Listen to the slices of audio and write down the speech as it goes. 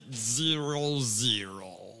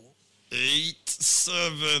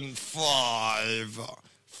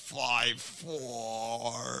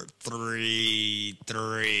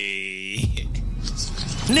875-5433.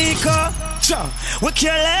 Nico, we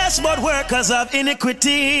careless but workers of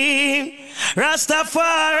iniquity.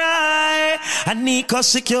 Rastafari and Nico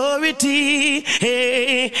security.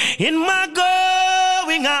 Hey, in my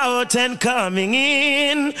going out and coming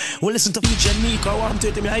in. Well, listen to DJ Nico. I want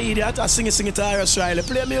to tell me an idiot. I sing it to Iris Riley.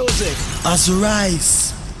 Play music. As we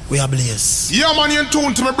rise, we are blessed. Yeah, man, you're in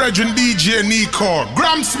tune to my brethren DJ Nico.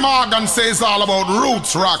 Graham Smargan says all about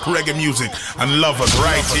roots rock reggae music and lovers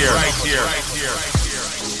right here.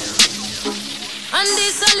 And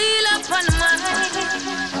this a little upon my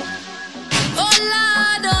oh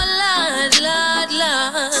Lord,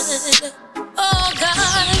 Lord, oh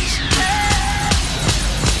gosh.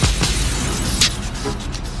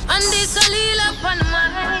 And this a little upon my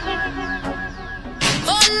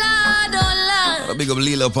oh Lord, A big up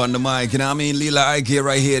Lila up on the mic, you know what I mean? Lila Ike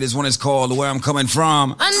right here. This one is called Where I'm Coming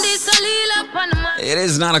From. And this a little upon my It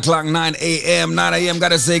is 9 o'clock, 9 a.m.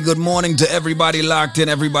 Gotta say good morning to everybody locked in,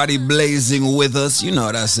 everybody blazing with us. You know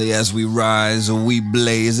what I say, as we rise, we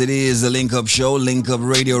blaze. It is the Link Up Show, Link Up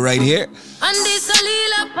Radio right here. and this a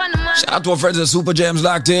little upon my Shout out to our friends at Super Jams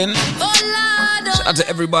locked in. oh Lord, Shout out to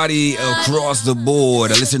everybody across the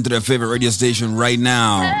board. I listen to their favorite radio station right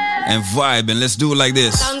now and vibe, and let's do it like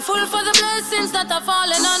this. thankful for the blessings that are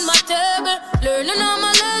falling on my table. Learning all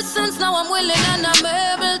my lessons, now I'm willing and I'm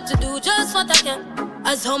able to do just what I can.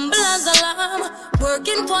 As humble as a lamb,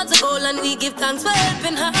 working towards a goal, and we give thanks for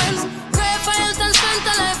helping hands. Pray for health and strength,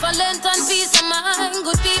 a life, a length and peace of mind.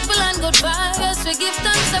 Good people and good vibes, we give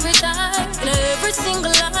thanks every time. In every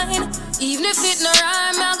single line, even if it no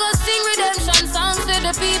rhyme, I go sing redemption songs to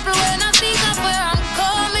the people when I think of where I'm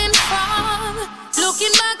coming from.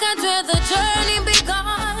 Looking back at where the journey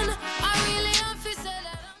began, I really have to say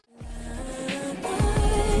that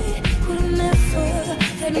I could never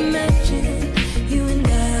have imagined you and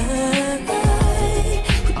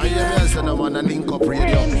I hear me no man a Link Up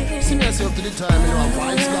Radio. See me yourself to the time, you know, I'm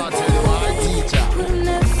Vibes Cartel, you know, I teacher. could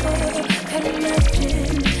never have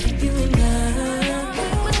imagined you and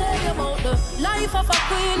I tell you about the life of a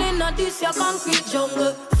queen in a this your concrete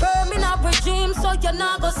jungle. Firm in a regime, so you're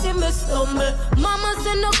not gonna see me stumble. Mama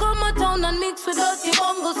said no come a town and mix with dirty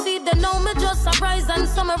bungle. See they know me just a rise and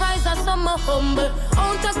summarize and some humble.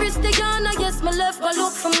 Out of Christiana, yes, me left go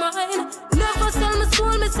look for mine. Never sell my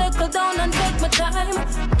soul, me settle down and take my time.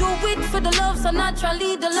 Do it for the love, so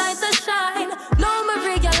naturally the light that shine. Now me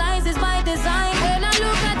realize it's by design. When I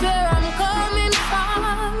look at where I'm coming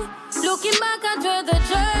from, looking back at where the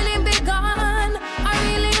journey began, I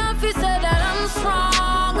really have to say that I'm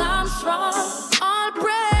strong, I'm strong. All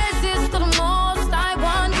praises to the most I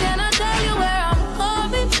want. Can I tell you where I'm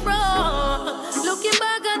coming from? Looking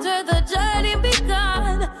back at where the journey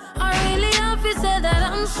began, I really have to say that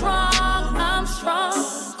I'm strong, I'm strong.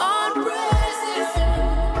 All praises.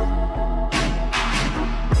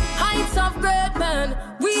 Heights of great men,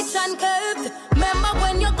 reach and kept. Remember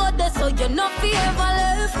when you got there, so you not be ever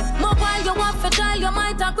left. More while you want to tell, you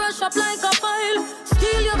might have crush up like a file.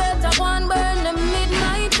 Still you better go and burn the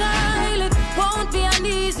midnight tile. It won't be an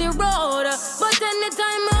easy road, but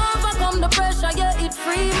anytime I overcome the pressure, yeah, it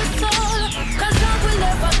free my soul. Cause God will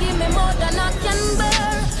never give me more than I can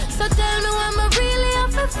bear. So tell me when I really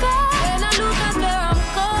have to fair. When I look at where I'm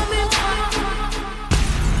coming from.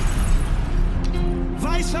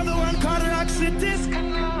 Vice of the one called Rock Cities,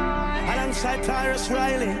 alongside Tyrus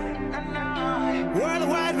Riley.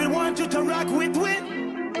 Worldwide, we want you to rock with it.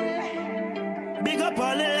 Big up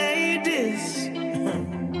all the ladies.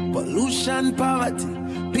 Pollution, poverty,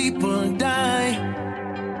 people die.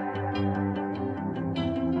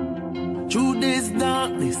 Through this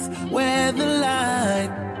darkness, where the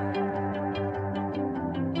light.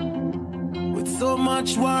 With so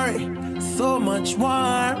much worry, so much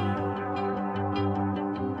war,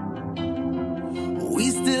 we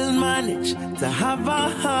still manage to have a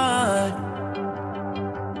heart.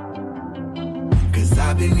 Cause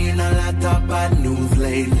I've been hearing a lot of bad news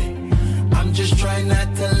lately. I'm just trying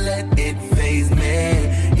not to let it faze me.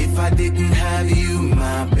 If I didn't have you,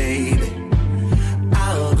 my baby,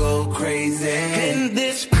 I'll go crazy. In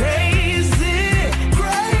this crazy,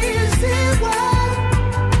 Crazy world,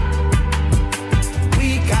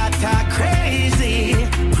 we got a crazy,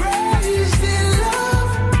 crazy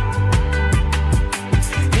love.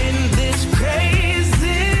 in this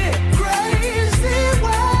crazy, Crazy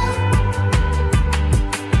world,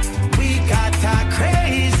 we got a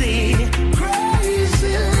crazy.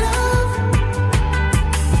 crazy love.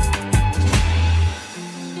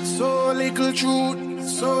 So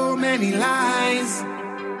many lies,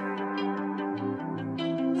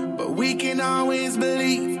 but we can always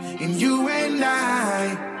believe in you and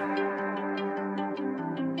I.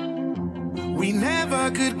 We never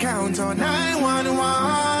could count on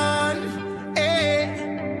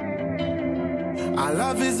 911. Our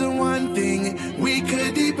love is the one thing we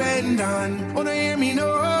could depend on. Oh, don't hear me, no.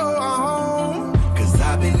 Cause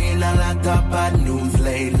I've been hearing a lot of bad news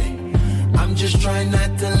lately. I'm just trying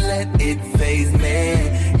not to let it faze me.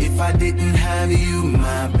 If I didn't have you,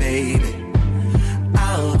 my baby,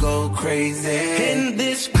 I'll go crazy. In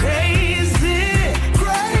this crazy,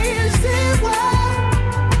 crazy world,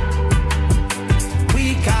 we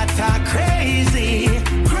got our crazy,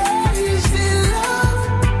 crazy love.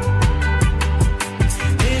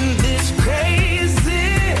 In this crazy,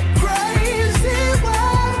 crazy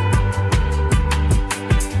world,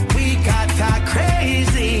 we got our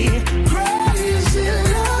crazy, crazy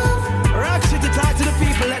love. Rock shit to talk to the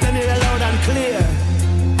people, let them hear it loud and clear.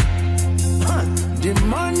 The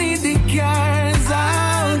money, the cars,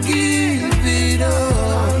 I'll give it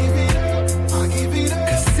up. I'll give it up.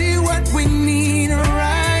 Cause see what we need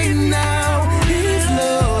right now is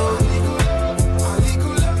love.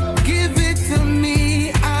 Give it to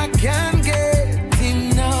me, I can't get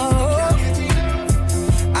enough.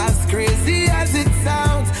 As crazy as it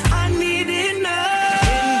sounds, I need enough.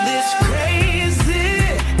 In this crazy,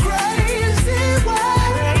 crazy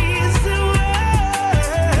world,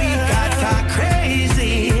 we got our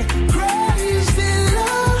crazy, crazy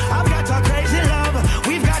love. I've got our crazy love.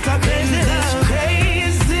 We've got our crazy love.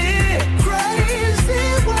 Crazy, crazy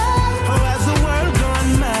world. Oh, as the world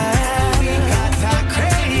gone mad, we got our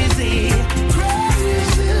crazy,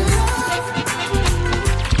 crazy love.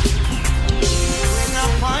 When I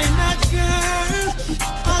find that girl,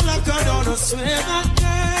 I like her down, I swear that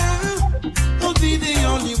girl will be the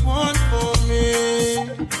only one for me.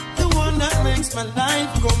 The one that makes my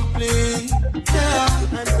life complete.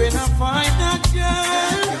 Yeah, and when I find that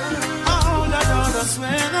girl, I hold her down, I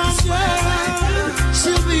swear that girl,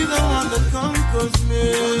 she'll be the one that conquers me.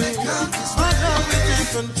 My love will take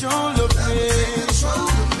control of me.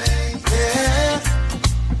 Yeah,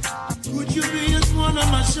 would you be as one of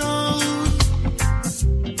my shows?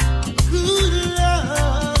 Good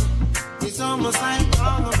love, it's almost like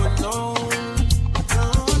I'm alone.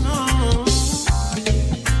 No.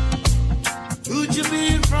 Could you be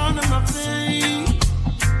in front of my face?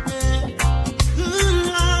 Yeah. Good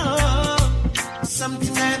love,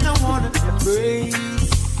 something that I wanna embrace.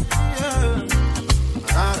 Yeah.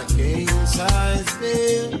 Not a king size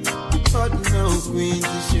bed, but no queen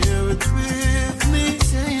to share it with me.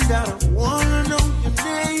 Saying that I wanna know your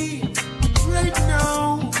name right now.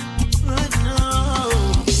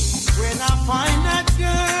 When I find that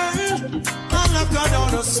girl, I look her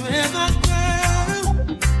down, I swear that girl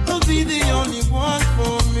will be the only one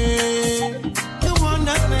for me. The one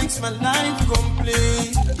that makes my life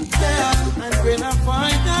complete. Yeah, and when I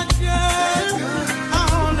find that girl, I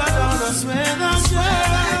hold her down, I swear that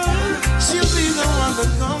girl, she'll be the one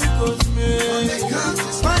that conquers me.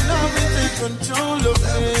 My love will take control of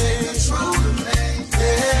me.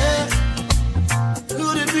 Yeah,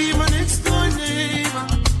 could it be my next door neighbor?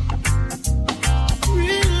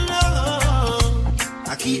 Real love, I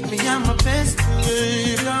keep me on my best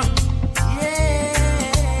behavior. Yeah,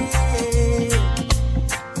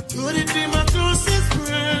 could it be my closest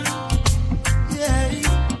friend? Yeah,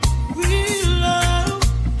 real love,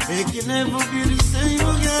 make you never be the same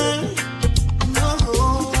again. No,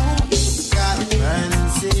 got a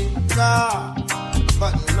fancy car,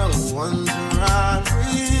 but no one's around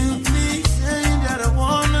with me. Saying that I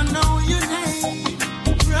wanna know your name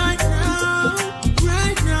right now.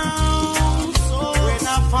 So when I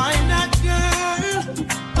find that girl,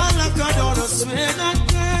 I like her down, I swear that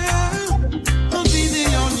girl will be the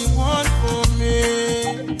only one for me.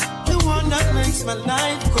 The one that makes my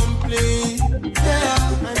life complete.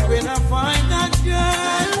 Yeah, and when I find that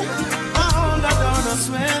girl, I hold her down, I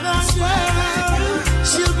swear that girl,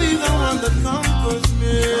 she'll be the one that conquers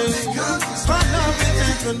me. My love will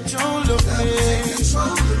take control of me.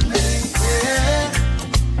 Yeah.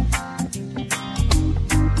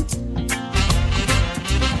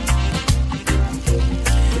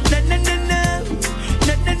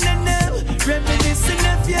 No, reminiscing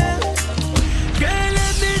of you. Girl,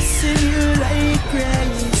 I'm missing you like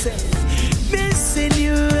crazy. Missing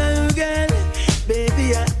you, oh girl. Baby,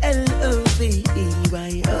 I L-O-V-E-Y-O-U.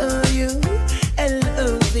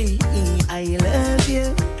 L-O-V-E, I love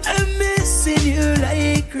you. I'm missing you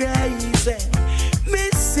like crazy.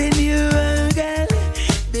 Missing you, oh girl.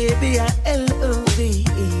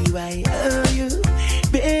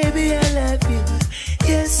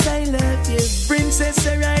 Princess,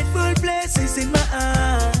 the rightful place is in my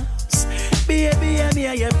arms. Baby, I'm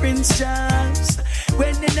here, your Prince Charles.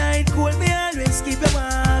 When the night cold, me always keep it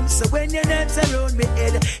warm. So when you're not around me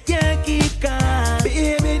head, can't keep calm.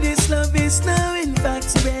 Baby, this love is no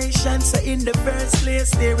infatuation. So in the first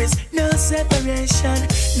place, there is no separation,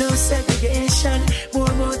 no segregation,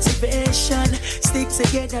 more motivation. Stick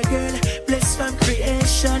together, girl, blessed from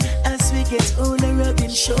creation. As we get older,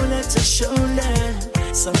 rubbing shoulder to shoulder.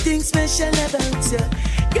 Something special about you,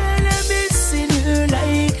 girl, I'm missing you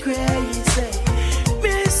like crazy.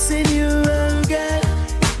 Missing you, oh girl.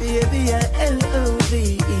 Baby, I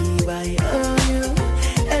L-O-V-E-Y-O-U.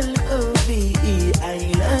 L-O-V-E,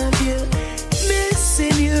 I love you.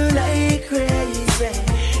 Missing you like crazy.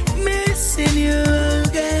 Missing you, oh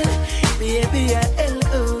girl. Baby, I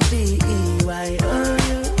L-O-V-E-Y-O-U.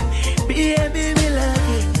 Baby, we love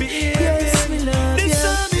you. Yes, we love you. This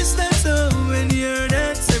song is not so when you're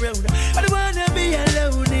not around. I don't wanna be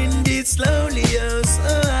alone in this lonely house.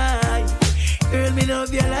 Oh, girl, me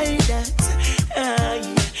love you like that.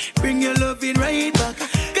 Bring your loving right back.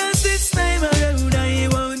 Cause this time around I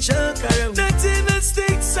won't joke around. Not even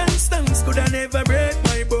sticks and stones could I never break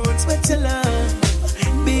my bones. But your love,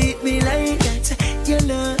 beat me like that. Your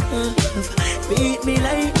love, beat me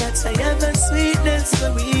like that. I have a sweetness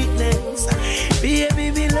for weakness.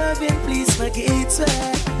 Baby, me love you, please forget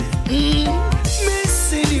that.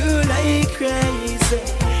 Missing you like crazy.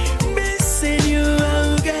 Missing you,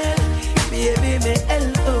 oh girl. Baby, me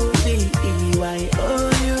L-O-V-E-Y-O-U.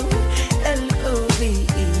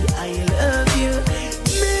 L-O-V-E, I love you.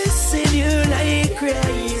 Missing you like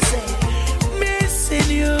crazy. Missing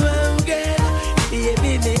you, oh girl.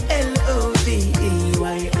 Baby, me L-O-V-E-Y-O-U.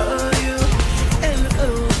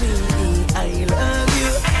 L-O-V-E, I love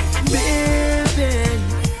you. Baby,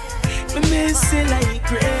 me miss you like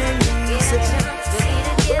crazy.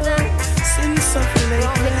 Sing something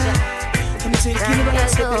like that. I'm thinking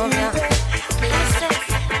about you.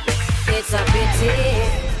 It's a pity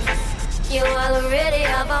you already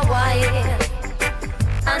have a wife,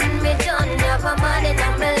 and me don't have a man in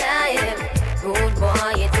my life. Good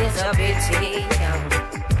boy, it is a pity.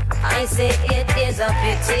 I say it is a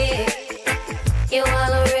pity you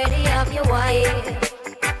already have your wife,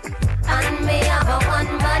 and me have a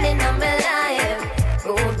one man in my life.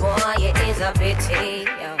 Good boy, it is a pity.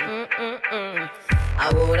 I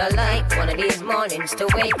woulda liked one of these mornings to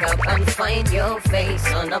wake up and find your face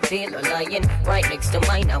on a pillow lying right next to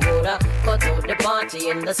mine. I woulda cut out the party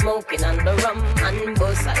and the smoking and the rum and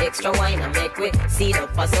bust a extra wine and make we see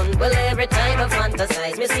up a sun. Well, every time I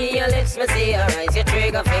fantasize, me see your lips, me see your eyes, your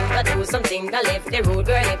trigger finger do something that left the rude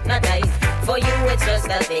girl hypnotized. For you it's just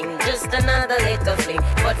a thing, just another little fling.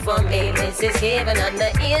 But for me this is heaven and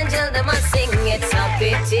the angel them a sing. It's a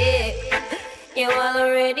pity you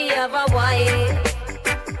already have a wife,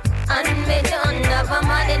 and me don't have a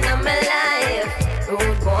man in my life.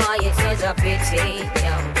 Rude boy, it is a pity.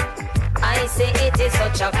 I say it is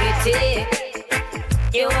such a pity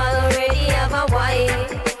you already have a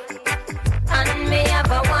wife, and me have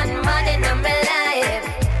a one man in my life.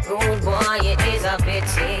 Rude boy, it is a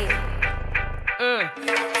pity.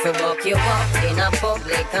 To walk you up in a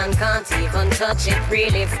public and can't even touch it.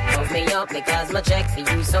 Really fuck me up because my check for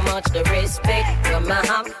you so much. The respect you may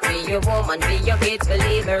have for your woman, for your kids.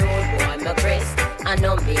 Believe me, rude boy, my Chris. I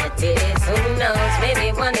know me it is. Who knows?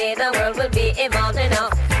 Maybe one day the world will be evolved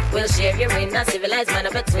enough. We'll share you in a civilized manner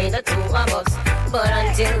between the two of us. But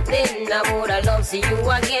until then, I would love to see you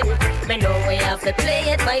again. Me know we have to play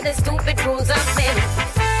it by the stupid rules of men.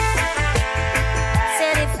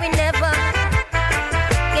 Said if we never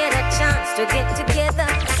to get together,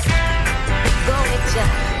 go with ya,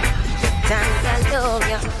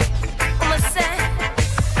 Tangalonia. I'ma say,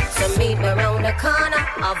 so meet me around the corner,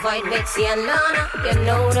 avoid Mitzi and Lana. You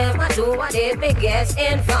know them, I do what they biggest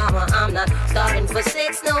informer. I'm not starving for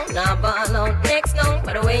sex, no, not ball out next, no.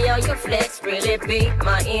 But the way how you flex really pique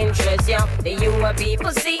my interest, yeah. The you are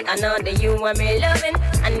people see, I know the you are me loving,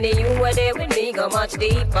 and the you are there with me go much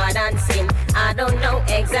deeper than skin. I don't know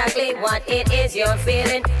exactly what it is you're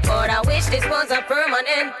feeling, but I wish this was a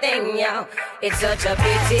permanent thing, yeah. It's such a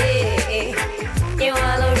pity you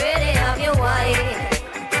already have your wife,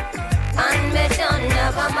 and me don't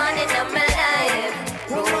have a man in my life.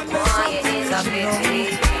 Rude boy, it is a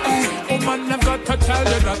pity. Woman, I've got to tell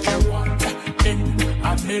you that you're one in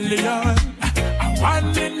a million.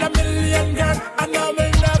 One in a million, girl. And I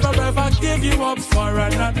will never ever give you up for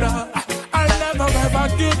another. I'll never ever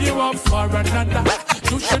give you up for another.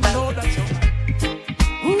 You should know that you're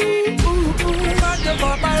woman, you're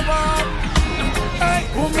my one. Hey,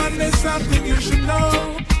 woman, there's something you should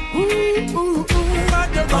know. Woman,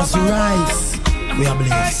 you're my one. We are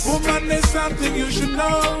blessed. Hey, woman is something you should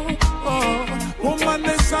know. Oh, woman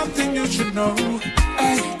is something you should know.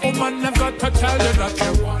 Hey, woman, I've got to tell you that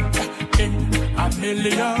you're one in a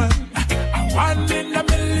million. One in a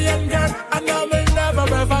million, girl. And I will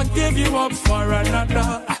never ever give you up for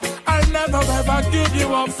another. I'll never ever give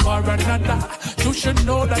you up for another. You should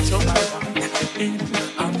know that you're my one in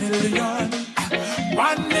a million.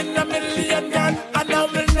 One in a million, girl. And I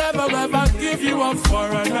will never ever give you up for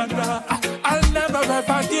another. I'll never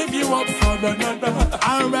ever give you up for another.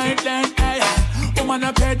 Alright then, hey. Woman,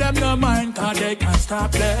 I pay them no mind, cause they can't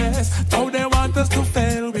stop this. Though they want us to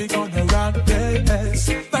fail, we gonna rock this.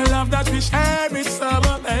 The love that we share is so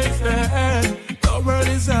amazing. The world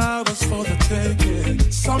is ours for the taking.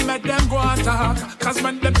 Some make them go and talk, cause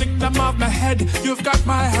when them think them off my head, you've got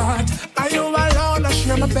my heart. Are you alone? I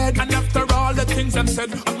share my bed. And after all the things I've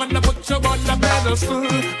said, I'm gonna put you on the pedestal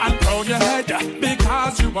and crown your head,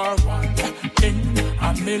 because you are one in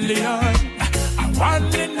a million.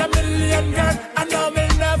 One in a million, girl. And I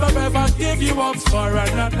will never ever give you up for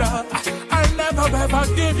another. I'll never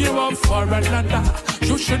ever give you up for another.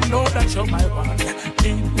 You should know that you're my one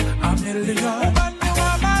in a million.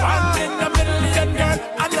 One in a million, girl.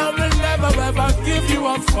 And I will never ever give you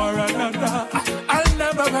up for another. I'll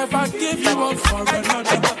never ever give you up for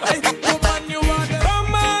another. Hey, woman, you are the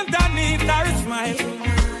come on, Danny, that is mine.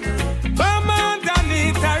 Come on,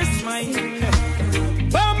 Danny, that is mine.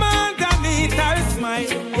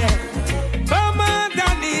 Yeah. Come on,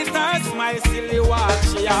 Danny, that's my silly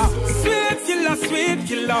watch, yeah. Sweet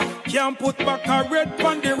killer, can't put back a red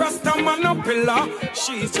on the Rasta man a pillar.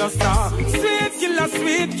 She's just a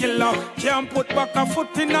sweet killer, can't put back a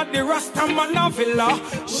foot in at the Rasta man a villa.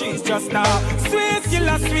 She's just a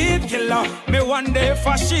sweet killer. Me one day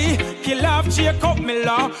for she kill off Jacob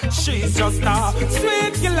Miller. She's just a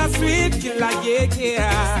sweet killer,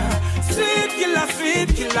 yeah. Sweet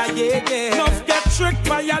killer, yeah. Love get tricked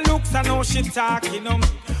by your looks, I know she talking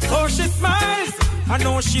Oh, she smiles, I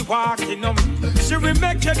know she walking She will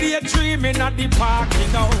make you daydreaming at the park,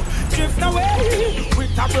 Drift away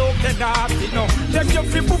with a broken heart, Take your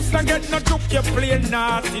free books and get no joke, you play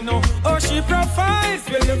not, Oh, she provides,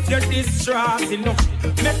 will if you're distraught,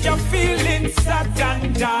 Make you feeling sad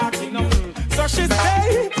and dark, So she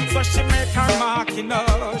stay, so she make her mark,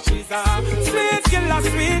 She's a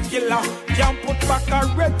sweet killer, can't put back a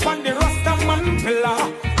red on the Rasta man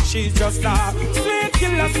pillar. She's just a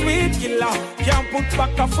sweet killer, can't put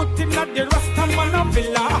back a foot in at the Rasta man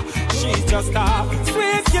villa. She's just a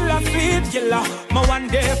sweet killer, my one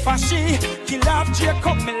day for she kill off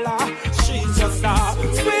Jacob Miller. She's just a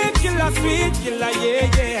sweet killer,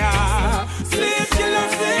 yeah. Sweet killer.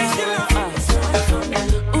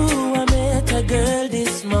 Ooh, I met a girl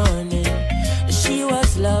this morning. She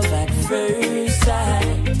was love at first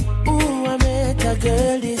sight. Ooh, I met a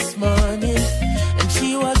girl this morning, and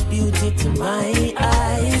she was beauty to my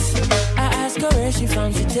eyes. I asked her where she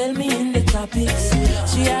from, she tell me in the tropics.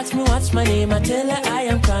 She asked me what's my name, I tell her I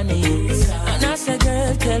am Connie. And I said,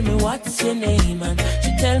 girl, tell me what's your name, and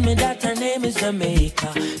she tell me that her name is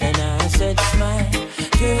Jamaica. And I said, smile,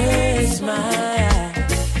 girl, smile.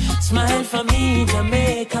 Smile for me,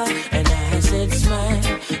 Jamaica. And I said, smile,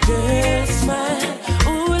 girl, smile.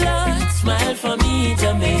 Ooh, Lord, smile for me,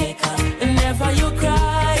 Jamaica. And never you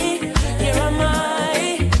cry, here am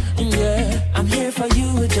I. Yeah, I'm here for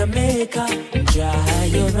you, Jamaica. Dry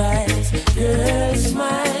your eyes, girl,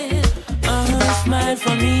 smile. Smile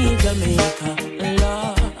for me, Jamaica.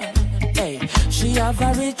 Lord, hey, she have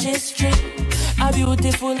a rich history. A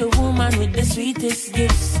beautiful woman with the sweetest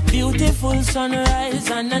gifts. Beautiful sunrise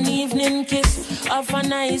and an evening kiss of a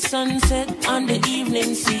nice sunset on the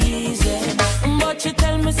evening season. But she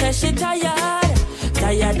tell me, say she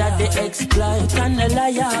tired of the exploit and the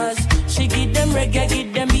liars. She give them reggae,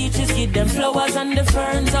 give them beaches, give them flowers and the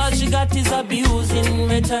ferns. All she got is abuse in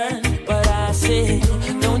return. But I say,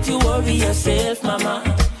 don't you worry yourself, mama.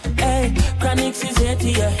 Hey, Chronix is here to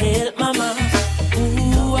your help, mama.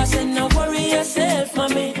 Ooh, I said, no worry yourself,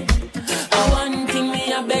 mommy. One thing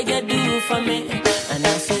me, I beg you do for me. And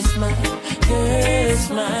I said, smile, girl,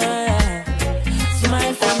 smile.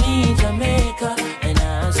 Smile for me, Jamaica. And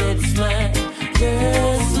I said, smile,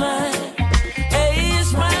 girl, smile. Hey,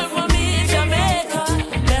 smile for me, Jamaica.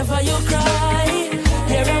 Never you cry,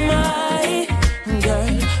 here am I.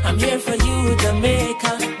 Girl, I'm here for you,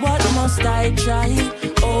 Jamaica. What must I try?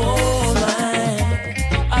 Oh, my.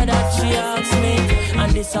 That she asked me,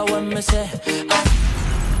 and this is what me say.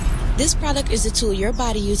 This product is a tool your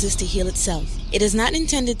body uses to heal itself. It is not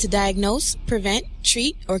intended to diagnose, prevent,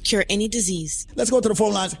 treat, or cure any disease. Let's go to the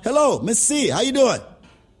phone lines. Hello, Miss C. How you doing?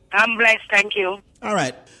 I'm blessed, thank you. All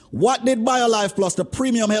right. What did BioLife Plus, the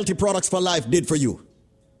premium healthy products for life, did for you?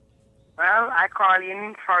 Well, I called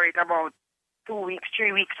in for it about 2 weeks,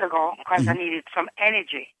 3 weeks ago because I needed some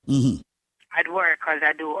energy. At work because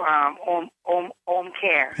I do home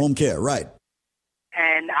care. Home care, right.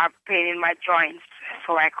 And I'm pain in my joints.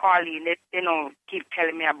 So I call in, keep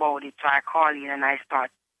telling me about it. So I call in and I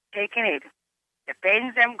start taking it. The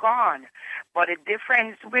pains them gone. But the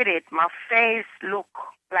difference with it, my face look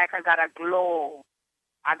like I got a glow.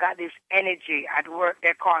 I got this energy. At work,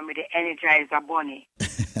 they call me the Energizer Bunny.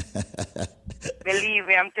 Believe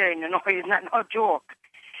me, I'm telling you, no, it's not no joke.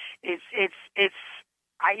 It's.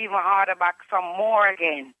 I even order back some more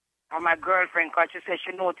again from my girlfriend because she said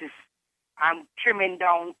she noticed I'm trimming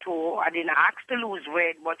down too. I didn't ask to lose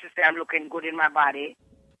weight, but she said I'm looking good in my body.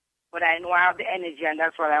 But I know I have the energy, and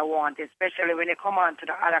that's what I want, especially when they come on to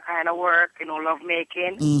the other kind of work, love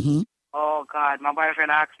making. Oh, God, my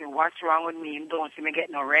boyfriend asked me, what's wrong with me? You don't see me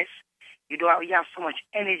get no rest. You have so much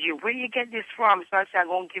energy. Where do you get this from? So I said, I'm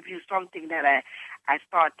going to give you something that I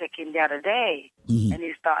started taking the other day. And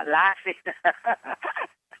he started laughing.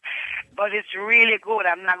 But it's really good.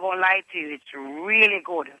 I'm not going to lie to you. It's really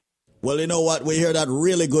good. Well, you know what? We hear that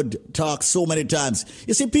really good talk so many times.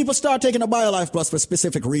 You see, people start taking a BioLife Plus for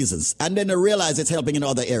specific reasons, and then they realize it's helping in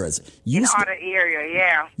other areas. Other area,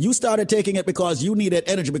 yeah. You started taking it because you needed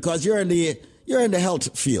energy, because you're in the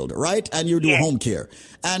health field, right? And you do home care.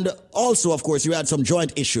 And also, of course, you had some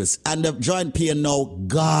joint issues, and the joint pain now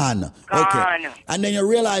gone. Okay. And then you're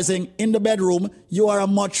realizing in the bedroom, you're a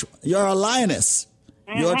lioness.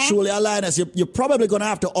 You're truly a lioness. You're probably going to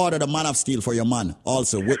have to order the Man of Steel for your man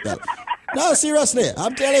also with that. No, seriously,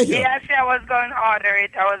 I'm telling you. Yes, I was going to order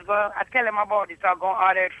it. I tell him about it, so I'm going to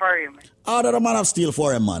order it for him. Order the Man of Steel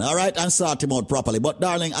for him, man, all right? And sort him out properly. But,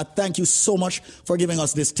 darling, I thank you so much for giving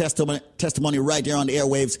us this testimony right here on the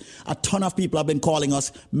airwaves. A ton of people have been calling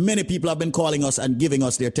us. Many people have been calling us and giving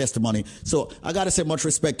us their testimony. So I got to say much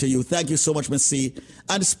respect to you. Thank you so much, Miss C.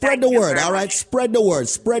 And spread the word, all right? Spread the word.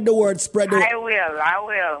 Spread the word. I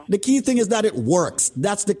will. The key thing is that it works.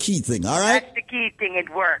 That's the key thing, all right? That's the key thing.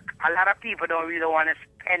 It works. A lot of people don't really want to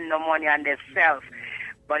spend no money on themselves.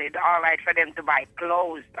 But it's all right for them to buy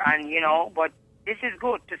clothes, and but this is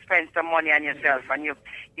good to spend some money on yourself, and you're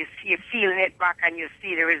feeling it back, and you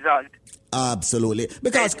see the result. Absolutely.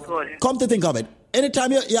 Because come to think of it,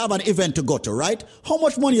 anytime you have an event to go to, right? How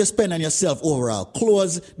much money you spend on yourself overall?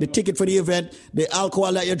 Clothes, the ticket for the event, the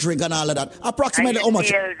alcohol that you drink, and all of that. Approximately how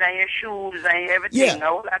much? And your shoes and everything. Yeah.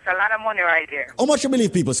 No, that's a lot of money right there. How much you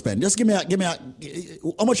believe people spend? Just give me how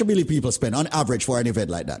much you believe people spend on average for an event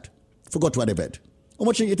like that? Forgot what event. How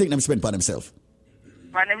much do you think them spend for themselves?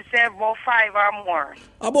 For themselves, about $5 or more.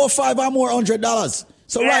 About $5 or more, $100.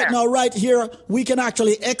 So right now, right here, we can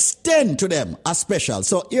actually extend to them a special.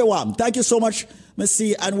 So here one. Thank you so much, Miss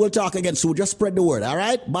C, and we'll talk again soon. Just spread the word, all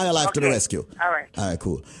right? BioLife to the rescue. All right. All right,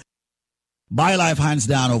 cool. BioLife, hands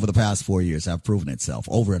down, over the past 4 years, have proven itself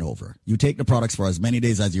over and over. You take the products for as many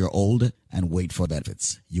days as you're old and wait for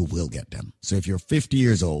benefits. You will get them. So if you're 50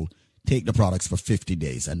 years old, take the products for 50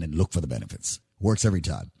 days and then look for the benefits. Works every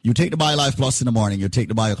time. You take the BioLife Plus in the morning, you take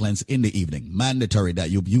the BioCleanse in the evening. Mandatory that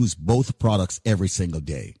you use both products every single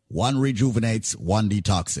day. One rejuvenates, one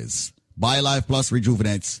detoxes. BioLife Plus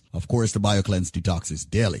rejuvenates. Of course, the BioCleanse detoxes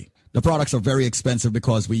daily. The products are very expensive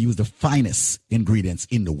because we use the finest ingredients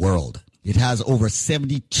in the world. It has over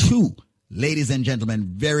 72, ladies and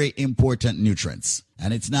gentlemen, very important nutrients.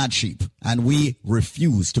 And it's not cheap. And we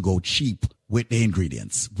refuse to go cheap with the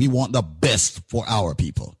ingredients. We want the best for our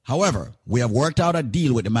people. However, we have worked out a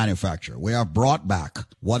deal with the manufacturer. We have brought back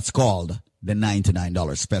what's called the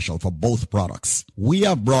 $99 special for both products. We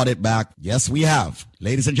have brought it back. Yes, we have.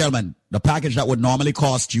 Ladies and gentlemen, the package that would normally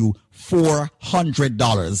cost you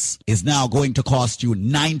 $400 is now going to cost you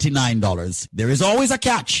 $99. There is always a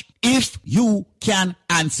catch if you can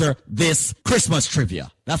answer this Christmas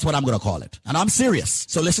trivia. That's what I'm going to call it. And I'm serious.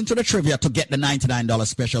 So listen to the trivia to get the $99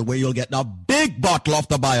 special where you'll get the big bottle of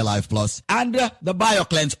the BioLife Plus and the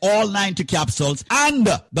BioCleanse, all 90 capsules, and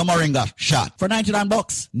the Moringa shot for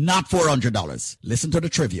 $99, not $400. Listen to the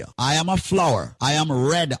trivia. I am a flower. I am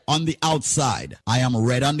red on the outside. I am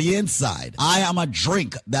red on the inside. I am a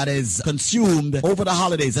drink that is consumed over the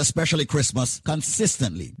holidays, especially Christmas,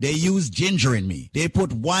 consistently. They use ginger in me. They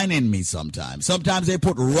put wine in me sometimes. Sometimes they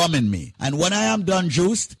put rum in me. And when I am done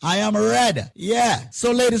juiced, I am red. Yeah.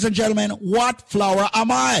 So ladies and gentlemen, what flower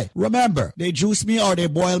am I? Remember, they juice me or they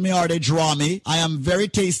boil me or they draw me. I am very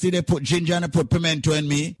tasty. They put ginger and they put pimento in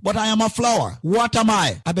me. But I am a flower. What am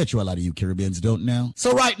I? I bet you a lot of you Caribbeans don't know.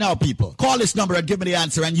 So right now, people, call this number and give me the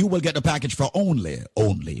answer and you will get the package for only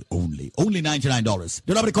 $99.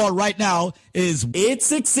 The number to call right now is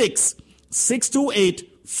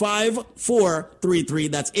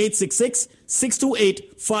 866-628-5433. That's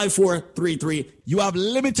 866-628-5433. You have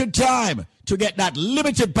limited time to get that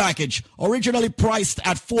limited package, originally priced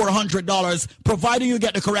at $400. Providing you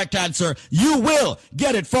get the correct answer, you will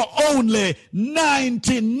get it for only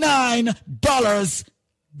 $99.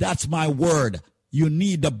 That's my word. You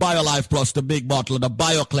need the BioLife Plus, the big bottle, the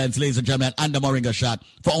BioCleanse, ladies and gentlemen, and the Moringa shot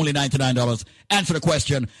for only $99. Answer the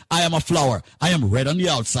question. I am a flower. I am red on the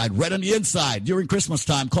outside, red on the inside. During Christmas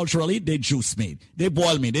time, culturally, they juice me. They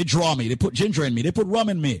boil me. They draw me. They put ginger in me. They put rum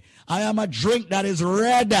in me. I am a drink that is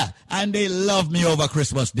red, and they love me over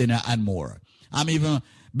Christmas dinner and more. I'm even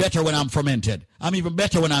better when I'm fermented. I'm even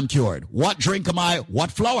better when I'm cured. What drink am I?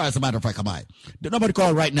 What flower, as a matter of fact, am I? The number to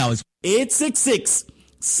call right now is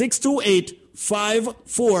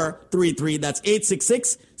 866-628-5433. That's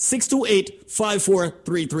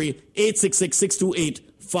 866-628-5433.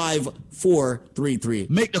 866-628-5433.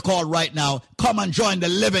 Make the call right now. Come and join the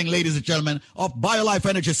living, ladies and gentlemen, of BioLife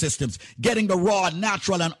Energy Systems. Getting the raw,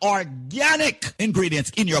 natural, and organic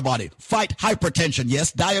ingredients in your body. Fight hypertension.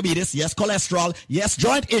 Yes, diabetes. Yes, cholesterol. Yes,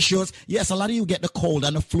 joint issues. Yes, a lot of you get the cold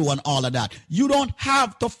and the flu and all of that. You don't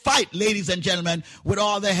have to fight, ladies and gentlemen, with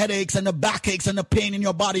all the headaches and the backaches and the pain in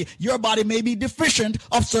your body. Your body may be deficient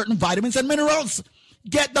of certain vitamins and minerals.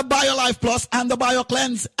 Get the BioLife Plus and the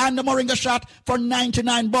BioCleanse and the Moringa shot for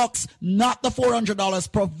 $99, not the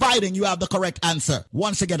 $400, providing you have the correct answer.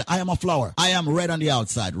 Once again, I am a flower. I am red on the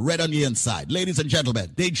outside, red on the inside. Ladies and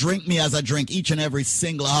gentlemen, they drink me as I drink each and every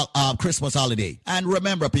single Christmas holiday. And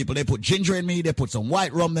remember, people, they put ginger in me, they put some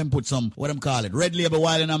white rum, they put some, what I'm calling, red label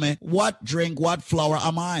wine in me. What drink, what flower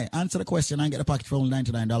am I? Answer the question and get a package for only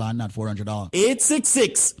 $99 and not $400.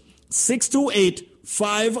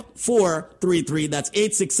 866-628-5433. That's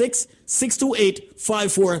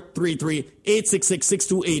 866-628-5433.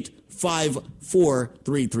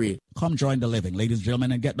 866-628-5433. Come join the living, ladies and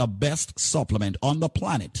gentlemen, and get the best supplement on the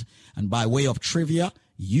planet. And by way of trivia,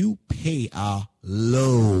 you pay a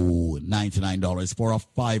low $99 for a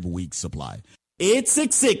 5-week supply.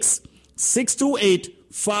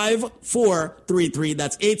 866-628-5433.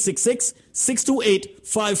 That's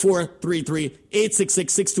 866-628-5433.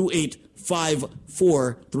 866-628-5433.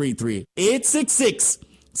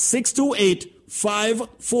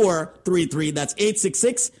 866-628-5433. That's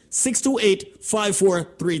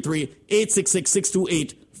 866-628-5433.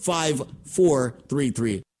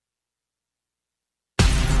 866-628-5433.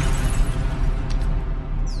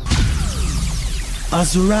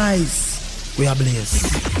 As we rise, we are blessed.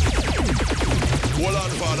 Hold on,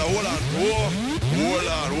 Father, hold on.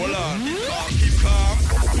 Hold on. Keep calm.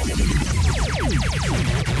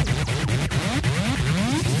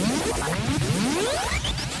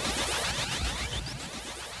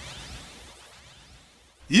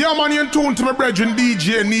 Yeah, man, you're in tune to my brethren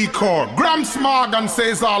DJ Nico. Gramps Morgan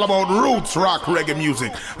says all about roots rock reggae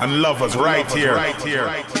music and lovers right here.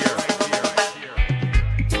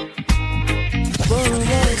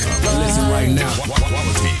 Listen right now.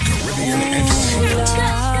 Quality Caribbean entertainment.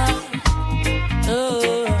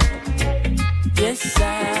 Yes,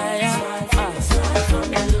 I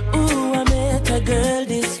met a girl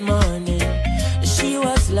this morning. She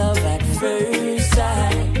was love at first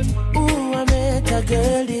sight. I met a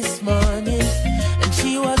girl this morning, and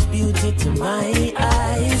she was beauty to my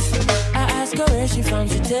eyes. I asked her where she from,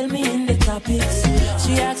 she tell me in the tropics.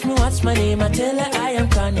 She asked me what's my name, I tell her I am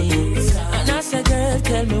Connie. And I said, girl,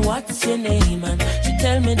 tell me what's your name, and she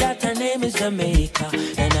tell me that her name is Jamaica.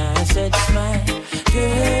 And I said, smile,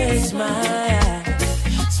 girl, smile.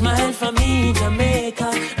 Smile for me,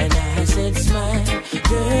 Jamaica. And I said, smile,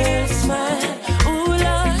 girl, smile. Ooh,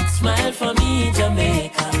 Lord, smile for me,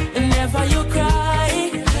 Jamaica. And never you cry,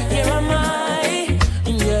 here am I.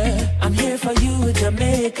 Yeah, I'm here for you,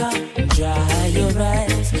 Jamaica. Dry your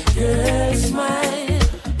eyes, girl, smile.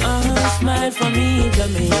 Smile for me,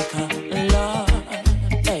 Jamaica. Lord,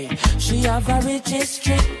 hey, she have a rich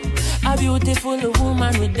history. A beautiful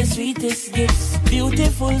woman with the sweetest gifts.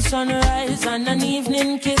 Beautiful sunrise and an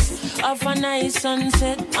evening kiss. Of a nice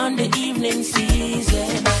sunset on the evening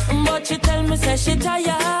season. But she tell me, say she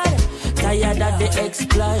tired. Tired of the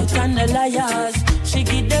exploit and the liars. She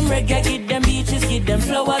give them reggae, give them beaches, give them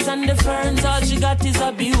flowers and the ferns. All she got is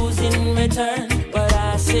abuse in return. But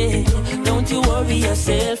I say, don't you worry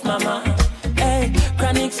yourself, mama. Hey,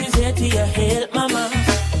 Chronix is here to your help, mama.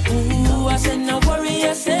 Ooh, I said, no worry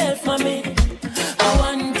yourself, mommy.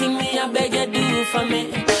 One thing me, I beg you do for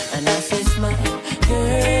me. And I say, smile,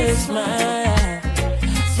 girl, smile.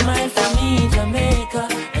 Smile for me, Jamaica.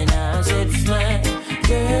 And I said, smile,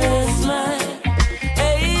 girl, smile.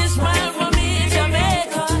 Hey, smile for me,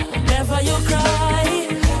 Jamaica.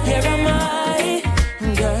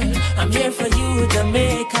 you,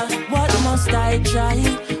 Jamaica. What must I try?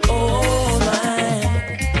 Oh my.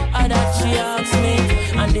 That she asks me,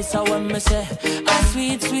 and this how when me say, a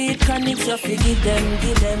sweet, sweet chronics, you fi give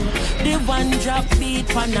them. The one drop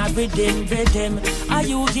beat on a rhythm. Are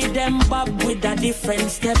you give them bob with a different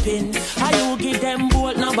step in? Are you give them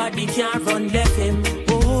bolt, nobody can run left him,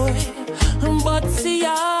 boy. But see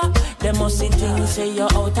ya, them must see things say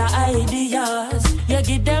you're out of ideas. You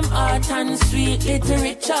give them art and sweet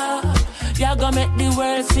literature. You gonna make the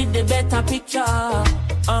world see the better picture.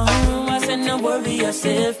 I said no worry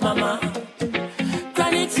yourself, mama.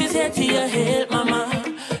 Chronics is here to your help, mama.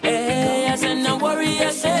 Hey, I said no worry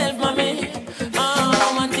yourself, mommy.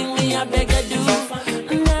 One thing me I beg you do.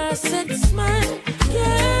 And I said smile,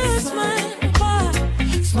 yeah, smile, why?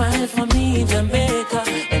 Smile for me, Jamaica.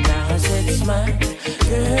 And I said smile,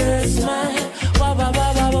 yeah, smile, wah, wah,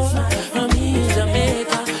 wah, wah, wah. For me,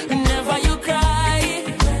 Jamaica. Never you cry,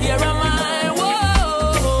 here am I.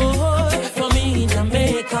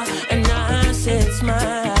 And I said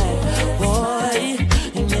smile, boy,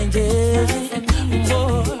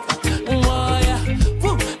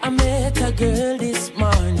 boy, I met a girl this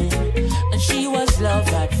morning, and she was love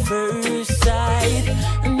at first sight.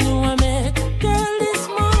 And I met a girl this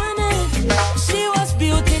morning, she was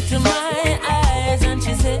beauty to my eyes, and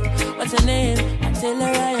she said, what's her name? I tell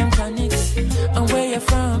her I am Chronix, and where you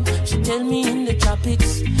from? She tell me in the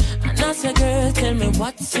tropics. And I said, girl, tell me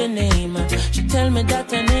what's your name? She tell me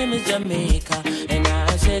that her name is Jamaica. And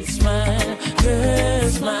I said, smile, girl,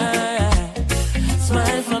 smile.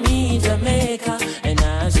 Smile for me, Jamaica. And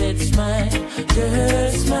I said, smile,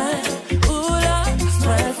 girl, smile. Ooh, Lord,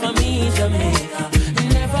 smile for me, Jamaica.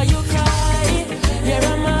 Never you cry, here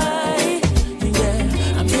am I.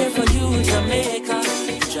 Yeah, I'm here for you, Jamaica.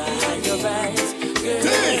 Dry your eyes,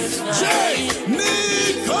 girl, smile.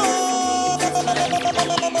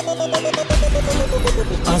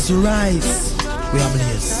 As we rise, we are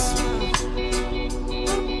blessed.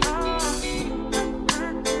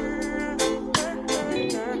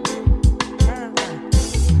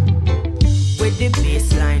 With the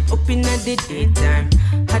baseline, up in the daytime.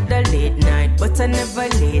 Had a late night, but I never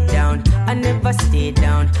lay down. I never stay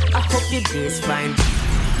down. I hope your day's fine.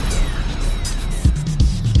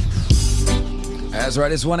 That's right,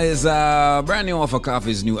 this one is brand new off of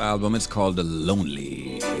Coffee's new album. It's called The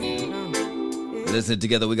Lonely. Listen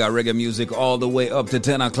together, we got reggae music all the way up to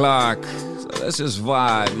 10 o'clock. So let's just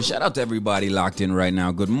vibe. Shout out to everybody locked in right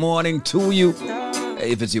now. Good morning to you.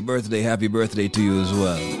 Hey, if it's your birthday, happy birthday to you as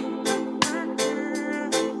well.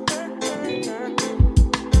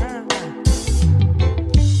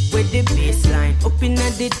 With the baseline, up in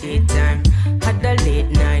the daytime. Had a late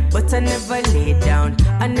night, but I never lay down.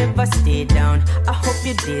 I never stay down. I hope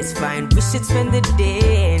your day's fine. We should spend the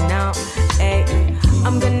day now. Hey,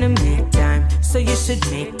 I'm gonna make time, so you should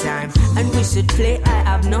make time. And we should play. I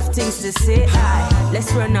have enough things to say.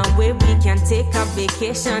 Let's run away, we can take a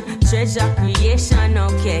vacation. Treasure creation,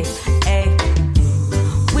 okay. Hey,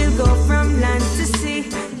 we'll go from land to sea.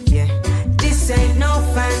 Yeah, this ain't no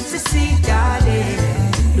fantasy, darling.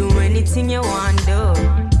 Do anything you want, do.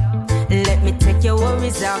 Let me take your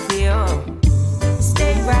worries off you.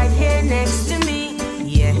 Stay right here next to me.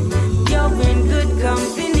 Yeah, you're in good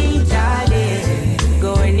company, darling.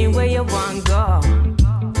 Go anywhere you want, go.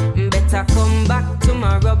 Better come back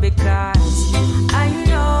tomorrow because I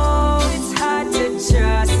know it's hard to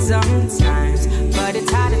trust sometimes, but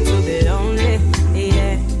it's harder to be lonely.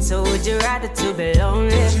 Yeah, so would you rather to be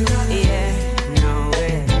lonely? Yeah, no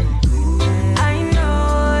way. I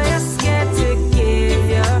know you're scared to give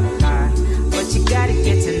your heart, but you gotta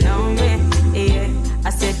get to know me. Yeah, I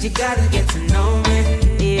said you gotta get to know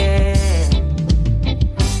me. Yeah.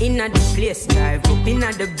 Inna the place, drive up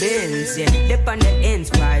inna the Benz, yeah. Dip on the ends,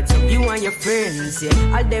 vibes of you and your friends,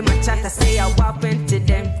 yeah. All them a chat, I say I went to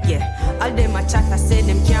them, yeah. All them a chat, I say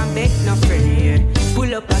them can't make no friend, yeah.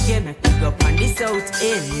 Pull up again, I pick up on the south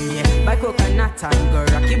end, yeah. By coconut and go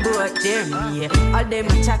rocky boat them, yeah. All them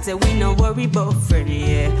a chat, say we no worry about friend,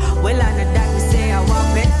 yeah. Well, I know that we say I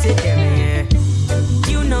went to them, yeah.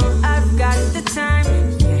 You know I've got the time,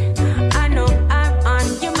 yeah. I know I'm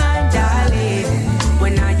on your mind, darling.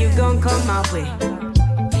 When are you gon' come my way?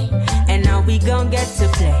 And now we gon' get to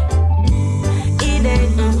play. It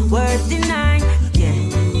ain't worth denying. Yeah,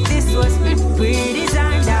 this was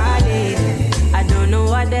pre-designed, darling. I don't know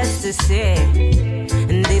what else to say.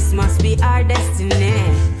 And this must be our destiny.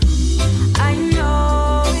 I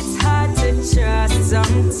know it's hard to trust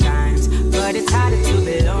sometimes, but it's harder to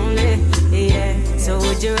be lonely. Yeah, so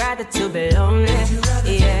would you rather to be lonely?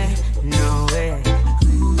 Yeah, no way.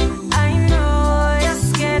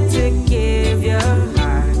 To give your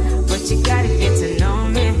heart, but you gotta get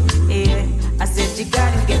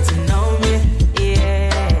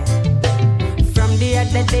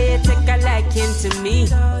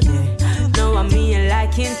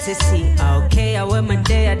to see. Okay, I wear my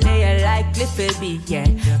day, I like little be, yeah.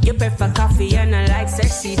 You prefer coffee and I like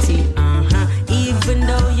sexy tea, Even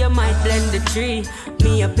though you might blend the tree,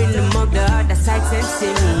 me up in the mug, the other side sense me,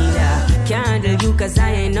 Can't handle you cause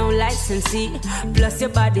I ain't no licensee. Plus your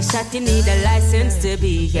body shot, you need a license to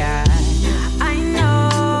be, yeah. I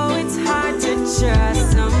know it's hard to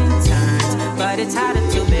trust sometimes, but it's harder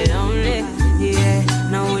to be lonely, yeah.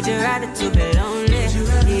 Now would you rather to be lonely,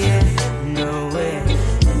 yeah. No way.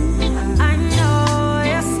 I know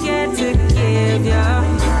you're scared to give your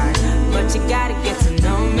heart, but you gotta get to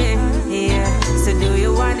know me, yeah. So do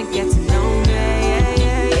you wanna get to know me,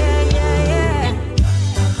 yeah.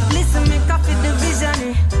 Listen, me copy the vision,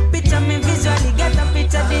 picture me visually, get a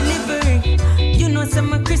picture delivery. You know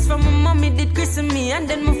some Chris from my mommy did christen me, and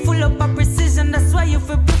then me full up of precision, that's why you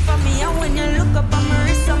feel prefer me. And when you look up on my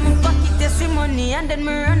wrist, on my pocket, there's free money, and then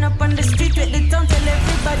me run up on the street with the town, tell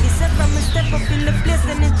everybody, step from me step up in the place,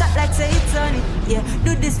 and it talk like say it's honey, yeah.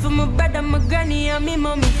 Do this for my brother, my granny, and me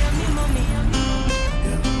mommy,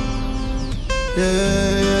 yeah.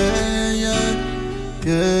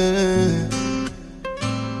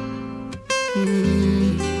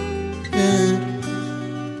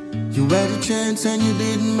 You had a chance and you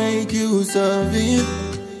didn't make use of it.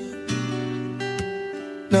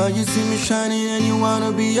 Now you see me shining and you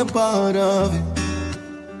wanna be a part of it.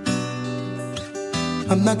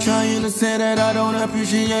 I'm not trying to say that I don't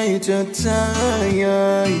appreciate your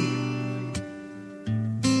time,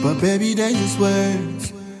 but baby, they just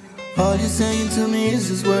words. All you're saying to me is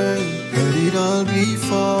just words. Heard it all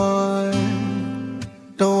before.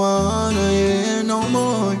 Don't wanna hear no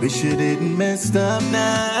more. Wish you didn't mess up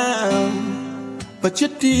now, but you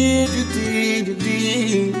did.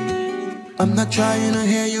 I'm not trying to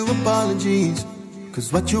hear your apologies,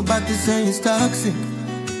 cause what you're about to say is toxic.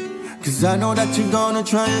 Cause I know that you're gonna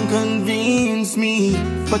try and convince me,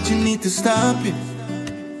 but you need to stop it.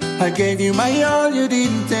 I gave you my all, you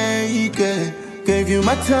didn't take it. Gave you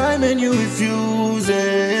my time and you refuse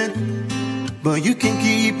it, but you can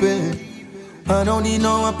keep it. I don't need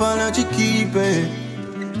no apology, keep it.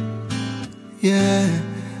 Yeah,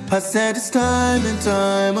 I said it's time and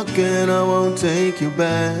time again, I won't take you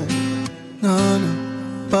back. No,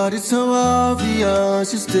 but it's so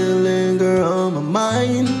obvious you still linger on my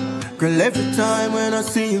mind. Girl, every time when I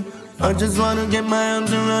see you, I just wanna get my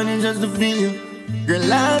arms around you just to feel you.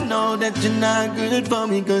 Girl, I know that you're not good for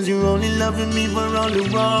me, cause you're only loving me for all the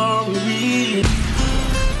wrong reasons.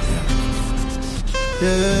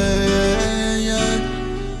 Yeah.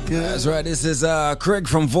 That's right, this is Craig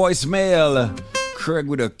from Voicemail. Craig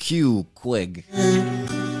with a Q, Quig.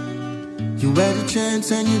 You had a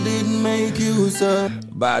chance and you didn't make use of.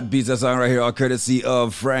 Bad pizza song right here, all courtesy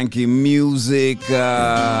of Frankie Music.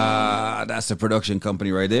 That's the production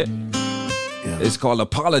company right there. Yeah. It's called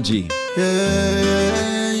Apology.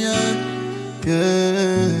 Yeah.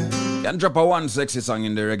 Can drop a one sexy song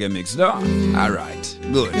in the reggae mix, though? Alright,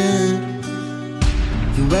 good. Yeah.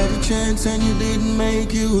 You had a chance and you didn't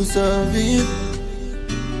make use of it.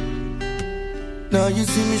 Now you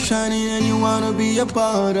see me shining and you wanna be a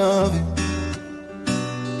part of it.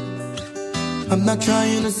 I'm not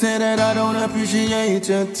trying to say that I don't appreciate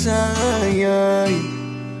your time,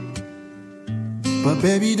 but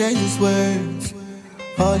baby, they just words.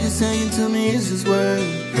 All you're saying to me is just words.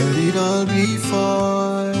 Heard it all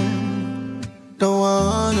before. Don't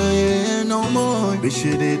wanna hear no more. Wish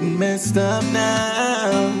you didn't mess up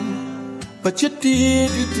now, but you did.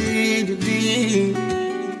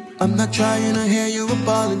 I'm not trying to hear your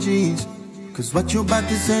apologies, cause what you're about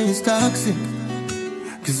to say is toxic.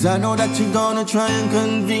 Cause I know that you're gonna try and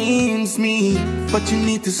convince me, but you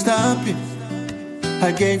need to stop it.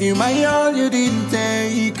 I gave you my all, you didn't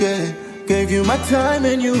take it. Gave you my time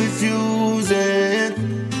and you refuse it,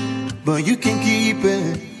 but you can keep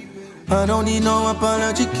it. I don't need no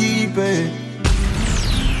apology, keep it.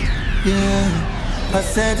 Yeah, I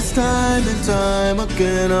said it's time and time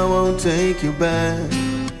again, I won't take you back.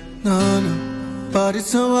 No, but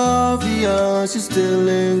it's so obvious you still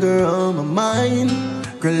linger on my mind.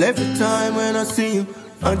 Girl, every time when I see you,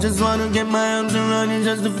 I just wanna get my arms around you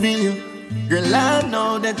just to feel you. Girl, I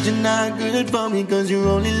know that you're not good for me, cause you're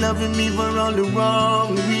only loving me for all the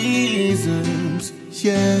wrong reasons.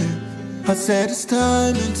 Yeah, I said it's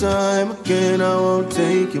time and time again, I won't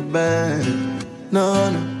take you back. No,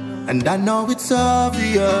 and I know it's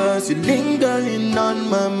obvious you're lingering on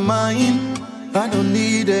my mind. I don't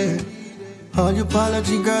need it. All your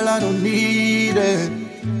apology, girl, I don't need it.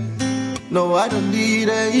 No, I don't need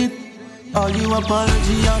it. All you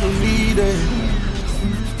apology, I don't need it.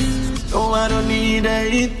 No, I don't need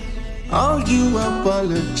it. All you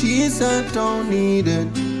apologies, I don't need it.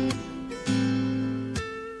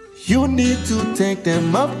 You need to take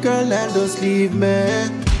them up, girl, and just leave me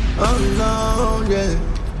alone, yeah.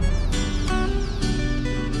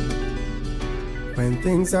 When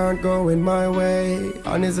things aren't going my way,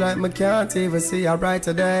 and it's like I can't even see a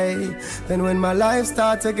brighter day. Then when my life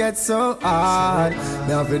starts to get so hard,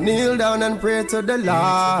 now I kneel down and pray to the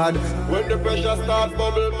Lord. When the pressure starts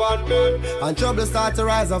bubble upon me, and trouble starts to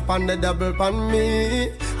rise up on the double upon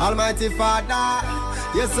me, Almighty Father,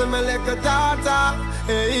 yes, I'm a little daughter.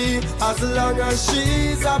 Hey, as long as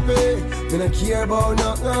she's happy, me don't care about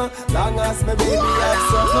nothing. Long as my baby has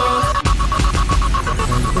something.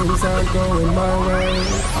 When things aren't going my way,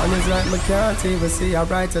 and it's like I can't even see a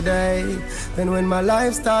brighter day. Then when my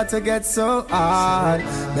life starts to get so hard,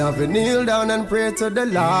 now I kneel down and pray to the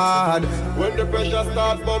Lord. When the pressure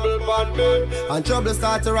starts bubble upon me, and trouble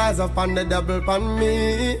starts to rise up on the double upon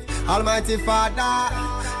me, Almighty Father,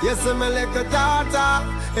 yes, I'm a little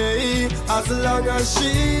daughter. Hey, as long as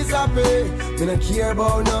she's happy, me don't care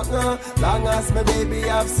about nothing. Long as my baby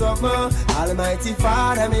have something, Almighty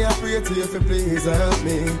Father, me I pray to you for please help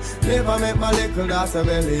me. Never make my little daughter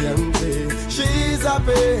belly empty. She's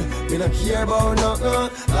happy, me don't care about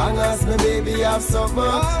nothing. Long as my baby have something,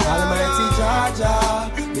 Almighty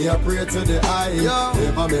Jaja, me I pray to the eye.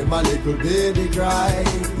 Never make my little baby cry.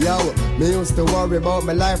 Yo, me used to worry about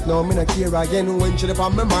my life, now me not care again. When she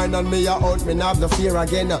upon my mind and me out, me not have no fear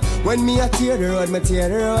again. When me a tear the road, me tear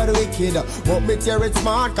the road wicked. But me tear it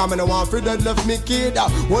smart, cause me no want for that love me kid.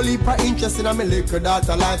 Whole heap of interest in me little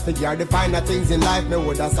daughter life. Figure the finer things in life, me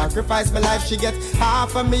woulda sacrificed my life. She get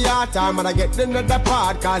half of me heart time, and I get the other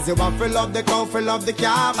part. Cause you want for love the cow, for love the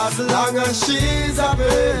calf. As long as she's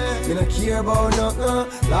happy, me no care about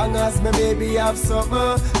nothing. Long as my baby have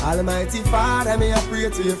something, Almighty Father, me I pray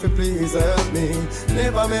to you for please help me.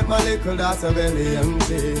 Never make my little daughter belly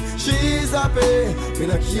empty. She's happy, me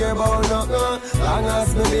no care about nothing. Long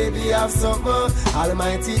as my baby have something,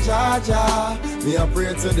 Almighty Jaja, me I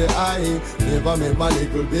pray to the eye. Never make my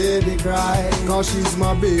little baby cry. Cause she's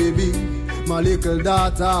my baby, my little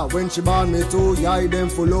daughter. When she born me two, yeah, them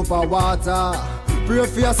full up of water. Pray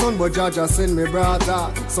for your son, but Jaja send me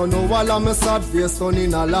brother. So no while I'm a sad face, turn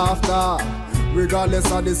in a laughter. Regardless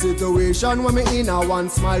of the situation, when me in a one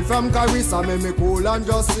smile from Carissa, make me cool and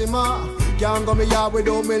just simmer. Can't go me out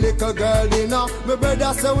without me little girl dinner. My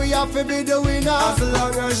brother say we have to be the winner. As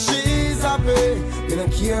long as she's happy, me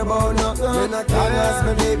don't care about nothing. Long as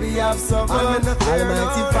my baby have something,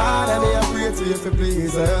 Almighty Father, me I pray to you for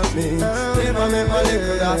please help me. Never make my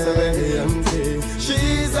little daughter belly empty.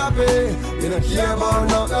 She's happy, me don't care about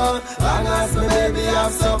nothing. Long as my baby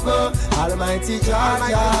have something, Almighty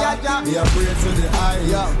Jaja, me I pray to the eye.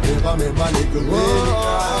 Never make my little baby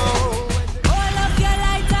cry.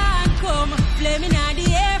 Flame in the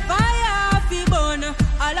air, fire fi burn.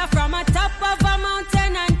 All up from a top of a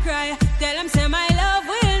mountain and cry. Tell them say my love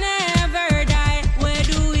will never die. Where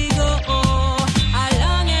do we go?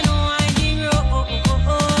 Along and winding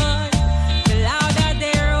road. The louder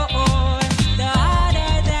they roar, the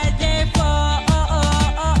harder that they fall.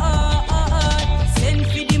 Send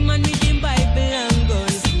for the man with the Bible and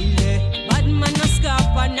guns. Bad man no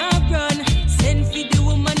scarp and no run. Send for the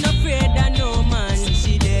woman afraid of no man.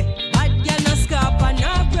 She there. Up and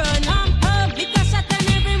up run, because shot and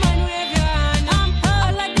every man wave your hand.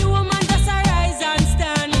 All of the woman just arise and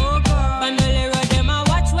stand. Bandole road them a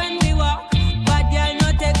watch when we walk. Bad girl no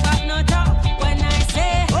take back no talk. When I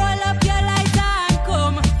say hold up your lighter and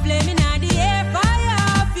come, flame in the air,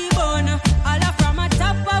 fire fi burn. All up from a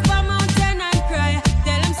top of a mountain and cry.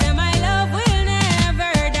 Tell them say my love will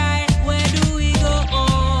never die. Where do we go?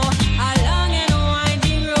 Along and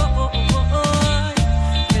winding road.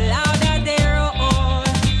 The louder they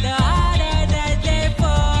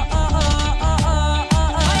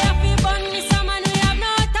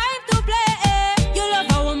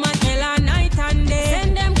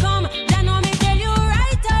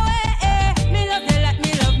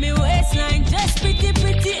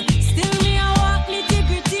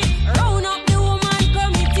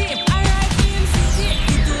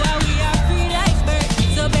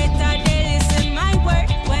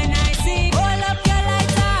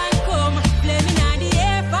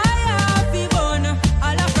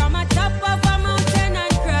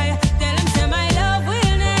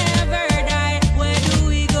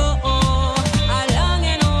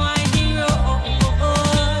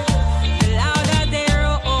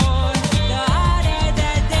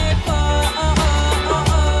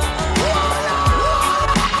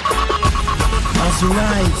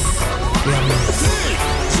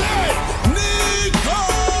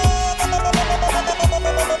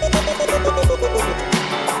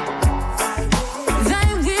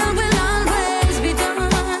Thy will always be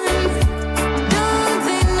done.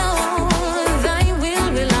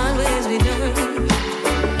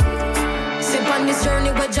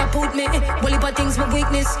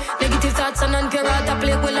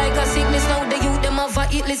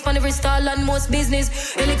 hit list on every stall and most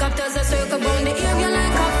business. Helicopters are circle round the area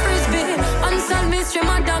like a frisbee. Unsolved mystery,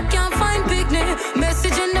 my dog can't find picnic.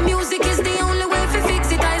 Message in the music is the only way to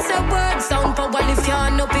fix it. I said word sound power if you're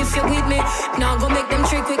on up if you're with me. Now go make them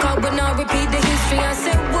trick quick out but now repeat the history. I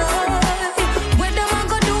said word. Where them I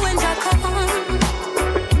go do when Jack come?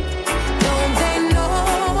 Don't they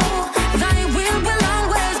know thy will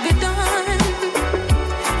always be done?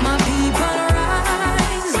 My people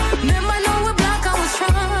rise. Remember now we're black and we're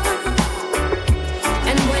strong.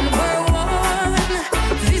 And when we're one,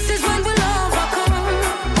 this is when we'll overcome.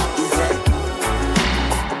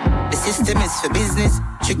 The system is for business.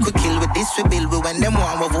 Trick we kill with this we build. We when them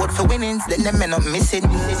want we vote for winnings, then them end up missing.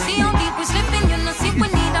 See how deep we slipping, you know, see we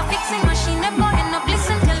need a fixing machine. Never end up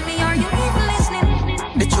listen, tell me, are you even listening?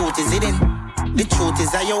 The truth is hidden. The truth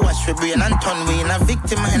is that you wash your brain and turn we in a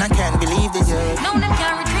victim, and I can't believe this. No, them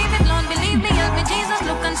can't retrieve it, Lord, believe me, help me, Jesus,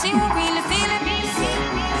 look and see who really feel it.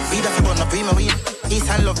 We the for no prima weed. Peace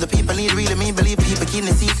and love the people need, really me believe people keen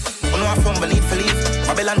to see. No one from believe for leave.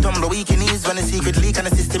 Babylon tumble weak in ease when the secret leak and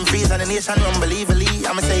the system freeze and the nation unbelievably.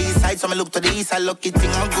 I'ma say east side, so I look to the east. I lucky thing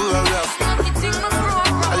my grew rough. A lucky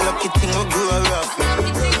thing my grew rough.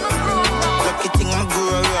 Lucky thing my grew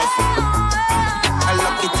rough. A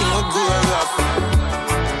lucky thing my grew rough.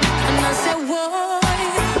 And I say, why?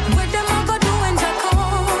 Where them I go do when Jack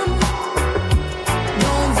come?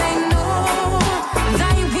 Don't they know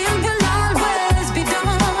thy will always be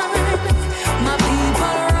done? My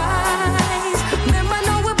people rise. Remember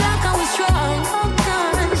now we're black and we're strong. Oh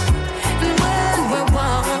gosh. And when we're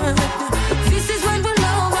one, this is when we'll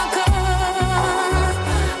overcome.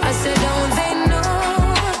 I said, don't they know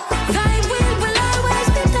thy will always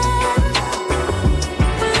be done?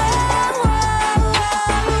 Will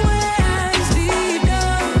always be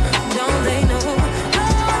done. Don't they know?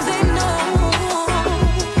 Don't they know?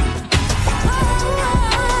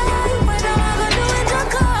 What am I gonna do when you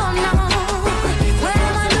come now? What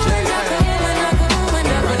am I doing when I come?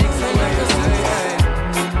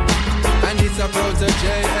 And it's a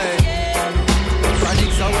protege,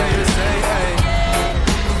 Radix away you say,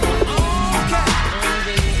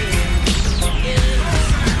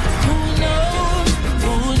 Who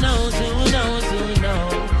knows?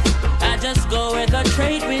 I just go where the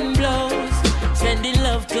trade wind blows, sending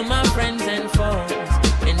love to my friends and foes.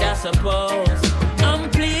 And I suppose I'm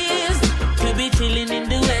pleased to be chilling in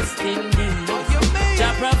the West Indies. To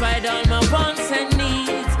provide all my wants and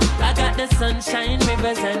needs. I got the sunshine,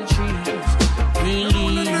 rivers and trees.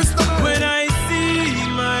 Release. when I see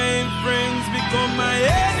my friends become my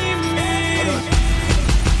enemies.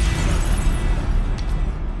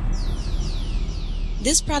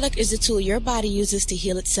 This product is a tool your body uses to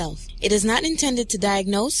heal itself. It is not intended to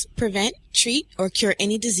diagnose, prevent, treat, or cure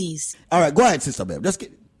any disease. All right, go ahead, Sister Babe. Just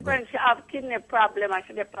get. When she have kidney problem and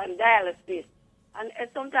she depend on dialysis. And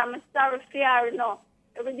sometimes I'm sorry for her, you know.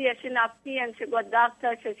 Every day she not pain, she go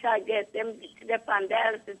doctor, she try get them, she depend on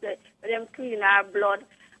dialysis, for them clean her blood.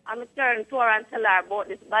 I'm turning to her and tell her about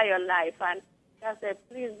this BioLife. And she said,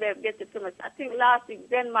 please, babe, get it to me. I think last week,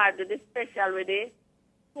 Denmark did this special with it.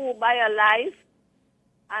 2 BioLife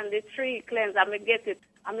and the 3 cleanse. I'm going to get it.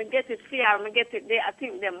 I'm going to get it fair. I'm going to get it there. I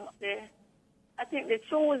think the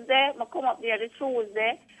Tuesday, I come up there the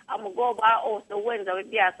Tuesday. I'm going to go by our house the Wednesday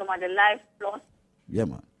with there some of the Life Plus. Yeah,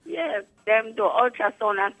 man. Yes, them do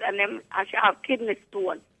ultrasound and them and she have kidney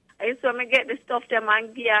stone. And so I get the stuff them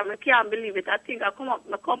and gear. I can't believe it. I think I come up to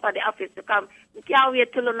the office to come. I can't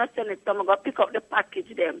wait till I send it, so I'm going to pick up the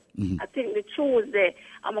package them. I think the Tuesday,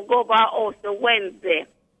 I'm going to go by our house the Wednesday.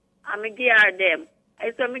 I'm going to gear them.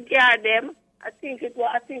 And so I gear them. I think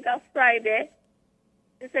on Friday,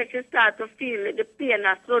 she said she start to feel the pain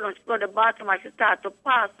and slow down. She go to the bathroom and she start to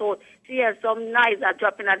pass out. She hears some noise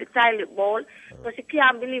dropping at the toilet bowl. So she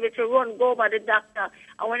can't believe it. She run, go by the doctor.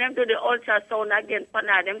 And when them do the ultrasound again,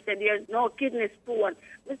 them say there's no kidney stone.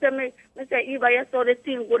 I say, Eva, you saw the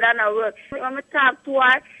thing good and I work. When I talk to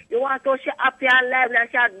her, you want to she happy and lively and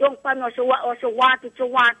she don't find out she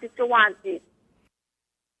want it.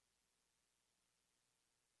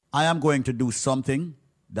 I am going to do something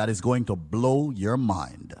that is going to blow your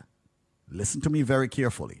mind. Listen to me very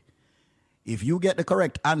carefully. If you get the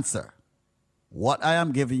correct answer, what I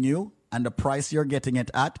am giving you and the price you're getting it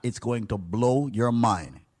at, it's going to blow your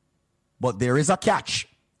mind. But there is a catch.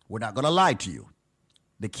 We're not going to lie to you.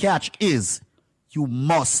 The catch is you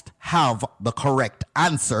must have the correct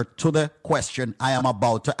answer to the question I am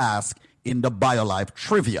about to ask in the BioLife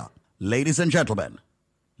trivia. Ladies and gentlemen,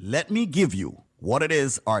 let me give you what it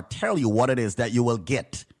is or tell you what it is that you will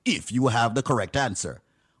get if you have the correct answer.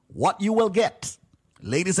 What you will get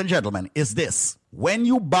ladies and gentlemen, is this. When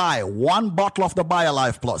you buy one bottle of the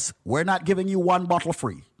BioLife Plus, we're not giving you one bottle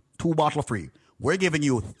free, 2 bottles free. We're giving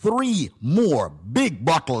you 3 more big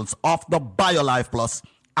bottles of the BioLife Plus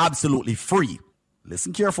absolutely free.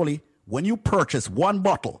 Listen carefully. When you purchase one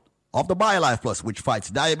bottle of the BioLife Plus, which fights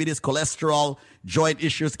diabetes, cholesterol, joint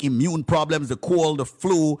issues, immune problems, the cold, the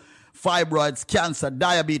flu, fibroids, cancer,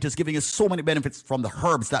 diabetes, giving you so many benefits from the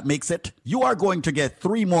herbs that makes it, you are going to get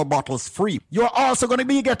 3 more bottles free. You're also going to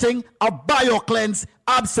be getting a BioCleanse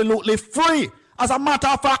absolutely free. As a matter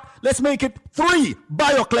of fact, let's make it 3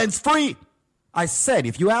 BioCleanse free. I said,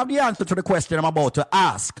 if you have the answer to the question I'm about to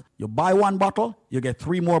ask, you buy one bottle, you get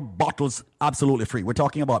 3 more bottles absolutely free. We're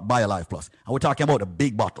talking about BioLife Plus, and we're talking about the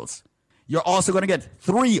big bottles. You're also going to get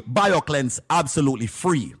 3 BioCleanse absolutely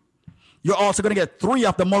free. You're also going to get 3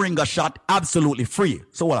 of the Moringa shot absolutely free.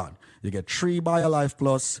 So hold on. You get 3 BioLife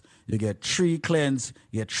Plus, you get 3 cleanse,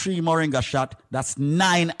 you get 3 Moringa shot. That's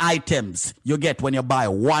 9 items you get when you buy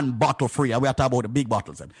one bottle free. And we're talking about the big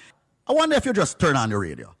bottles. I wonder if you just turn on the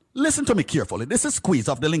radio. Listen to me carefully. This is Squeeze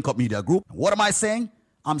of the Link Up Media Group. What am I saying?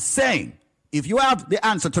 I'm saying, if you have the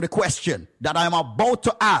answer to the question that I'm about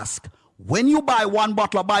to ask, when you buy one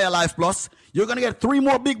bottle of BioLife Plus, you're going to get 3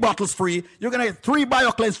 more big bottles free. You're going to get 3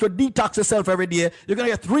 BioCleanse to detox yourself every day. You're going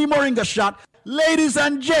to get 3 Moringa shot. Ladies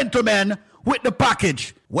and gentlemen, with the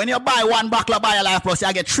package, when you buy one bottle of BioLife Plus,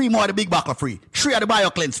 you get 3 more of the big bottle free, 3 of the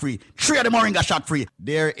BioCleanse free, 3 of the Moringa shot free.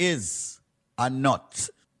 There is a nut.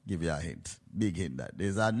 Give you a hint. Big hint that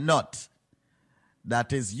there's a nut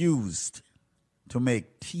that is used to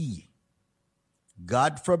make tea.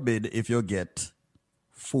 God forbid if you get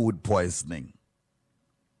food poisoning.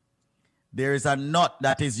 There is a nut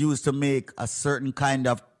that is used to make a certain kind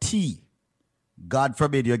of tea. God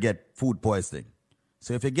forbid you get food poisoning.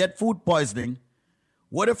 So if you get food poisoning,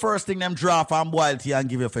 what the first thing them draw from boiled tea and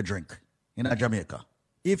give you for drink in Jamaica?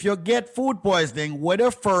 If you get food poisoning, what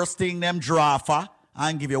the first thing them draw for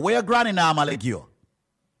and give you? Where your granny normally give you?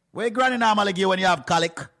 Where your granny normally give you when you have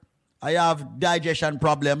colic, or you have digestion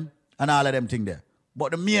problem, and all of them things there?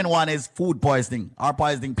 But the main one is food poisoning, or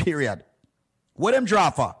poisoning period. What them draw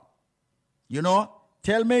for? You know?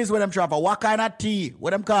 Tell me is what them draw for. What kind of tea?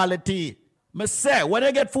 What them call it tea? Me say, when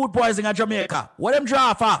they get food poisoning in Jamaica, what them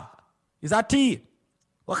draw for? Is that tea?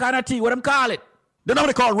 What kind of tea? What them call it? The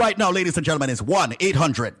number to call right now, ladies and gentlemen, is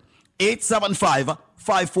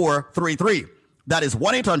 1-800-875-5433. That is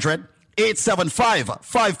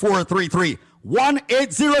 1-800-875-5433.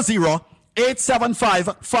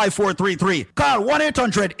 1-800-875-5433. Call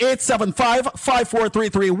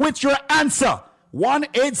 1-800-875-5433 with your answer.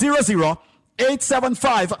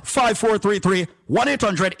 1-800-875-5433.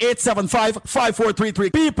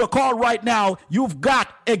 1-800-875-5433. People, call right now. You've got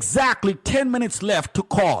exactly 10 minutes left to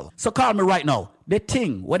call. So call me right now. The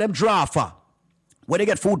thing, where them draw for, when they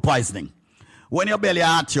get food poisoning, when your belly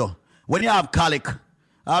hurts you, when you have colic,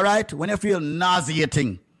 all right, when you feel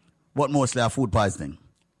nauseating, but mostly have food poisoning.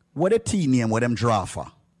 What a tea name, what them draw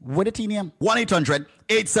for? What a tea name?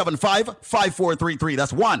 1-800-875-5433.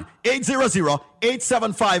 That's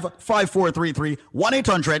 1-800-875-5433.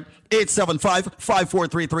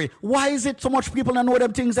 1-800-875-5433. Why is it so much people don't know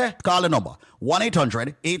them things there? Call the number.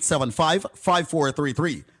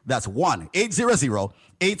 1-800-875-5433. That's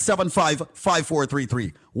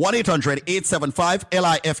 1-800-875-5433.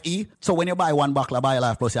 1-800-875-LIFE. So when you buy one bottle of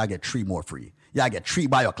BioLife Plus, you get 3 more free. You get 3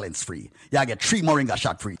 BioCleanse free. You get 3 Moringa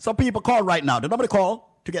shot free. So people, call right now. The number to call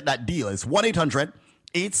to get that deal is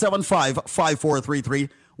 1-800-875-5433.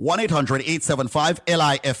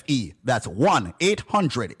 1-800-875-LIFE. That's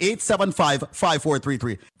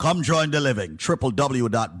 1-800-875-5433. Come join the living.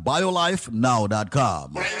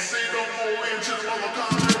 www.biolifenow.com.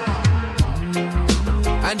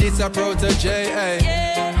 And it's a protege, eh?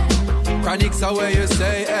 Yeah. Chronics are where you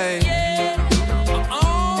say, eh? Yeah.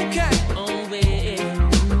 Okay. Oh, yeah.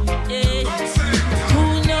 Yeah.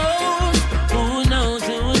 Who knows?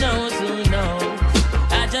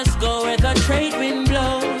 I just go where the trade wind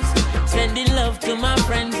blows, sending love to my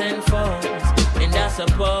friends and foes. And I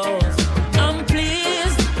suppose I'm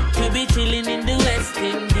pleased to be chilling in the West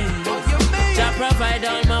Indies. Jah provide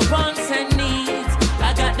all my wants and needs.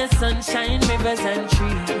 I got the sunshine, rivers and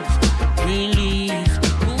trees. Relief,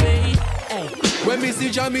 wait, hey. When me see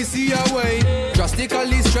Jah, me see a way.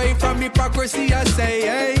 Drastically straight from hypocrisy, I say,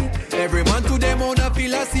 hey. Every man to them own a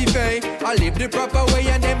philosophy. I live the proper way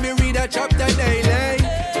and then me read a chapter daily.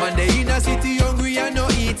 Man, they in a city hungry and no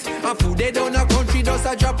eat. And food they down a country just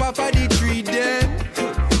a drop off of the tree then.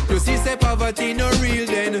 You see say poverty no real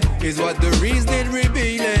then. Is what the reasoning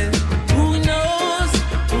revealing. Who knows?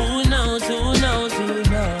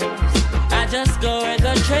 I just go where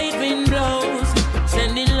the trade wind blows,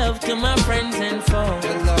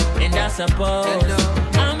 suppose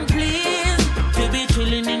I'm pleased to be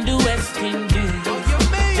chilling in the West Indies.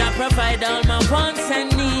 Jah provide all my wants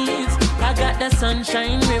and needs. I got the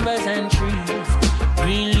sunshine, rivers and trees,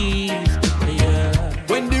 green leaves, yeah.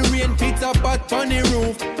 When the rain pits up at on the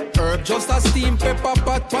roof, herb just a steam pepper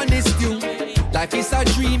pot on the stew. Life is a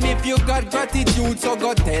dream if you got gratitude. So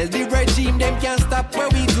go tell the regime them can't stop where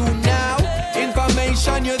we do now.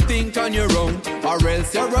 Information you think on your own, or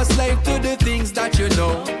else you're a slave to the things that you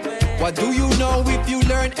know. What do you know if you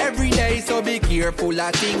learn every day? So be careful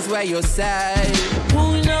of things where you say.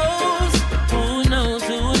 Who knows? Who knows?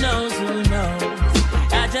 Who knows? Who knows?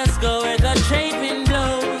 I just go where the trade wind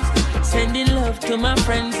blows, sending love to my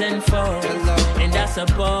friends and foes. And I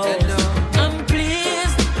suppose I'm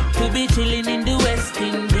pleased to be chilling in the West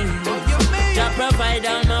Indies. Jah provide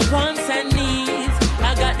all my wants and needs.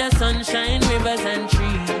 I got the sunshine, rivers and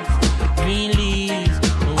trees, green leaves.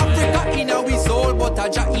 Africa in our soul, but a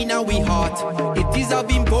Jah in our heart. It is of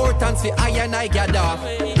importance for I and I gather.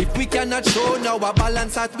 If we cannot show now a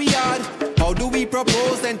balance that we are, how do we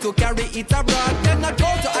propose then to carry it abroad? Cannot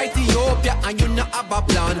go to Ethiopia and you not have a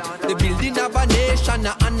plan. The building of a nation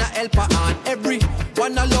and a helper on. Every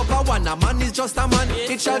one a lover, one a man is just a man.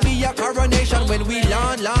 It shall be a coronation when we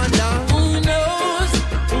land. Who knows?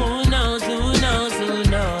 Who knows? Who knows? Who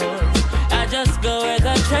knows? I just go where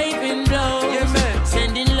the trade wind blows,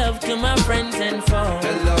 sending love to my friends and foes.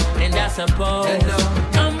 And I suppose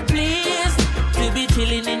I'm pleased to be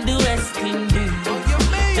chilling in the West Indies.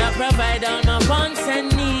 Jah provide all my wants and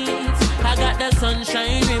needs. I got the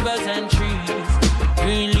sunshine, rivers and trees,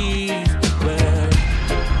 green leaves. Well,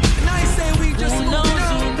 and I say we just who knows?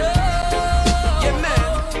 Who knows? Yeah,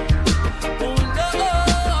 man. Who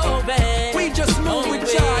knows, babe? We just move with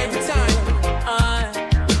joy every time.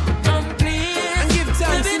 I'm pleased and give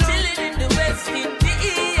thanks, to be chilling in the West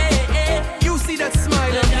Indies. You see that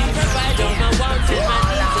smile on me. Jah provide all my wants and my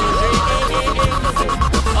needs.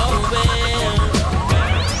 Oh, well.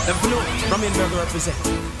 The blue from Invergo represent.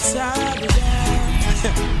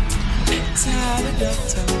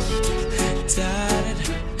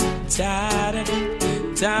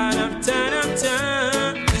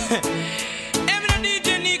 Every DJ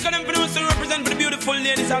Nico them produce and represent for the beautiful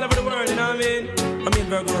ladies all over the world, you know what I mean? From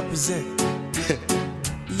Invergo represent.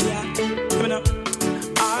 Yeah, coming up.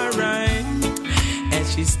 Alright. As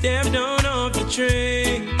she stepped on off the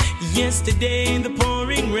train yesterday in the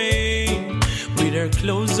pouring rain, with her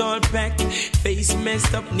clothes all packed, face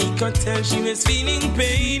messed up, Nico tell she was feeling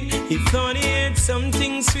pain. He thought he had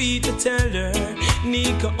something sweet to tell her.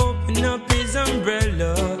 Nico opened up his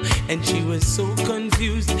umbrella, and she was so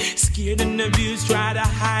confused, scared and abused, tried to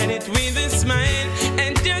hide it with a smile.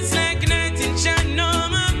 And just like a night in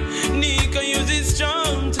Shanoma, Nico used his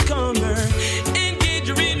charm to calm her, engage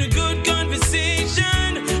her in a good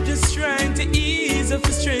conversation, just trying to ease her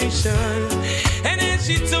frustration. And as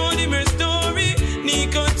she told him her story,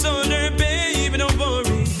 Nico told her, baby, don't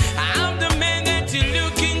worry, I'm the man that you're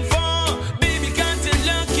looking for. Baby, can't you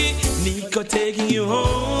lucky? Nico taking you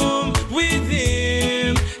home with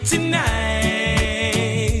him tonight,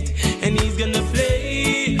 and he's gonna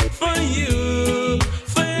play for you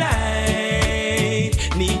for life.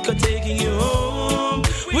 Nico taking you home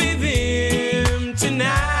with him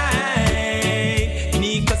tonight.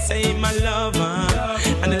 Nico say my lover,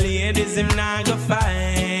 and the ladies him not go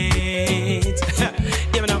fight.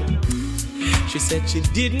 She said she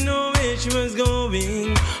didn't know where she was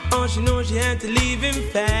going. All she knows she had to leave him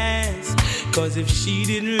fast. Cause if she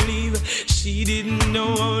didn't leave, she didn't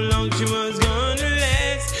know how long she was gonna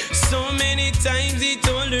last. So many times he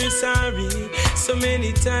told her sorry, so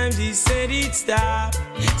many times he said he'd stop.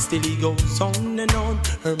 Still he goes on and on,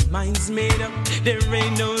 her mind's made up, there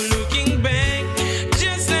ain't no looking back.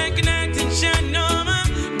 Just like an acting Shanoma,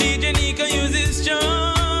 DJ Nico uses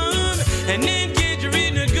charm and engage her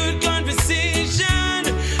in a good conversation,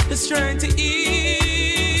 just trying to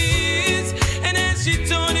ease. And as she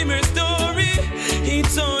told him her story, he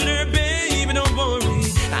told her, baby, don't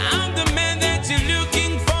worry, I'm the man that you're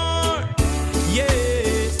looking for.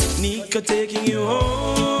 Yes, Nico taking you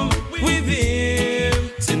home with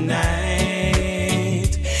him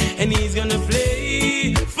tonight, and he's gonna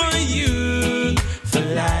play for you for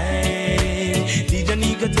life. DJ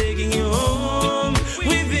Nico taking you home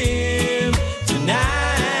with him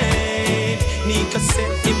tonight. Nico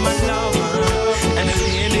said him my lover, and the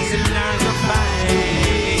ladies in line to fight.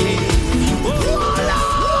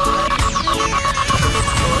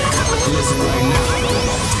 Listen right now.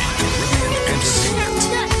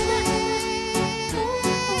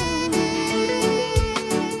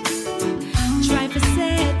 Try for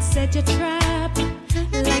set your trap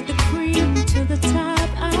like the cream to the top.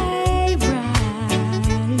 I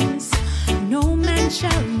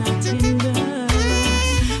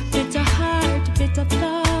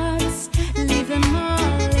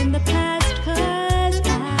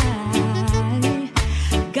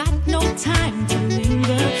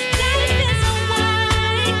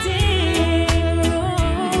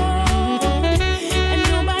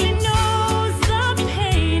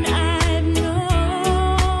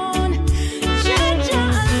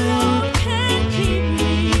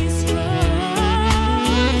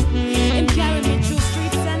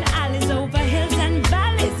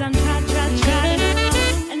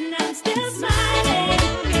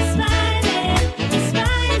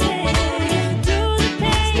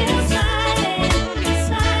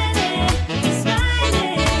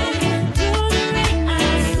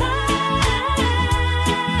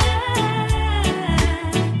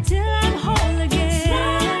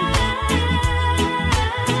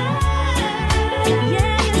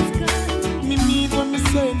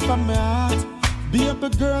saying from my heart. Baby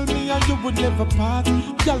girl, me and you would never part.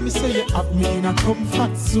 Tell me say you have me in a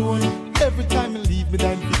comfort zone. Every time you leave me,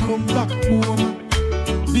 then you come back home.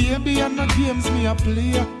 Baby, and no games me a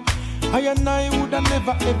play. I and I would have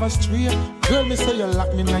never ever stray. Girl, me say you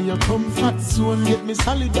lock me in your comfort zone. Get me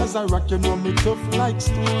solid as a rock, you know me tough like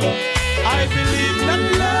stone. I believe that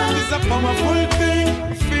love is a powerful thing,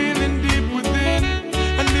 a feeling deep within.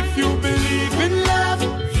 And if you believe in love,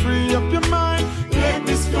 free up your mind, let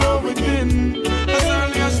this flow within. As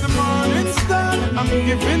early as the morning star, I'm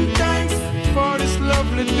giving thanks for this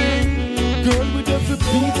lovely thing. Girl, with every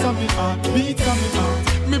beat of me heart,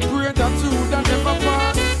 me pray that you would never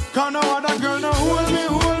part. Cause no other girl no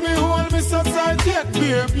hold me so tight yet,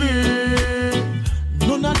 baby.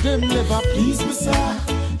 None of them never please me, sir.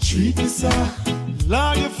 Treat me, sir.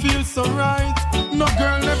 Lord, you feel so right. No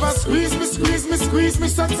girl never squeeze me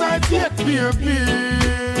so tight yet, baby.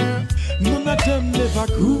 None of them never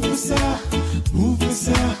groove me, sir. Move me,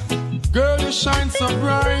 sir. Girl, you shine so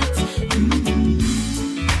bright.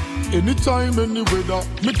 Anytime, any weather,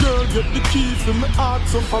 me girl get the key for me heart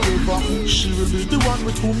so forever. She will be the one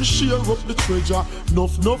with whom me share up the treasure.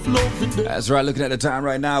 Enough love with them. That's right, looking at the time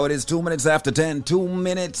right now, it is 2 minutes after 10. 2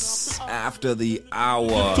 minutes after the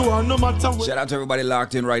hour. Shout out to everybody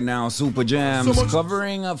locked in right now. Super Jams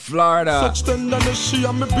covering Florida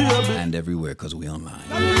and everywhere because we online.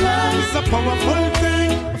 Love is a powerful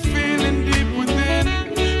thing, a feeling deep within.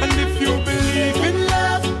 And if you believe in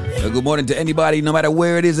love, good morning to anybody, no matter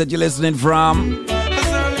where it is that you're listening from.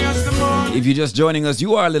 If you're just joining us,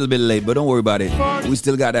 you are a little bit late, but don't worry about it. We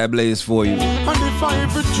still got that blaze for you. And if I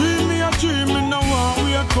ever dream me, I dream me now.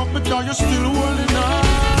 We are come because you're still holding on.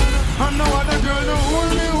 And no other girl don't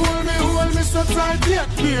hold me so tight yet,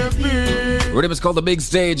 baby. Rhythm is called The Big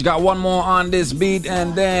Stage. Got one more on this beat,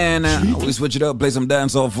 and then we switch it up, play some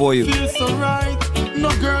dancehall for you. Feels so right. No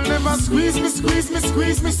girl never squeeze me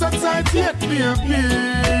so tight yet, baby.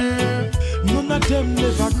 None of them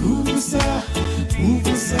never groove me, sir. Move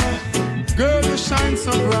me, sir. Girl, you shine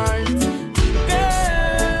so bright.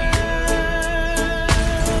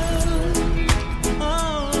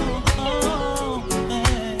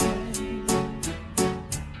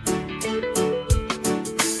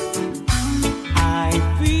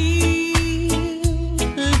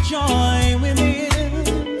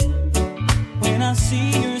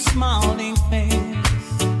 See your smiling face,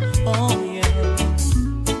 oh yeah.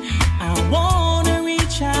 I wanna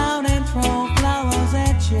reach out and throw flowers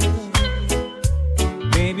at you.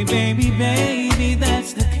 Baby, baby, baby,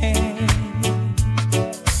 that's the case.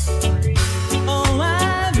 Oh,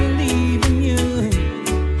 I believe in you,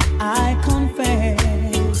 I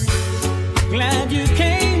confess. Glad you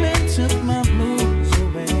came and took my blues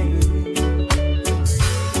away.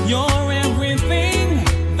 You're everything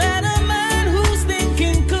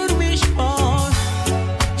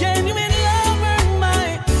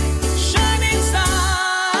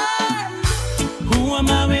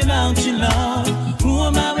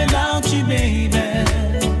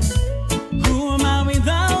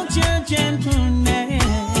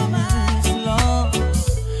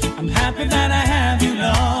that I have you,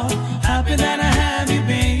 Lord. Happy that I have you,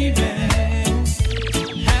 baby.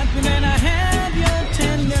 Happy that I have your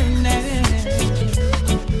tenderness.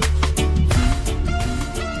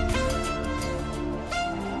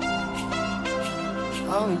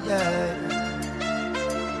 Oh yeah.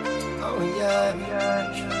 Oh yeah.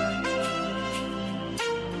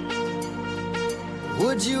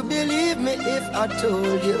 Would you believe me if I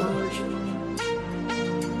told you?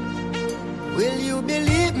 Will you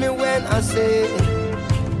believe me when I say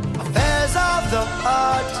affairs of the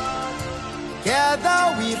heart,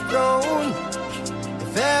 together we've grown,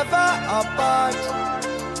 if ever apart.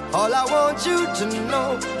 All I want you to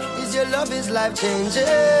know is your love is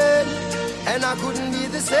life-changing, and I couldn't be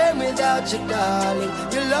the same without you, darling.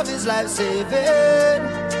 Your love is life-saving.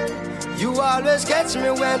 You always catch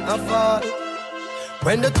me when I fall.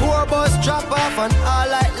 When the tour bus drop off and all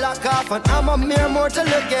light lock off, and I'm a mere mortal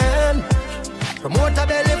again. Promoter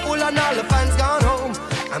belly full and all the fans gone home.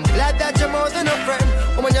 I'm glad that you're more than a friend.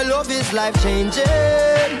 Oh, when your love is life-changing,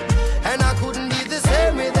 and I couldn't be the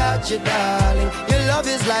same without you, darling. Your love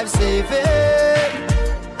is life-saving.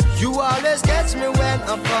 You always catch me when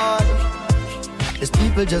I fall. There's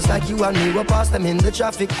people just like you and me, we pass them in the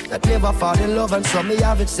traffic, that never fall in love, and some me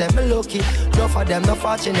have it, said me lucky. Enough of them not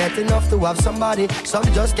fortunate enough to have somebody. Some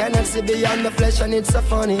just cannot see beyond the flesh, and it's so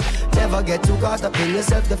funny. Never get too caught up in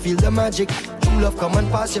yourself to feel the magic. True love come and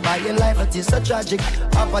pass you by in life, it is so tragic.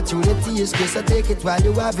 Opportunity is scarce, so take it while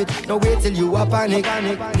you have it. Don't wait till you are panic.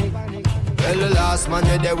 Well, the last man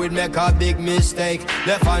you there would make a big mistake.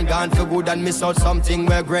 Left hand gone for good and miss out something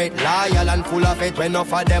we're great. Loyal and full of faith when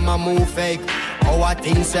enough of them a move fake. Our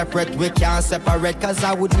things separate, we can't separate. Cause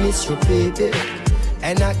I would miss you, baby,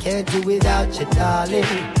 and I can't do without you, darling.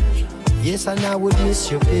 Yes, and I would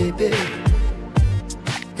miss you, baby.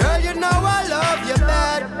 Girl, you know I love you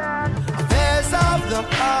bad. Affairs of the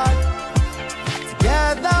heart.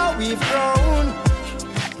 Together we've grown.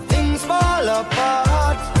 Things fall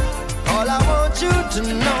apart. All I want you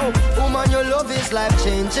to know, woman, your love is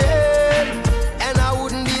life-changing. And I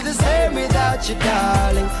wouldn't be the same without you,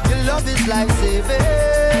 darling. Your love is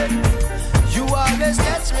life-saving. You always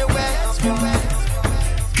catch me wet.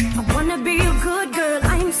 I wanna be a good girl,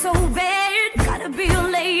 I'm so bad. Gotta be a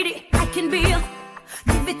lady, I can be a.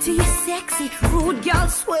 Give it to you sexy, rude girl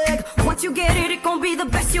swag. Once you get it, it gon' be the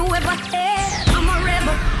best you ever had. I'm a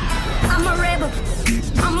rebel, I'm a rebel,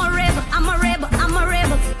 I'm a rebel, I'm a rebel, I'm a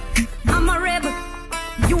rebel, I'm a rebel,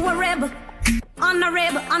 you a rebel. I'm a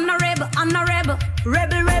rebel, I'm a rebel, I'm a rebel.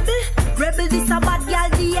 Rebel, rebel, rebel, this a bad girl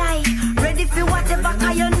DI. Ready for whatever,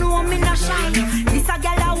 cause you know me not shy. This a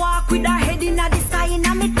girl I walk with her head in the sky. In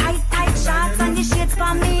a me tight, tight shorts and the shades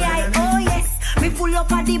for me eye. Oh yes, me full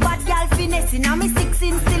up of the bad girl finesse. In a me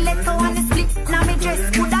 16 stiletto and the split. Now me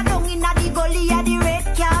dress put her down in a the gully of the red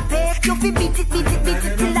carpet. You fi beat it, beat it, beat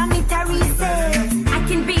it till I meet a recess. I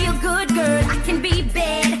can be a good girl, I can be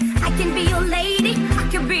bad. I can be your lady, I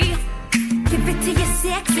can be. Give it to you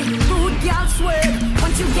sexy, rude girl swerve.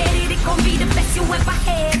 Once you get it, it gon' be the best you ever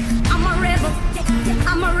had. I'm a rebel,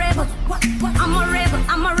 I'm a rebel, I'm a rebel,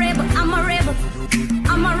 I'm a rebel, I'm a rebel,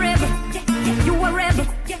 I'm a rebel, you a rebel,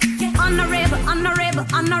 I'm a rebel, I'm a rebel,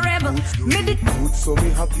 I'm a rebel. Made it good, so me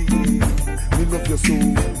happy. Me love you so,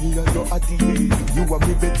 me and your Addie. You are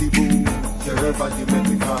me Betty Boo. Your body make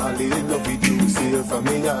me fall in love with you. Say from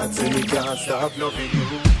me heart, say me can't stop loving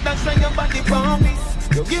you. That's why your body for me.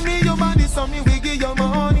 You give me your body, so me we give you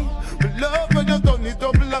money. Me love when you turn it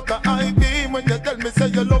up like a high beam. When you tell me say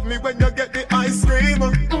you love me when you get the ice cream.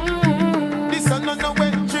 This a no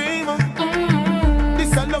wet dream.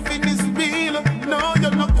 This a loving is real. No,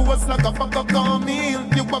 you're not coarse like a fuck of meal.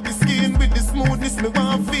 You have the skin with the smoothness me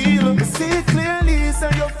want feel. Me see clearly,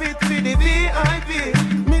 say you fit for the VIP.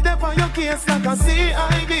 Me dep on your case like a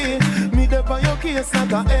CID. Me dep on your case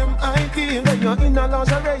like a MIT. When you're in a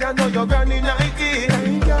lingerie, I know you're granny Nike.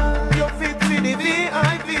 You fit for the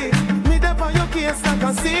VIP. Me dep on your case like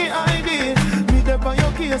a CID. Me dep on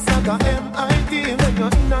your case like a MIT. When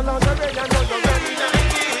you're in a lingerie, I know you're granny Nike.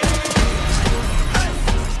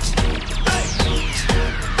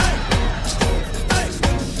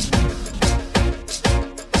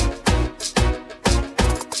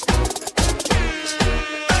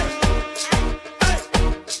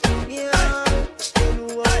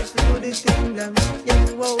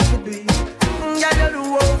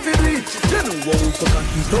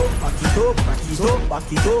 Back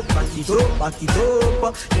it up, back it up, back it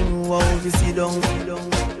up. You know how to sit down,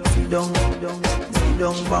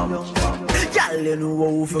 bam. Girl, you know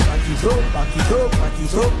how to back it up, back it up, back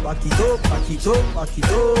it up, back it up, back it up, back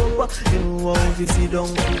it up. You know how to sit down,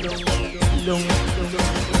 bam.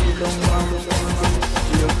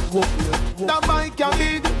 The bike you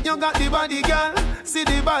big, you got the body girl. See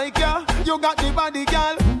the bike yeah, you got the body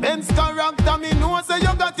girl. Ben's character, me know say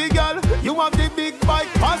you got the girl. You have the big bike,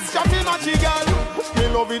 fast shopping matchy girl. Me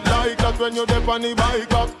love it like that when you dip on the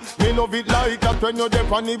bike up. Me love it like that when you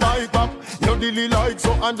dip on the bike up. You dilly like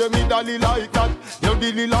so and the me dolly like that. You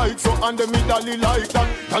dilly like so and the me dolly like that.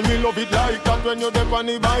 And me love it like that when you dip on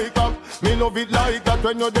the bike up. Me love it like that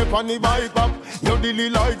when you dip on the bike up. You dilly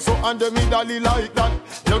like so and the me dolly like that.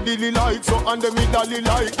 You dilly like so and the me dolly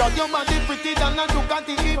like that. Your body pretty than a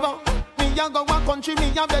Ducati Evo. Me a go a country,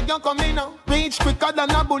 me a beg you come in now. Reach quicker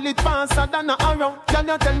than a bullet, faster than a arrow. Can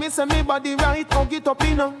you tell me say me body right, hug it up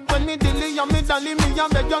in now. When me dilly and me dolly, me a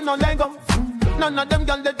beg you no Lego. None of them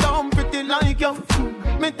girls they dumb pretty like you.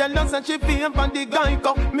 Me tell her say she feel for the guy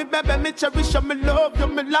go. Me baby, me cherish you, me love you,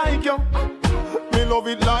 me like you. Me love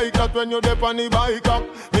it like that when you dip on the bike up.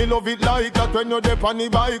 Me love it like that when you dip on the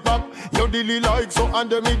bike up. You dilly like so and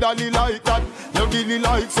the me dolly like that. You dilly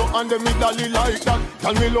like so and the me dolly like that.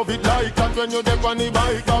 And me love it like that when you dip on the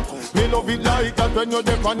bike up. Me love it like that when you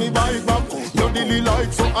dip on the bike up. You dilly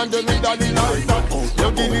like so and the me dolly like that.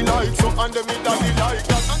 You dilly like so and the me dolly like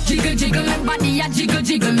that. Jiggle jiggle my body a jiggle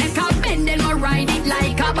jiggle. Make a bend and I ride it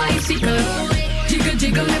like a bicycle. Jiggle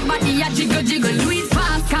jiggle my body a jiggle jiggle. Do it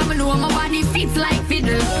fast, come on, my body fits like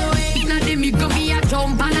fiddle. Now them you go me a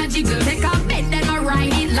jump and a jiggle. Take a bend and I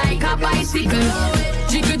ride it like a bicycle.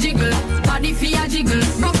 Jiggle jiggle, body fi a jiggle.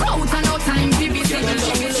 Rock out and no time fi be single.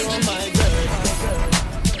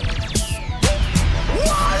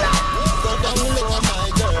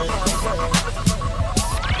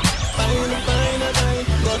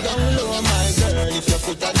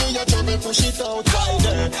 it and do your trouble, push it out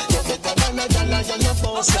wider. You better than a dollar, you're no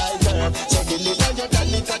boss rider. So deliver your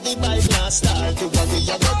dolly, cause the bike not start. To worry,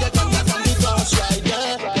 you go get on the ghost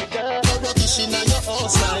rider. No rubbish in your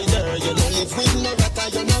horse rider. You don't live with no rata,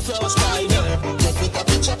 you're no gross rider. You put a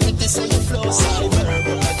picture pretty so you flow cyber.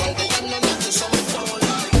 But I tell the young man not to show me flow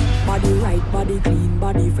like. Body right, body clean,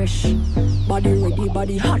 body fresh. Body ready,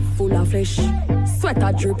 body hot, full of flesh.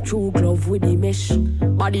 Sweater drip through glove with the mesh.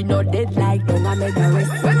 Body not dead like don't I make a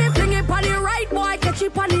rest. When me fling it on the right, boy, catch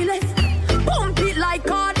it on the left. Pump it like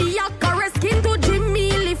cardiac arrest. Skin to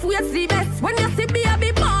Jimmy, lift we the best. When you see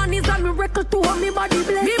baby born, is a miracle to hold me body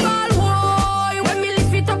blessed. Me ball boy, when me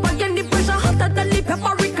lift it up again, the pressure hotter than the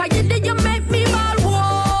paprika. You did you make me ball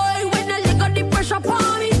boy. When you lick up the pressure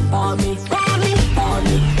for me, for me, for me, for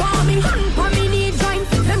me, for me. Hand for me knee joint,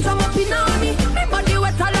 them jam up in on me. Me body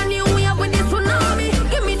wetter than you wave with the tsunami.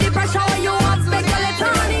 Give me the pressure when you want beg you let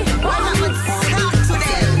on me.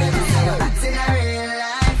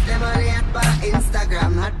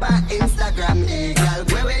 Instagram, eh, girl,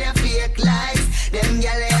 where will you fake likes? Them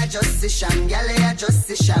gyal just a sham, gyal just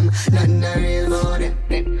a sham. None the real body,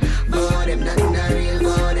 body, none the real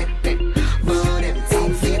body, body.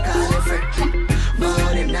 Think fake all the friend,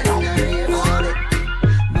 body, none the real body.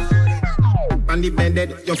 On the bed,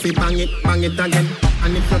 you feel bang it again.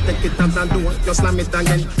 And if you take it out the door, you slam it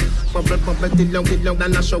again. Bubble, bubble, till long,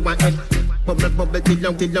 than a shower head. Bubble, bubble, till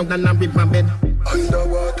long, than a river bed.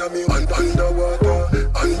 Underwater me, underwater me,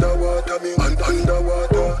 underwater me,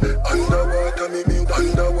 underwater.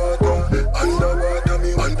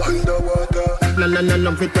 La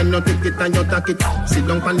love it when you take it and you take it. Sit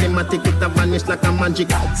down on the matic, it a vanish like a magic.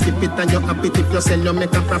 Skip it and you happy if you sell, you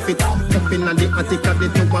make a profit. Up in the attic at the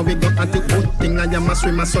top, we go at it. Good thing I am a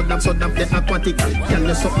swimmer, so that the aquatic. Can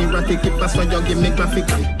you so erratic, if that's why you give me graphic.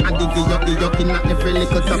 I dig you in every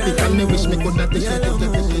little topic. And me wish me could have taken it.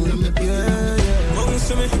 Bounce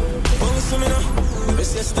to me now.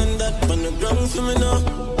 Best you stand up on the ground for me now.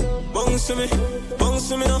 Bounce to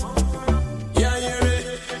me now. Yeah, you're ready.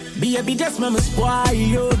 Baby, just mama spoil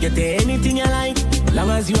you. Get anything you like. Long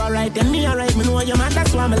as you alright, then me alright. Me know your man,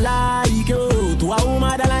 that's why I like you. To a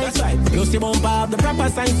woman that likes right. You see bump up the proper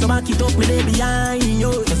sign, so back it up, me lay behind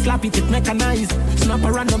you. Just slap it mechanized. Snap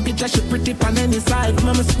a random picture, she pretty on any side.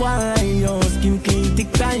 Mama spoil you. Skin clean,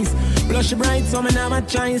 thick ties. Blush bright, so me never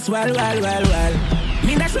choice. Well.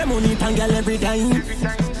 Me dash my money, tangle every time.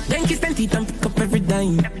 Then kiss them teeth and pick up every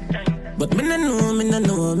dime. But me no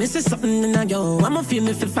know, me say something in a yo. I'ma feel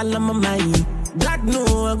me fall on my mind. God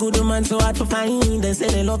know a good woman so hard to find. They say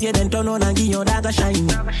they love you, then turn on and give your dog a shine.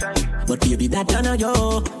 But baby, that turn on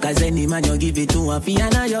yo. Cause any man you give it to a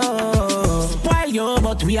fiana yo. Spoil yo,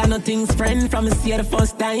 but we are nothing's friend. From me see the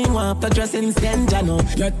first time, after just instant, you know.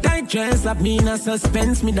 Your tight dress up me in a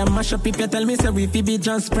suspense. Me the mash up if you tell me say we fi be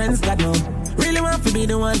just friends, God know. Really want to be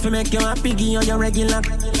the one to make you happy, give you your regular.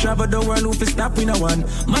 Travel the world, who fi stop with no one.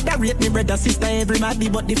 Mother rate me brother, sister, everybody.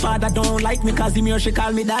 But the father don't like me, cause him here she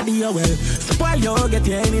call me daddy, oh well. Spoil you, get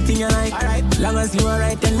you anything you like. Alright, long as you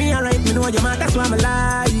alright, and me alright. Me know your man, that's why I'm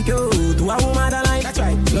like you. To a woman that like, that's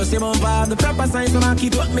right. Plus you bump up the proper signs, so I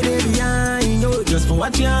keep up me there behind you. Just for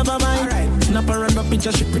what you have a mind. Alright, snap a random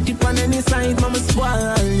picture, she pretty on any side. Mama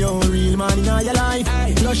spoil you, real man in all your life.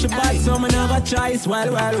 Plus you bad, so me never choice.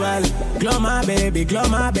 Well. Glow my baby.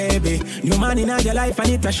 You man in all your life, I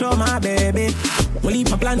need to show my baby. Well,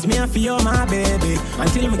 if I plans me, I feel my baby.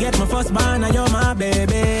 Until me get my first born, and you're my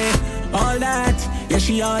baby. All that, yeah,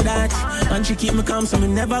 she all that. And she keep me calm, so me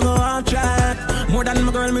never go off track. More than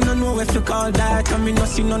my girl, me no know if you call that. And me no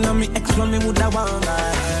see none of me ex from me would have want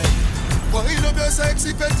that. Wind up your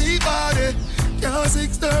sexy petite body. Yeah,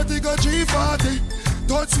 6:30 go 3:40.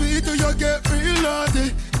 Touch sweet till you get real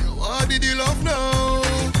naughty. What did you love now?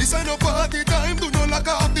 This ain't no party time. Do not lock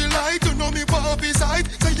off the light. You know me puppy side.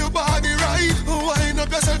 Say your body right. Wind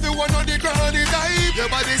up yourself, you want on the crowded type. Your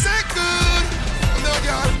body say good. No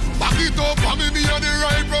girl, back it up for me on the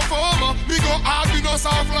right performer. Me go hard, me no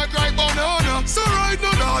soft like right banana. So right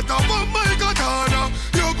now, not up on my katana.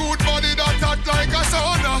 Your good body that hot like a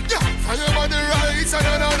sauna. Yeah, and your body right side,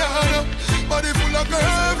 na. Body full of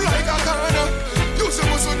curve like a corner. You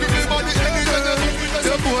supposed to give me body anything.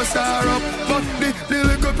 You post her up, but the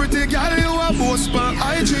little pretty girl you a post for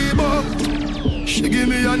IG, but she give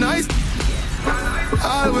me a nice.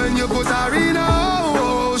 All when you put her in a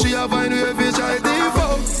hole, she a find way fi try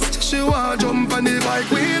default. She want jump on the bike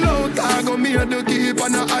wheel out. I go me to keep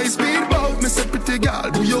on a high speed boat. Me say pretty girl,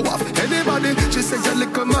 do you have anybody? She say you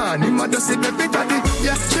little man, him a just see baby daddy.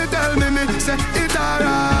 Yeah, she tell me say it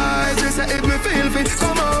alright. She say if me feel fit,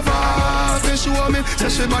 come over. show me. Say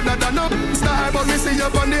she better than a star, but me see you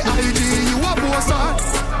on the IG, you a poster.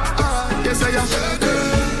 Yes, I am.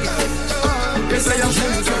 Yes, I am.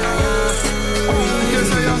 Yes,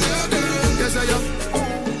 I am. Yes, I am.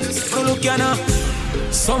 Oh, look, you know,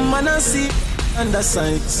 some man I see under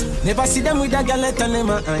sights. Never see them with a girl let them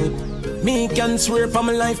a hype. Me can swear for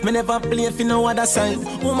my life, me never play for no other side.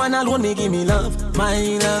 Woman alone, me give me love,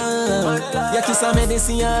 my love. Your kiss a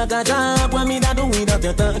medicine, I got job. What me da do without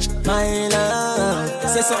your touch, my love.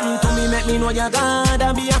 Say something to me, make me know you God.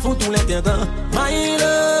 I be a fool to let you go, my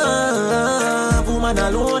love. Woman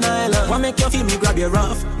alone, I love. What make you feel me grab your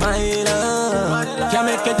rough, my love. Can't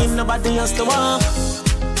make you give nobody else to walk.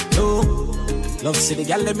 No, love see the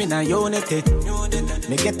girl them in a unity.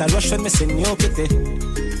 Me get a rush when me sing new kitty.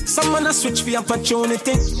 Someone a switch for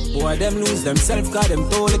opportunity. Boy, them lose themselves, cause them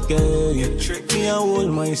told it gay. Me a hold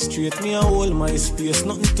my street, me a hold my space.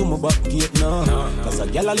 Nothing to my back gate now. Cause a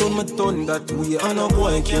girl alone me turn that way. And a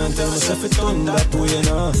boy can't tell myself it turn that way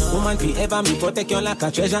now. Woman be ever me protect you like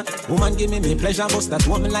a treasure. Woman give me pleasure, bust that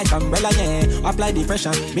woman like umbrella, yeah. Apply the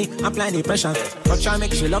pressure, me apply the pressure. Touch her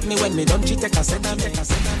make she love me when me don't cheat, take a send her, make a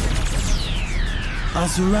send her.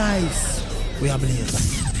 As we rise, we are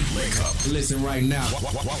blessed. Wake up. Listen right now.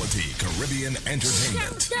 Quality Caribbean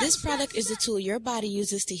entertainment. This product is a tool your body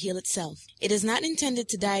uses to heal itself. It is not intended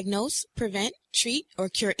to diagnose, prevent, treat, or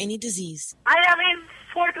cure any disease. I am in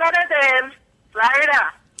Fort Lauderdale,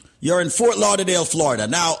 Florida. You're in Fort Lauderdale, Florida.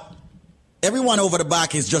 Now, everyone over the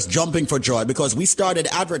back is just jumping for joy because we started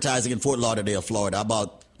advertising in Fort Lauderdale, Florida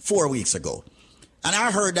about 4 weeks ago. And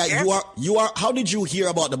I heard that you are, how did you hear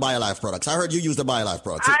about the BioLife products? I heard you use the BioLife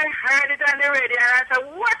products. I heard it on the radio and I said,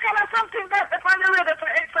 what kind of something that's on the radio for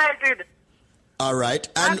excited? All right.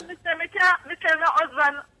 And me tell my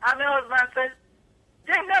husband, and my husband said,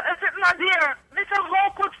 Jane, that's not there. Me say,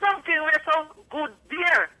 how could something be so good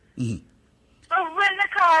there? Mm-hmm. So when they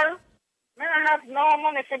call, me don't have no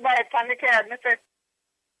money to buy it on the card. Me said,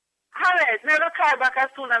 all right, me will call back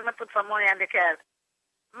as soon as I put some money on the card.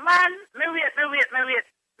 Man, me wait.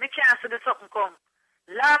 Me can't see the something come.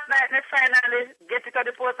 Last night, me finally get it to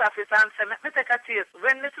the post office and say, me take a taste.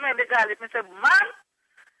 When me smell the garlic, me say, man,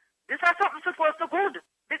 this is something supposed to good.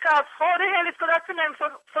 Because how the hell it could have smelled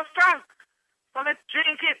so strong? So me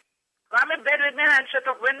drink it. I'm in bed with my hand shut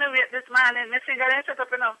up. When me wait this morning, my finger ain't shut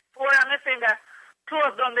up enough. Four of my finger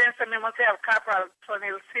closed down there and say, me must have carpal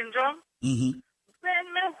tunnel syndrome. Mm-hmm. When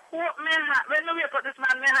me wake up this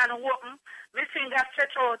man, my hand open, my finger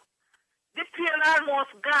stretch out. The pain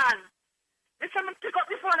almost gone. This time I pick up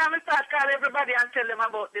the phone and I start calling everybody and tell them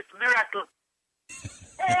about this miracle.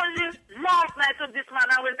 Only last night of this man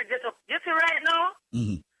I will get up. You see right now?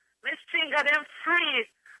 Mm-hmm. My finger them free.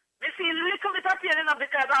 Me see a little bit of pain enough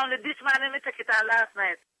because only this man and me take it on last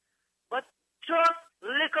night. But just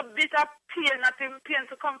little bit of pain, nothing pain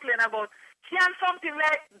to complain about. Can something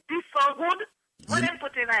like this so good? What them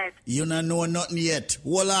put in it? You don't know nothing yet.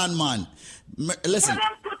 Hold on, man. Listen. What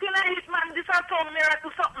them put in it, man? This is a miracle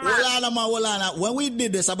something, man. Hold on. When we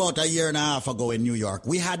did this about a year and a half ago in New York,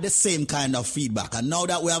 we had the same kind of feedback. And now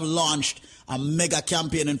that we have launched a mega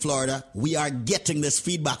campaign in Florida, we are getting this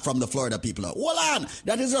feedback from the Florida people. Hold on.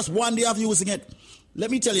 That is just one day of using it. Let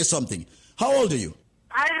me tell you something. How old are you?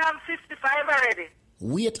 I am 55 already.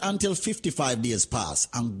 Wait until 55 days pass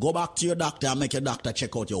and go back to your doctor and make your doctor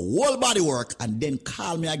check out your whole body work and then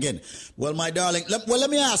call me again. Well, my darling, let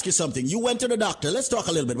me ask you something. You went to the doctor. Let's talk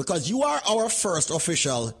a little bit because you are our first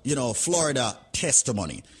official, Florida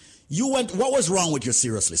testimony. You went, what was wrong with you?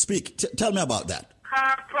 Seriously, speak. Tell me about that.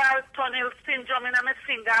 Carpal tunnel syndrome in my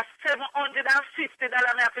finger. $750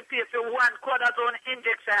 I have to pay for one cortisone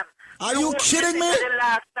injection. Are you kidding me? The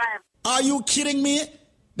last time. Are you kidding me?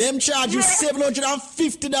 Them charge you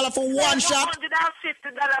 $750 for one shot?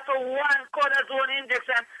 $750 for one cortisone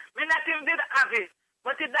injection. Me not even did have it.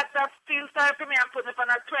 But the doctor still sorry for me and put me on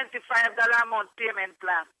a $25 a month payment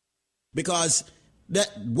plan. Because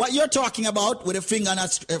what you're talking about with the finger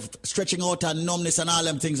not stretching out and numbness and all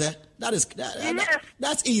them things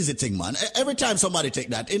that's easy thing, man. Every time somebody take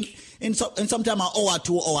that, in sometime an hour,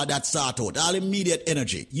 2 hours, that start out. All immediate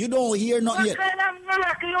energy. You don't hear nothing yet. What kind of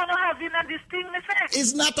miracle you don't have in this thing, me say?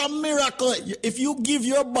 It's not a miracle. If you give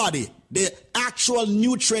your body the actual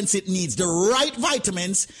nutrients it needs, the right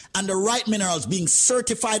vitamins and the right minerals being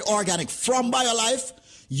certified organic from BioLife,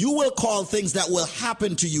 you will call things that will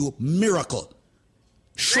happen to you miracle.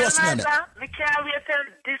 Trust me. Me can't wait till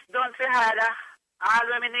this done for harder. All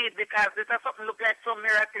we need because this is something look like some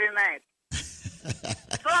miracle tonight.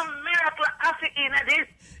 Some miracle after in this.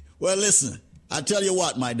 Well, listen. I tell you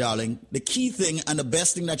what, my darling, the key thing and the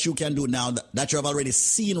best thing that you can do now that you have already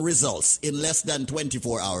seen results in less than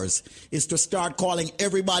 24 hours is to start calling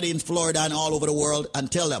everybody in Florida and all over the world and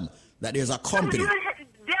tell them that there's a company. The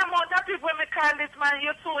amount of people me call this man,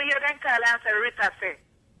 you two here then call and say Rita say.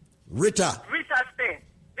 Rita say.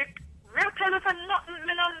 We'll tell us nothing,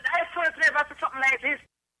 I first never see something like this.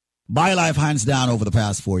 BioLife, hands down, over the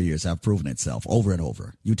past 4 years have proven itself over and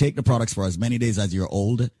over. You take the products for as many days as you're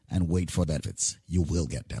old and wait for benefits. You will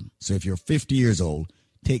get them. So if you're 50 years old,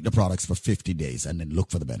 take the products for 50 days and then look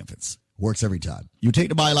for the benefits. Works every time. You take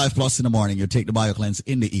the BioLife Plus in the morning, you take the BioCleanse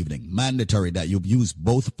in the evening. Mandatory that you use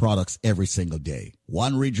both products every single day.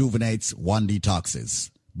 One rejuvenates, one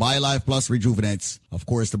detoxes. BioLife Plus rejuvenates. Of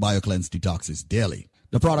course, the BioCleanse detoxes daily.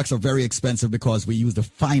 The products are very expensive because we use the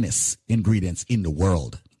finest ingredients in the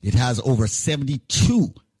world. It has over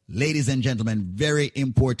 72, ladies and gentlemen, very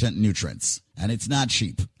important nutrients. And it's not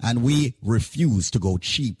cheap. And we refuse to go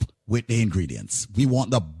cheap with the ingredients. We want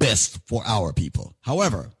the best for our people.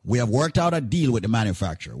 However, we have worked out a deal with the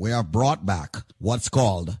manufacturer. We have brought back what's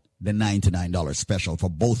called the $99 special for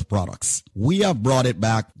both products. We have brought it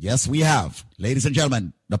back. Yes, we have. Ladies and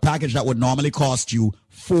gentlemen, the package that would normally cost you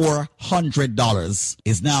 $400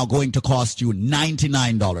 is now going to cost you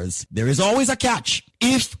 $99. There is always a catch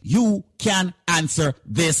if you can answer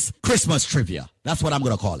this Christmas trivia. That's what I'm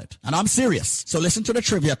going to call it. And I'm serious. So listen to the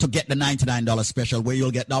trivia to get the $99 special where you'll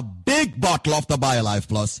get the big bottle of the BioLife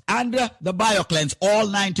Plus and the BioCleanse, all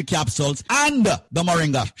 90 capsules, and the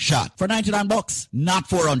Moringa shot for $99, not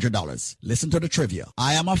 $400. Listen to the trivia.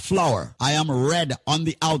 I am a flower. I am red on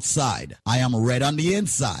the outside. I am red on the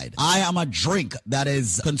inside. I am a drink that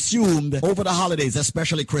is consumed over the holidays,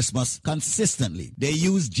 especially Christmas, consistently. They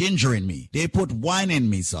use ginger in me. They put wine in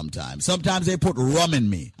me sometimes. Sometimes they put rum in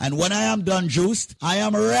me. And when I am done juiced, I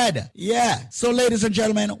am red. Yeah. So ladies and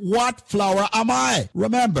gentlemen, what flower am I?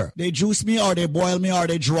 Remember, they juice me or they boil me or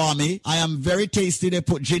they draw me. I am very tasty. They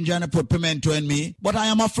put ginger and they put pimento in me. But I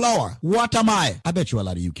am a flower. What am I? I bet you a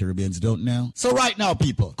lot of you Caribbeans don't know. So right now,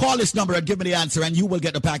 people, call this number and give me the answer and you will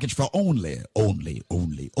get the package for only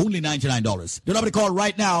 $99. The number to call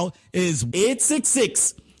right now is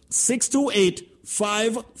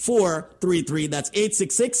 866-628-5433. That's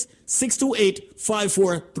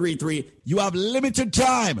 866-628-5433. You have limited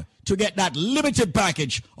time to get that limited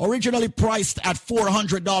package, originally priced at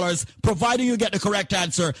 $400. Providing you get the correct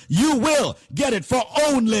answer, you will get it for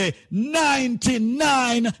only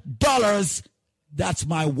 $99. That's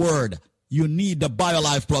my word. You need the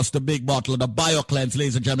BioLife Plus, the big bottle, the BioCleanse,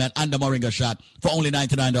 ladies and gentlemen, and the Moringa shot for only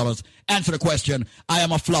 $99. Answer the question. I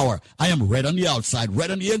am a flower. I am red on the outside, red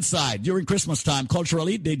on the inside. During Christmas time,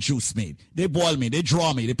 culturally, they juice me. They boil me. They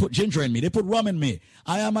draw me. They put ginger in me. They put rum in me.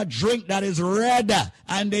 I am a drink that is red,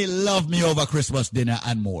 and they love me over Christmas dinner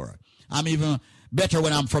and more. I'm even better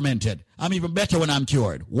when I'm fermented. I'm even better when I'm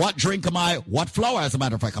cured. What drink am I? What flower, as a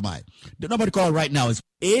matter of fact, am I? The number to call right now is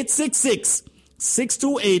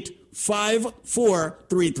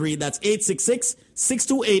 866-628-5433. That's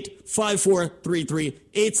 866-628-5433.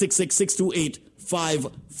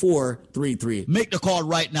 866-628-5433. Make the call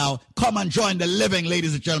right now. Come and join the living,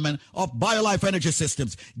 ladies and gentlemen, of BioLife Energy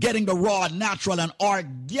Systems. Getting the raw, natural, and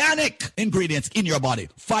organic ingredients in your body.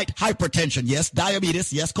 Fight hypertension. Yes,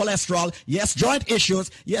 diabetes. Yes, cholesterol. Yes, joint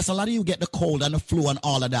issues. Yes, a lot of you get the cold and the flu and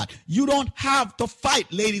all of that. You don't have to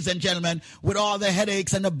fight, ladies and gentlemen, with all the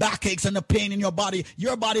headaches and the backaches and the pain in your body.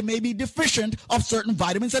 Your body may be deficient of certain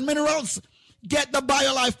vitamins and minerals. Get the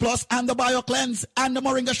BioLife Plus and the BioCleanse and the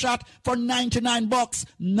Moringa shot for $99,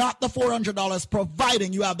 not the $400,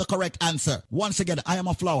 providing you have the correct answer. Once again, I am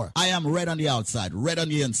a flower. I am red on the outside, red on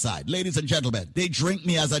the inside. Ladies and gentlemen, they drink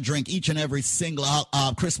me as I drink each and every single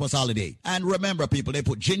Christmas holiday. And remember, people, they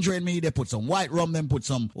put ginger in me, they put some white rum, then put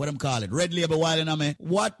some, red label wine in me.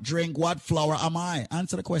 What drink, what flower am I?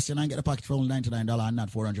 Answer the question and get a package for only $99 and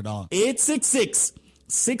not $400.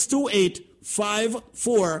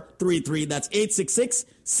 866-628-5433. That's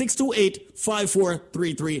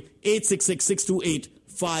 866-628-5433.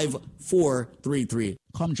 866-628-5433.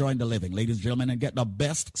 Come join the living, ladies and gentlemen, and get the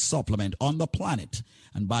best supplement on the planet.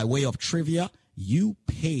 And by way of trivia, you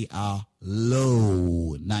pay a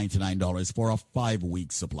low $99 for a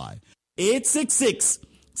 5-week supply.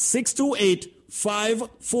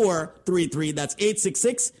 866-628-5433. That's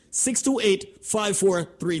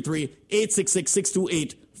 866-628-5433.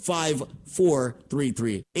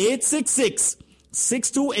 866-628-5433.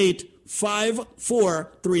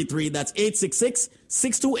 866-628-5433. That's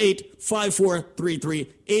 866-628-5433.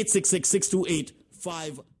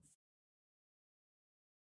 866-628-5433.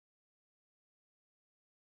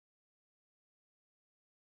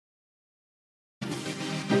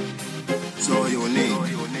 So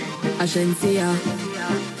Ashensia.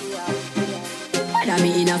 Whether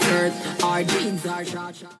me in a skirt or jeans or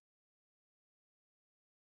short.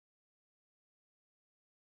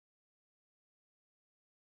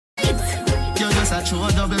 You're just a true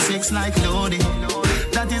 666 like Lodi.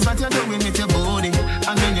 That is what you're doing with your body.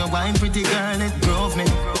 And when you're wine, pretty girl, it drove me.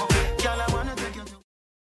 Girl, I wanna take you to...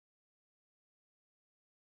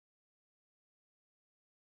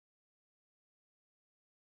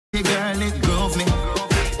 Girl, it drove me.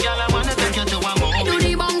 Girl, I wanna take you to a movie. I do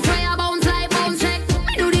the bounce fire, bounce like bounce check.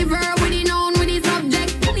 I do the verb with the noun with the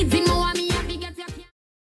subject. Anything more me happy get your...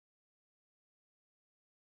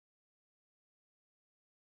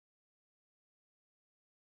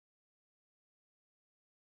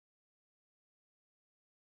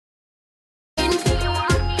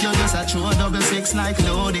 You're just a true 666 like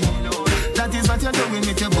Lodi. That is what you're doing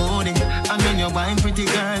with your body. And when you're wine, pretty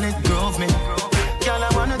girl, it drove me. Girl, I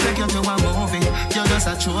wanna take you to a movie. You're just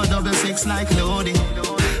a true 666 like Lodi.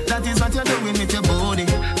 That is what you're doing with your body.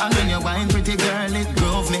 And when you're wine, pretty girl, it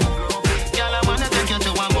drove me. Girl, I wanna take you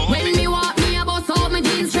to a movie. When me walk, me a bust out my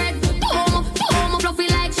jeans shred. Boom, fluffy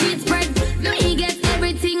like sheet spread. Me get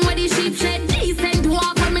everything where the sheep shed. Decent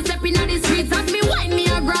walk when me step in the streets. As me wine, me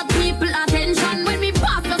a grab people attention. When me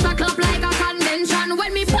pass, just a clap like a convention.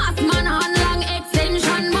 When me pass, man hand long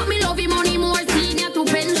extension. But me love him money more senior to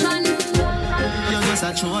pension. You're just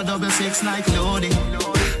a true 666 like Lodi.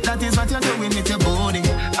 That is what you're doing with your body.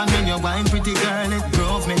 And when you're wine, pretty girl, it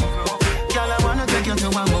drove me. Girl, I wanna take you to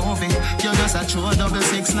a movie. You're just a true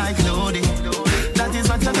 666 like Lodi. That is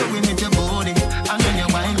what you're doing with your body. And when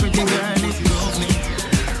you're wine, pretty girl, it drove me.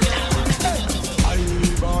 I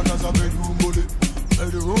born as a bedroom bully.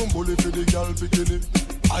 Bedroom bully for the girl bikini.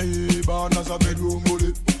 I born as a bedroom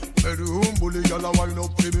bully. Bedroom bully, girl a wine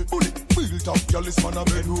up for me. Bully, built up, girl is man a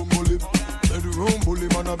bedroom bully. Bedroom bully,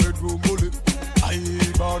 man a bedroom bully. I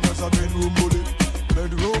born as a bedroom bully.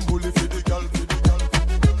 Bedroom bully for the girl, for the girl.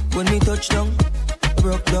 When me touch down,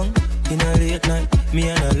 broke down in a late night, me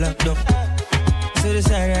and a lockdown. So the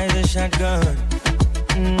side rise a shotgun.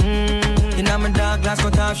 In a my dark glass,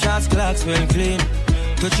 cut off shots, clocks well clean.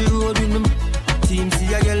 Touch the road with them. Team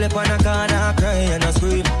see a girl up on a corner, cry and a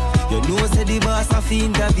scream. You know, say the boss a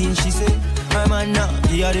fiend intervene, she say. I'm a now,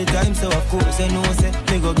 give her the time, so of course I know, say.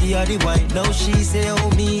 Me go give her the wine. Now she say, oh,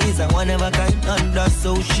 me is a one of a kind. And that's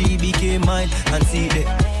how she became mine. And see that.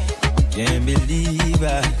 Can't believe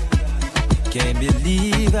I, can't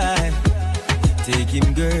believe I take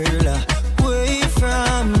him, girl, away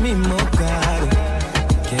from me, my God.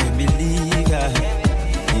 Can't believe I,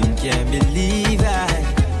 him can't believe I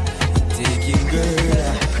take him,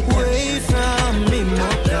 girl, away from me,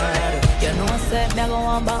 my God. You know, say, me go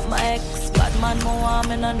on back my ex. Bad man, me want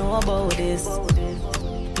me no know about this.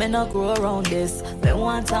 Me no grow around this. Me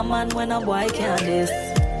want a man when a boy can't this.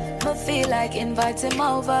 Me feel like invite him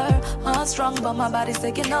over. Heart strong, but my body's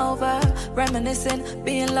taking over. Reminiscing,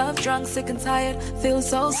 being love drunk, sick and tired, feel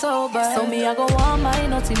so sober. So me, I go on my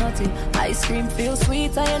naughty. Ice cream feel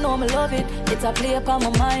sweet, and you know me love it. It's a play upon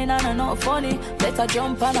my mind, and I know it's funny. Better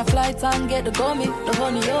jump on a flight and get the gummy, the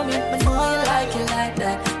honey yummy. But know you like it like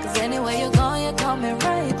that. Cause anywhere you go, you're coming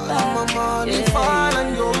right back. I'm a money fall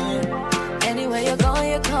and yo. Anywhere you go,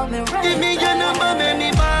 you're coming right back. Give me your number, make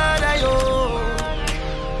me bother yo.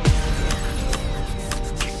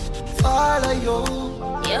 Follow you.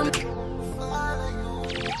 Yeah.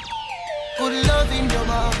 Good love in your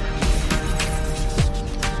mouth.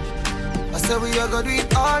 I said we are gonna do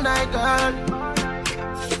it all night, girl.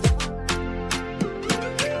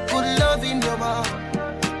 Good love in your mouth.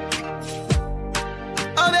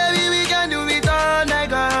 Oh baby, we can do it all night,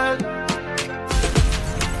 girl.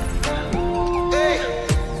 Hey,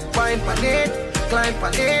 wine pan it, climb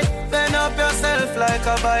pan it, bend up yourself like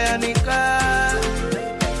a bionic girl.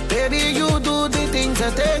 Baby, you do the things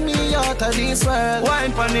that take me out of this world.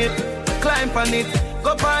 Wine pan it, climb pan it,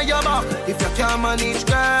 go on your back if you can't manage,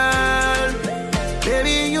 girl.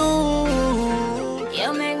 Baby, you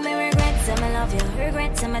make me regret, say I love you.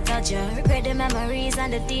 Regret, say I touch you. Regret the memories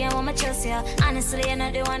and the day I wanna trust you. Honestly, you're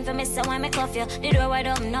not the one for me, so why me cuff you? The door wide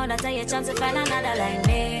open, know that I your chance to find another like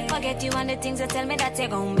me. Forget you and the things that tell me that you're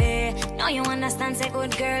gon' be. Now you understand, say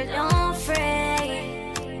good girl, don't fret.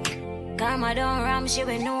 Karma don't ram, she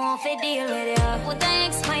will know if I deal with you. Put the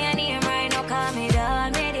X by your name right now, call me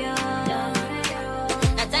done with you.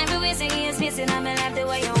 No time for wasting years, missing on my life the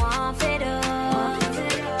way you want to do.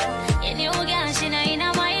 You new girl, she know you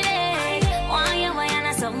know my day. Want you, why you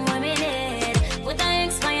not something with me need. Put the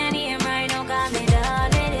X by your name right now, call me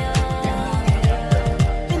done with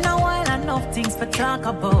you. In a while, enough things for talk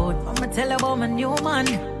about. I'ma tell you about my new man.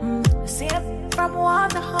 Same from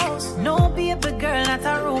Waterhouse. No baby girl, not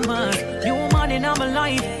a rumor. New man in my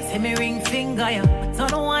life. Say me ring finger, yeah. But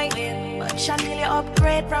don't know why. But Chanel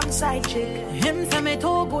upgrade from side chick. Him say me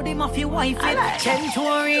too good, him off your wife. Chen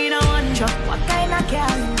Torino one truck. What kind of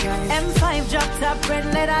car you drive? M5 drop top, red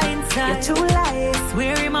leather inside. You're too light.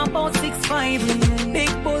 Swear him about 6'5".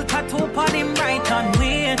 Big bull tattoo on him right on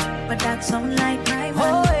weight. But that's some like my man.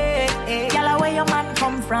 Oh, hey. Yalla, where your man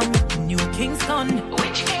come from? New Kingston.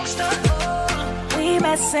 Which Kingston? Oh. We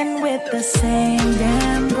messing with the same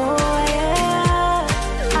damn boy, yeah.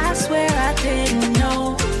 I swear I didn't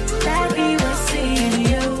know that he was seeing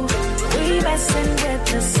you. We messing with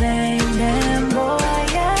the same damn boy,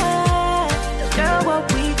 yeah. Girl, what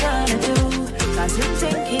we gonna do? Cause you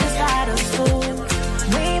think he's got us fooled.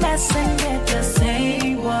 We messing with the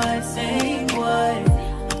same boy, same boy.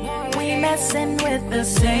 We messing with the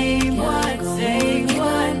same one, same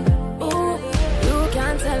one. Ooh, you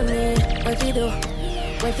can't tell me what he do,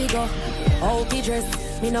 where he go, how he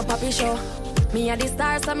dress. Me no papi show. Me a the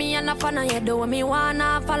star, so me a no fan of you. Do me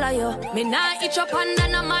wanna follow you. Me nah itch up under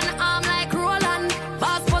no man arm like Roland.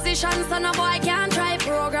 Boss position, so no boy can't try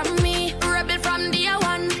program me. Rebel from day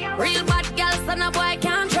one. Real bad girl, so no boy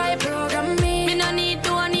can't try program me. Me no need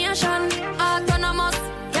donation. Autonomous,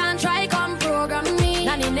 can't try come program me.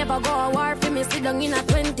 Nanny never go a war for me. Sit down in a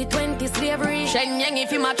 2020 slavery. Shenyang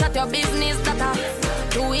if you ma chat your business data.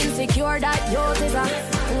 Too insecure that yours is a.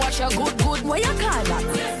 Watch your good, what you call that?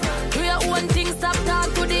 Do your own thing, stop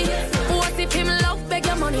talk to the. What if him love beg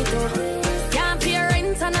your money too? Can't pay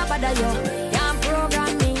rent and a bother you. Can't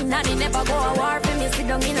program me. Nanny never go a war for me. Sit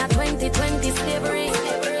down in a 2020 slavery.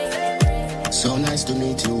 So nice to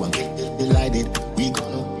meet you, I'm delighted. We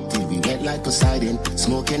gonna till we wet like Poseidon.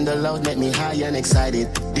 Smoking the loud make me high and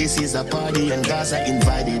excited. This is a party and Gaza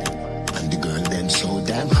invited. And the girl them so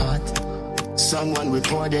damn hot. Someone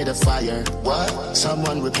reported a fire. What?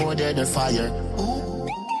 Someone reported a fire. Ooh.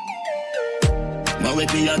 But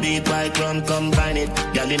with me a beat white rum combine it.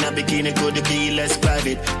 Girl in a bikini could be less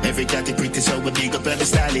private. Every cat is pretty so we big up every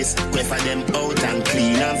stylist. Go for them out and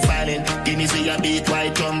clean and filing. Guineas we a beat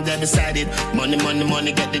white rum they beside it. Money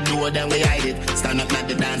get the door then we hide it. Stand up at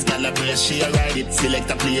the dance girl a brace she a ride it.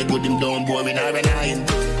 Select a play good him down boring or an iron.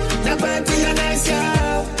 The party a nice yo.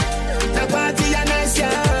 The party a nice yo.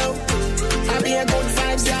 I be a good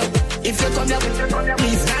vibes yo. If you come here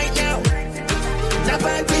please right now. The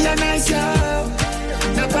party a nice yo.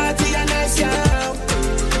 The party a nice yo.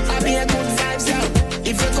 I be a good vibes yo.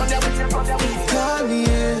 If you come here call me,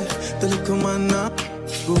 yeah. The little man not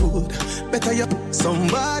good. Better you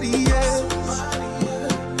somebody else.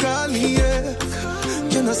 Call me, yeah.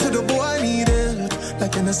 You know say the boy need help.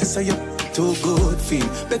 Like you know say you too good feel.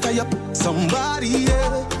 Better you somebody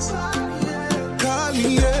else. Call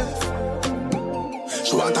me, yeah.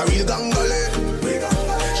 She want a real gangale.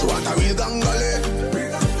 She want a real gangale.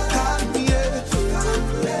 Call me, yeah.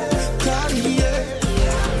 Call me, yeah.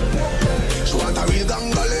 She want a real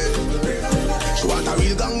gangale. She want a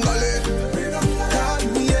real gangale. Call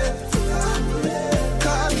me, yeah.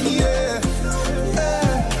 Call me, yeah.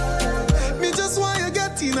 Me just want you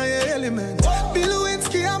get in your element. Bill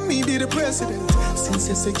Lewinsky and me be the president. Since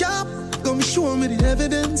you say yeah, come show me the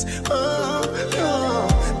evidence.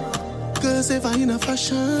 Cause if I in a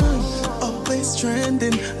fashion, always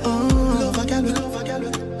trending. Love a gal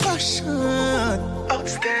with passion.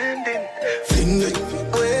 Outstanding. Fling it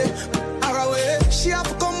away, or away. She have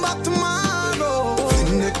to come back tomorrow.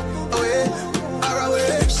 Fling it away, or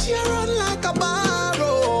away. She run like a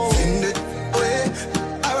barrow. Fling it away,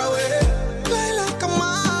 or away. Play like a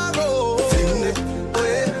marrow. Fling it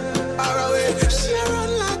away, or away. She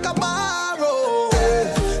run like a barrow.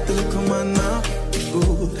 The little man now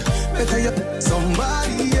good. Better you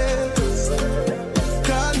somebody else.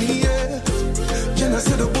 Call me, yeah. You know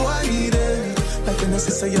say the boy need it. Like you know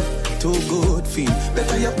say you too good feel.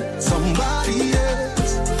 Better you somebody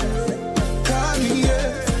else. Call me, yeah.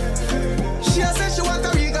 She said she want a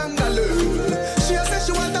big angaloo. She said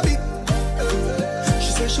she want a big.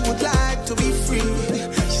 She said she would like to be free.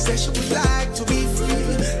 She said she would like to be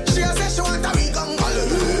free. She said she want a big angaloo.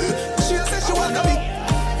 She said she want a big.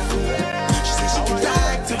 She said she would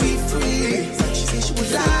like to be free. She said she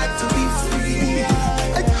would like to be free.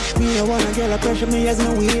 Me I wanna get a pressure me as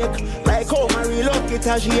me wake. Like how my real luck it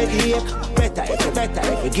as she ache. Better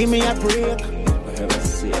if you give me a break.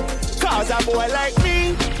 Cause a boy like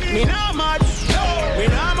me not mad. We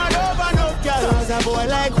not mad over no girl. Cause a boy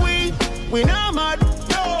like we not mad.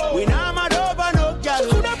 We not mad over no girl.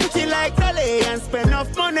 Coulda pretty like Dolly and spend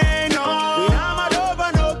enough money, no. We not mad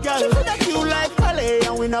over no girl. Coulda cute like Holly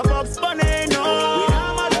and we not Bugs Bunny, no. We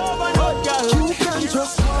not mad over no girl. You can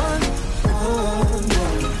just run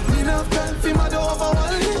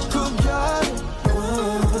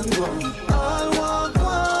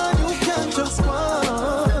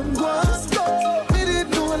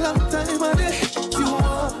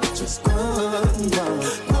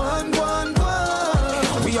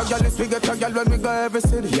we get a girl when we go every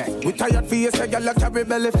city. Yeah, we tired for you, say girl a carry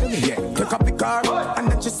belly for me. Yeah, take up the car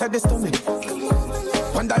and then she said this to me.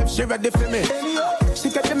 Wonder if she ready for me. She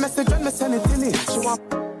get the message when me send it to me. She want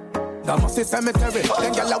that must be cemetery.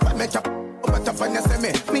 Then girl a wet me chop, but up when you see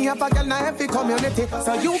me. Me have a girl in every community,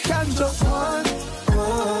 so you can just one.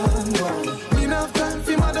 Enough time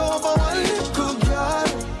for my door over one little girl.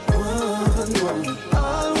 One.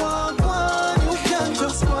 All one. You can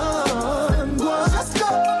just one. Just go.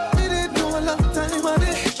 Did it do a long time on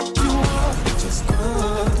it? You want just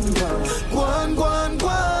one.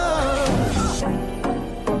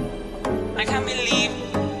 I can't believe,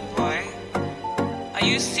 boy. Are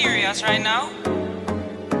you serious right now?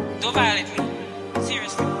 Don't violate me.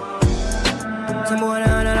 Seriously. Some boy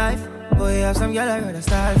on a life. Boy, you have some girl I rather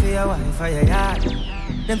start for your wife or your yard.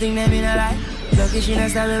 Them think them in a life. Lucky she not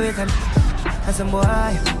start with and some boy,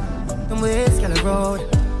 them ways girl road.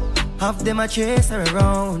 Half them a chase her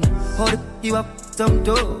around. Hold you up some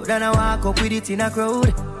toe, then I walk up with it in a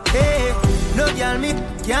crowd. Hey, no girl me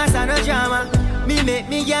can't stand no drama. Me make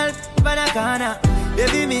me girl pan a corner.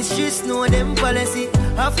 Baby miss she know them policy.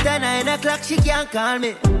 After 9 o'clock she can't call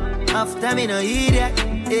me. After me no idiot,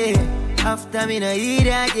 yeah. After me no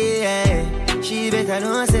idiot, yeah. She better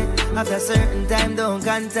know say after certain time don't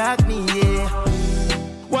contact me, yeah.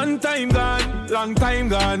 One time gone, long time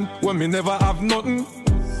gone, when me never have nothing.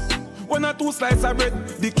 When I 2 slices of bread,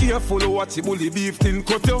 be careful what you bully beef thing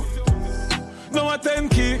cut you. Now a 10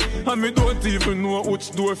 key, and me don't even know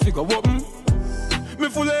which door figure open. Me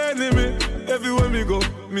full of enemy, everywhere me go,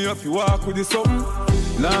 me have to walk with the something.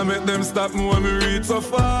 Now make them stop me when me reach so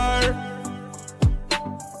far.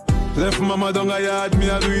 Left mama down a yard, me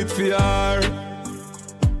a do it for her.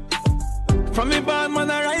 From me band, man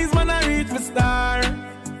I rise, man I reach my star.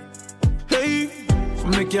 Hey,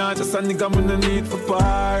 from me can't just a nigga, me no need for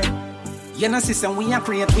par. You know, sister, we are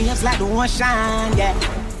create waves like the ocean, yeah.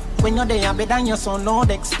 When you're there, better than your son, no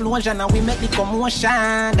the explosion, and we make the commotion,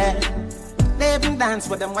 yeah. They even dance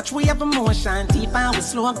with them, watch we have emotion, deep and we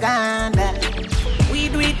slow down, yeah. We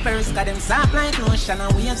do it first, got them soft like lotion,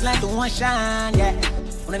 and waves like the ocean, yeah.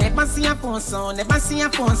 When I never see a phone sound,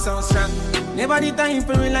 strong. Never the time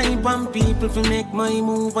for rely on people to make my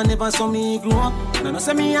move, and never saw me grow up. Now no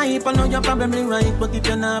say me hype, I know you're probably right, but if you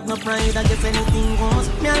don't have no pride, I guess anything goes.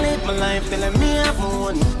 Me I live my life telling me I have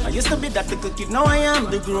money. I used to be that little kid, now I am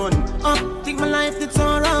the grown up. Think my life did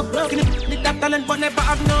so rough. Looking at that talent, but never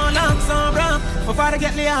have no luck, so rough. Before I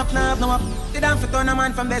get laid off, now no up. Did I fit on a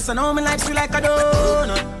man from best, so now my life feel like a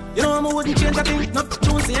donut. You know I wouldn't change a thing. Not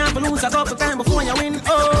choosy and lose a couple times before you win.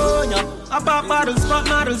 Oh, yeah. I pop bottles, pop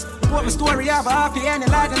models. Put my story of a happy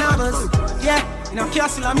ending like the novels. Yeah, in a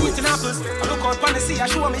castle I'm eating apples. I look out on the sea, I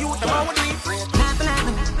show me youth, the man would be.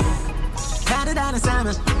 Better than a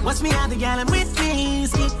summer. Watch me out the gallon with me.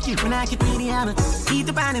 Skip you when I can read the hammer. Eat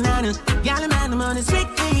the banana. Gallon man, the money's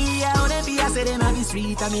strictly. I would be, I said they might be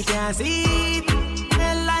sweet. I make you see.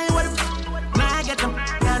 Hell, I would I get them,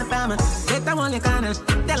 got a family. Get that one, you kinda.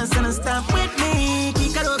 Tell us to stop with me.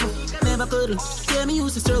 Kick it over, never could. Tell me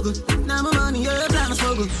used to struggle. Now my money, you're blind to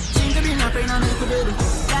struggle. Seem to be my friend, I make a baby.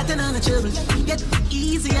 Got to none of children. Get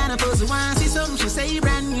easy and a pussy. Wanna see something, she say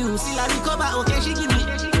brand new. Still I recover, okay, she give me.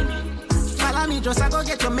 Follow me, just I go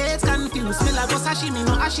get your mates confused. Smell like go sashimi,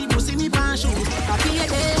 no ashibu, see me pan shoes. Happy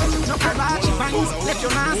again, no cravachi pants. Left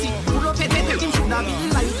your Nancy, pull up a take him should have been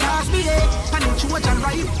like pass me there. Pan in church and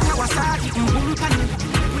right, Kawasaki, boom, pan in.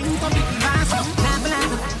 Bring up the glass,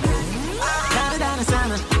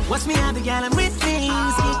 watch me out the gallon with me.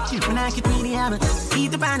 Skip you when I can read the hammer.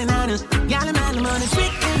 Eat the banana. Gallon man, the money's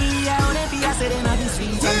strictly. I wanna be, I said, and I'll be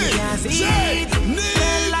sweet. Tell me, I see it.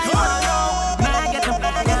 Tell like, oh, now I get the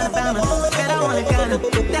family. Better only gonna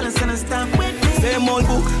tell us to stop with me. Same old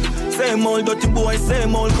book, same old dirty boy,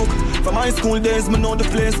 same old cook. From high school days, me know the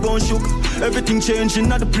place gon' shook. Everything changing,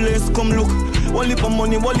 not the place come look. One lip of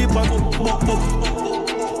money, one lip of book.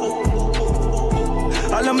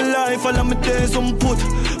 All of my life, all of my days,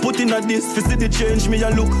 put in a this, for see the change me a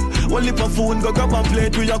look. One lip of food, go grab a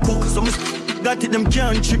plate with your cook. So me got it, them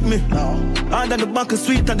can't trick me. Hard on the back,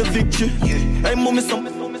 sweet on the victory. Hey, mommy, some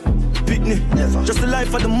pitney. Just the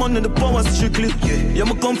life of the money, the power strictly. Yeah,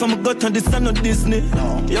 me come from a gut and this is not Disney.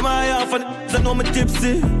 Yeah, my half and I know me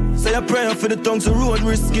tipsy. Say a prayer for the tongues, the road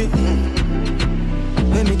risky.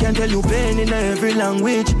 When me can tell you pain in every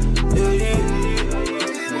language.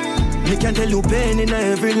 Me can tell you pain in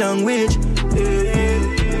every language.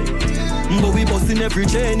 But we bustin' every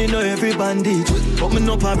chain in every bandage. But me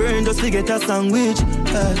no pa burn just to get a sandwich.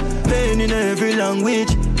 Pain in every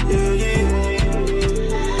language.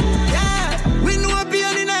 Yeah, we know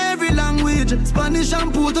pain in every language. Spanish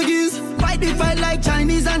and Portuguese. Fight the fight like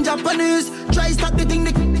Chinese and Japanese. Try stop the thing,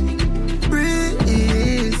 the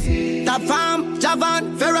breeze. Tap farm,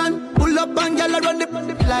 Javan, Ferran. Pull up and gyal run the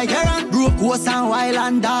like heron. Broke horse and wild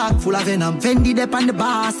and dark, full of venom. Fendi dep on the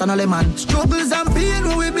boss and all the man. Struggles and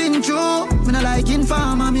pain we been through. Me no like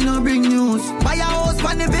informer, me no bring news. Buy a house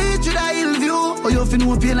on the beach with a hill view. Oh, you fin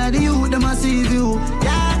no pain like the youth, them a see you.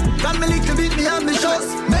 Yeah, got me little bit me ambitious.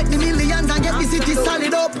 Make me millions and get the city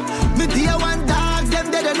solid up. Me dear one dogs, them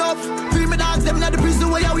dead enough. Free me dogs, them in the prison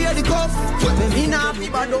where you wear the cuff. Me nah be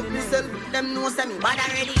bad up myself. Them know say me bad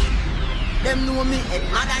already. Them know me head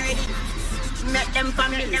mad already. Make them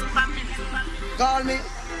family. Call me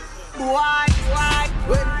boy.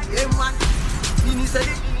 When them one Nini said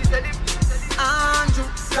it. Andrew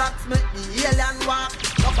Sacks make the alien walk.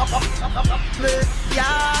 Me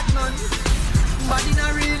yard man. But in a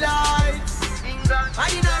real life England.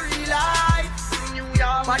 But in a real life New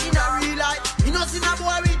York. But in a real life you know see a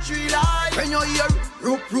boy with 3 life. When you hear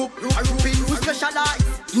roop a rooping who specialize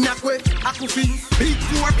in a quick a cooking. Big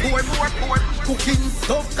more cooking.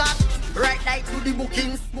 Tough cat. Right like to the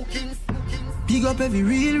bookings. Big up every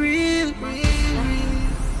real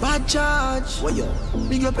bad charge.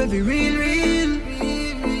 Big up every real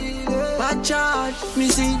bad charge. Me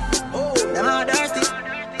see, them are dirty.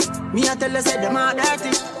 Me I tell you say them are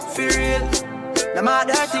dirty. For real, them are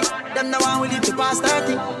dirty. Them the one with it to pass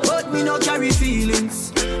 30. But me no carry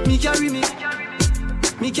feelings. Me carry me.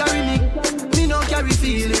 Me no carry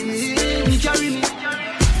feelings. Me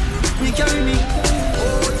carry me.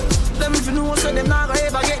 Them if you know so them not gonna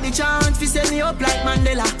ever get the chance to set me up like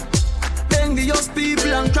Mandela. Envious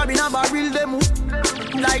people and crab in a barrel them up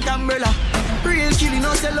like umbrella. Real killing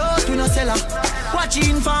no sell out, we no sell her.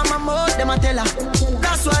 Watching for my mouth, them a tell her.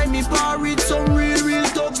 That's why me par with some real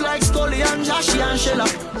thugs like Scully and Joshy and Shella.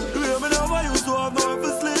 Yeah, me never used to have no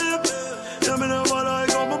for sleep. Yeah, me never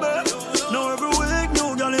like on my bed. Now every week,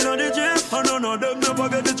 new girl in the gym. And none of them never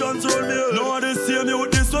get the chance to me. Now they see me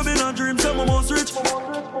with this love in a dream, say my most rich.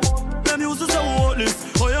 Them used to say worthless.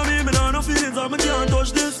 Oh yeah, me nah no feelings, I can't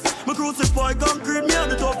touch this. Me crucify concrete, me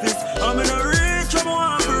and the toughest. I'm in a reach, I'm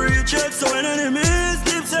want to reach it. So when enemies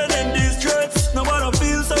keep sending these threats, nobody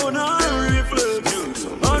feels so now reflex.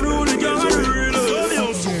 Unruly can't relate.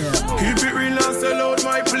 Keep it real and sell out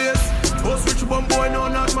my place. Post rich bum boy, no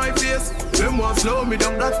not my face. Them want slow me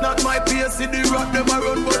down, that's not my pace. See the rock them a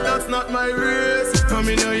run, but that's not my race. Come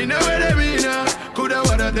in here, you know where they mean now. Coulda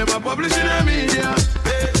what them a publish in the media.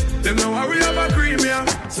 Them know how we have a cream, yeah.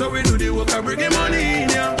 So we do the work and bring the money in,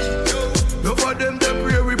 yeah. No for them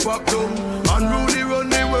pray we pop down. Unruly run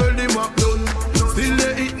the world, the map done. Still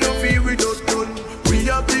they eat no fear we don't done. We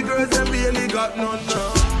have the girls and barely got none.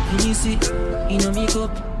 When you see, you know me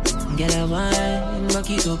cup. Get a wine, back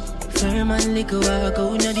it up. Firm and liquor, walk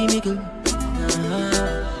out in the middle.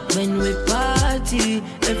 When we party,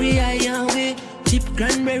 every eye and way. Tip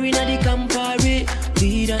cranberry na the Campari.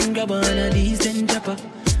 Weed and grab on a decent chopper.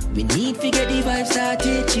 We need to get the vibe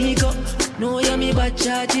started, Chico. No, you're me bad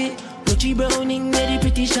chatty. Touchy browning, very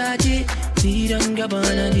pretty shotty. Weed and grab on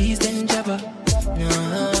a decent chopper.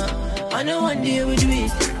 Nah, I know one day we do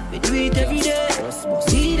it every day.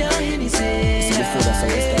 Weed and Hennessy.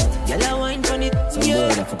 Yellow wine from it,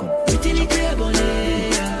 yeah. Pretty little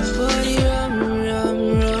bonnet. Body rum.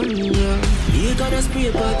 You gotta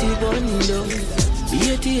spray party bundle. Be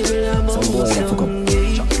a table and bumble some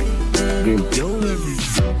yo,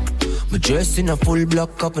 me dress in a full black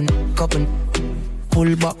cuppin',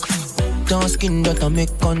 pull back. Dark skin that I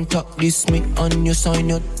make contact. This me and you sign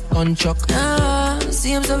your contract.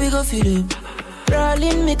 Same so we go feel it.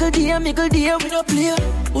 Brawling, make a deal, we no play.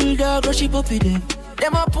 Pull dog, rush it up with them.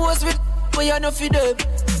 Them a pose with, but you no feed them.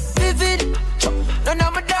 Vivid, none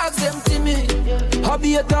of my dogs them timid.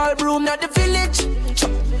 Hobby a tall broom, not the village.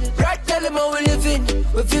 Right, tell them how we living,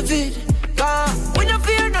 we vivid. We no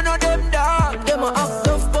fear none of them dog. Them a act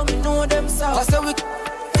tough, but we know them soft. I say we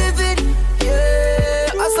vivid, yeah.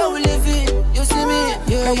 I say we living, you see me,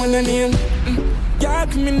 yeah. I want a name, yeah,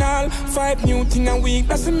 criminal. 5 new thing a week,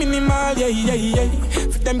 that's a minimal, yeah.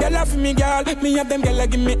 For them gyal for me, girl, me have them gyal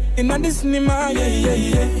give me in the cinema,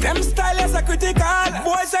 yeah. Them style is a critical.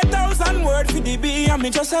 Boy say 1,000 words for the B, and me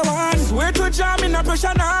just a one. Swear to jam in a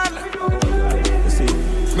pressure none.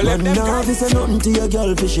 Man, now if say nothing to your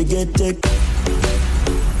girl, for she get take.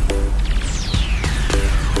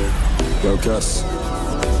 Yo, Cass,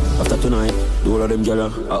 after tonight, do all of them gyal,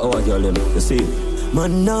 our gyal them, you see.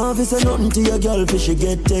 Man, now if say nothing to your girl, for she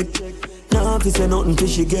get take. Now if say nothing, for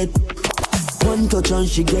she get. One touch and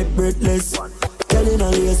she get breathless. Telling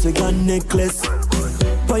her lace we got necklace.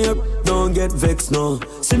 For your don't get vexed now.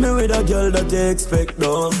 See me with a girl that they expect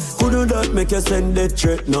now. Couldn't that make you send that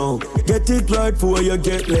threat now? Get it right before you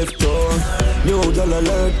get left out. New girl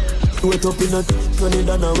alert. Wait up in a when it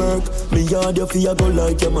done a work. Me yard your fear go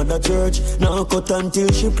like your mother church. Now cut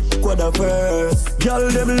until she quad a verse. Girl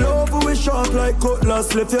them love we sharp like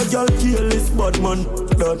cutlass. Left your girl careless bad man.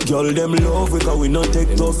 That girl them love we cause we not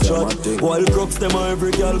take tough shot. While crooks them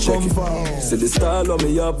every girl come fast. See the style of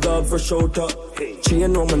me up dog for shouter.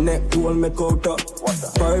 Chain on my neck hold me counter.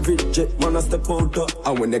 Private jet man a step out.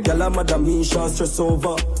 And when the girl a madam me shall stress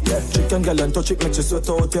over. Yeah, chicken girl and touch it make you sweat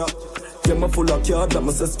out ya. Yeah, me full of card, that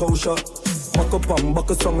me say exposure. Back up and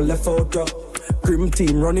back us from left out, yeah. Cream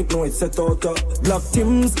team run it, no it's set out, yeah. Black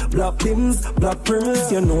Tims, black Pims, black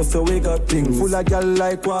Prims. You know, so we got things. Full of gal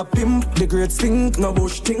like what pimp. The great stink, no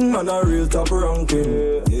bush thing, man, a real top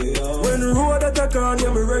ranking. Yeah. When road attack on,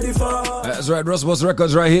 yeah, me ready for. That's right, Rustbus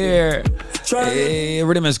Records right here. Hey,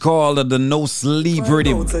 rhythm is called the No Sleep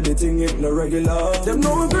Rhythm.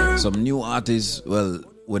 Some new artists, well,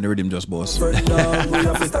 when the rhythm just boss.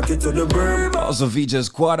 Also features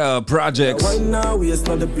quite a projects. Look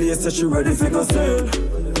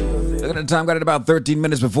at the time, got it about 13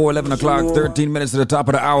 minutes before 11 o'clock, 13 minutes to the top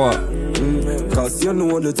of the hour.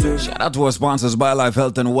 Shout out to our sponsors, BioLife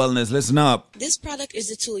Health and Wellness. Listen up. This product is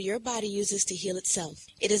a tool your body uses to heal itself.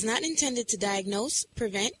 It is not intended to diagnose,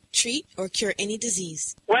 prevent, treat, or cure any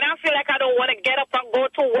disease. When I feel like I don't want to get up and go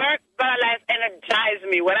to work, BioLife energizes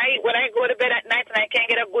me. When I go to bed at night and I can't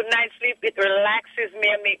get a good night's sleep, it relaxes me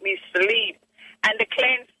and makes me sleep. And the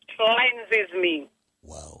cleanses me.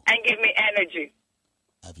 Wow. And give me energy.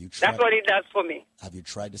 Have you tried? That's what it does for me. Have you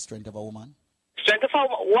tried the strength of a woman? Strength of a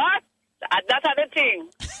woman? What? That's the thing.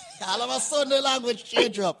 All of a sudden the language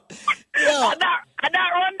change up. I don't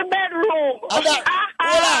run the bedroom. Hold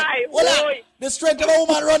on. The strength of a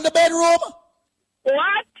woman run the bedroom?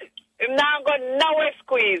 What? I'm not going nowhere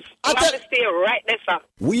squeeze. I have to stay right there, sir.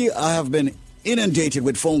 We have been inundated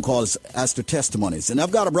with phone calls as to testimonies. And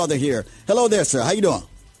I've got a brother here. Hello there, sir. How you doing?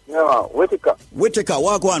 Yeah, Whitaker. Whitaker,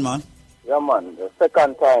 walk on, man. Yeah, man. The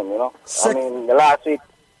second time, you know. I mean, the last week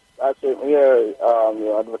here,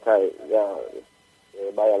 you advertise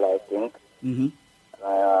the BioLife thing. Mm-hmm.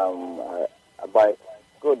 I buy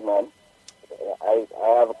good, man. I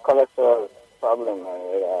have a cholesterol problem,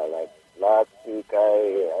 man. Like last week,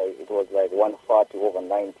 it was like 140 over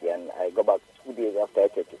 90, and I go back 2 days after I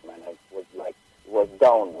checked it, man. It was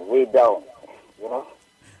down, way down, you know.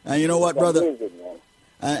 And you know what, brother? Amazing, man.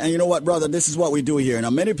 And you know what, brother? This is what we do here.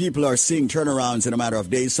 Now, many people are seeing turnarounds in a matter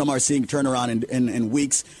of days. Some are seeing turnaround in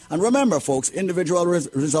weeks. And remember, folks, individual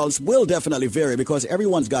results will definitely vary because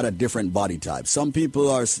everyone's got a different body type. Some people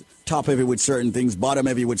are top heavy with certain things, bottom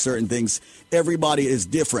heavy with certain things. Everybody is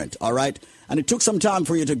different, all right? And it took some time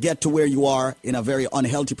for you to get to where you are in a very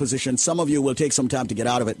unhealthy position. Some of you will take some time to get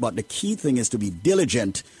out of it. But the key thing is to be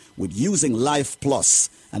diligent with using Life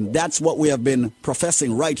Plus. And that's what we have been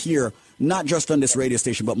professing right here. Not just on this radio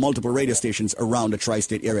station, but multiple radio stations around the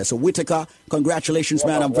tri-state area. So, Whitaker, congratulations,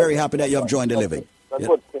 man. I'm very happy that you have joined the living. That's a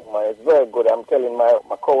good thing, man. It's very good. I'm telling my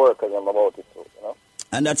co-workers about it, too, you know.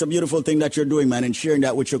 And that's a beautiful thing that you're doing, man, and sharing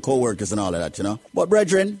that with your co-workers and all of that, you know. But,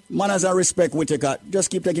 brethren, manners and respect, Whitaker.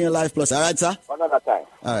 Just keep taking your Life Plus. All right, sir? Another time.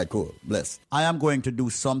 All right, cool. Bless. I am going to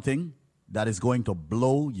do something that is going to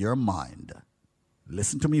blow your mind.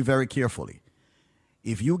 Listen to me very carefully.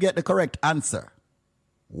 If you get the correct answer,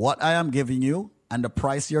 what I am giving you and the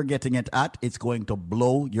price you're getting it at, it's going to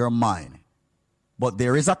blow your mind. But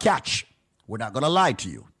there is a catch. We're not going to lie to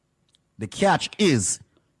you. The catch is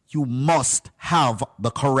you must have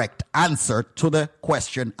the correct answer to the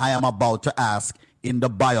question I am about to ask in the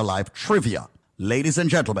BioLife trivia. Ladies and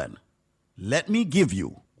gentlemen, let me give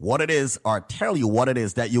you what it is or tell you what it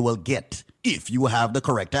is that you will get if you have the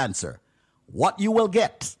correct answer. What you will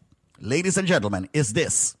get, ladies and gentlemen, is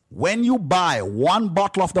this. When you buy one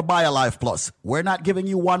bottle of the BioLife Plus, we're not giving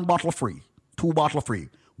you one bottle free, 2 bottles free.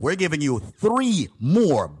 We're giving you 3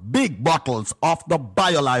 more big bottles of the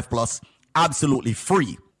BioLife Plus absolutely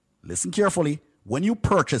free. Listen carefully. When you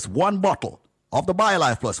purchase one bottle of the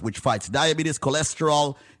BioLife Plus, which fights diabetes,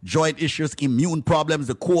 cholesterol, joint issues, immune problems,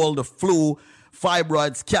 the cold, the flu,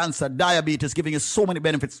 fibroids, cancer, diabetes, giving you so many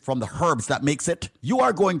benefits from the herbs that makes it, you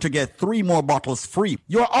are going to get 3 more bottles free.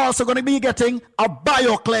 You're also going to be getting a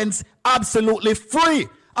BioCleanse absolutely free.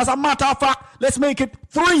 As a matter of fact, let's make it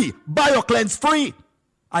 3 BioCleanse free.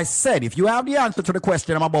 I said, if you have the answer to the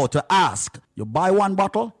question I'm about to ask, you buy 1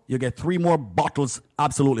 bottle, you get 3 more bottles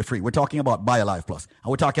absolutely free. We're talking about BioLife Plus, and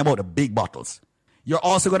we're talking about the big bottles. You're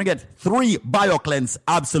also going to get 3 BioCleanse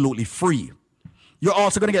absolutely free. You're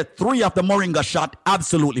also going to get 3 of the Moringa shot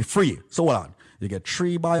absolutely free. So hold on. you get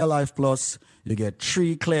 3 BioLife Plus, you get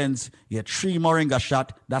 3 cleanse, you get 3 moringa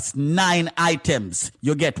shot. That's 9 items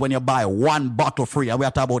you get when you buy 1 bottle free. And we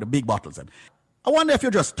are talking about the big bottles. And I wonder if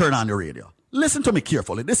you just turn on the radio. Listen to me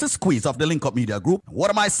carefully. This is Squeeze of the Link Up Media Group. What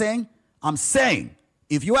am I saying? I'm saying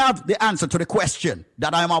if you have the answer to the question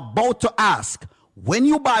that I'm about to ask, when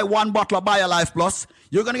you buy 1 bottle of BioLife Plus,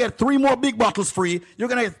 you're going to get 3 more big bottles free. You're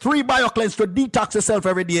going to get 3 BioCleanse to detox yourself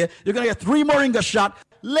every day. You're going to get 3 moringa shot.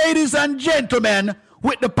 Ladies and gentlemen,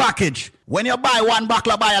 with the package, when you buy 1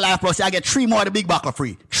 bottle of BioLife Plus, you get 3 more of the big bottle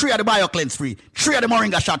free, 3 of the BioCleanse free, 3 of the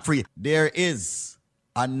moringa shot free. There is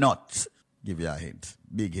a nut. Give you a hint.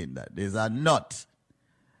 Big hint that there's a nut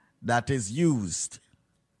that is used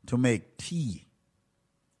to make tea.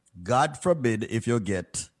 God forbid if you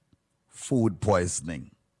get food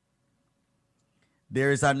poisoning.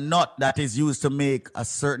 There is a nut that is used to make a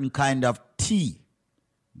certain kind of tea.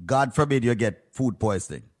 God forbid you get food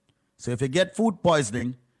poisoning. So if you get food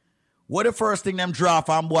poisoning, what the first thing them draw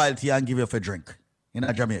from boiled tea and give you for drink in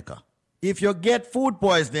Jamaica? If you get food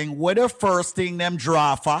poisoning, what the first thing them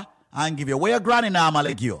draw for and give you? Where your granny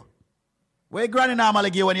normally give you? Where your granny normally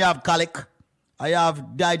give you when you have colic, or you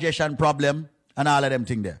have digestion problem, and all of them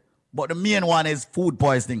things there? But the main one is food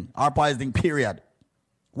poisoning, or poisoning period.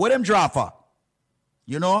 What them draw for?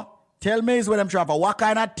 You know? Tell me is what them draw for. What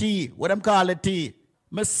kind of tea? What them call it tea?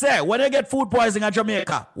 Me say, when you get food poisoning in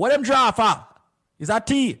Jamaica, what them draw for? Is that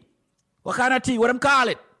tea? What kind of tea? What them call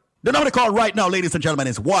it? The number to call right now, ladies and gentlemen,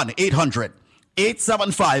 is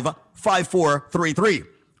 1-800-875-5433.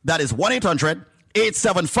 That is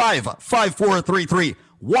 1-800-875-5433.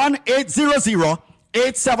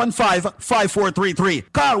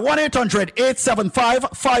 1-800-875-5433. Call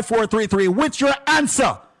 1-800-875-5433 with your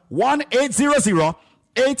answer.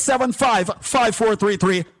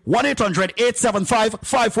 1-800-875-5433.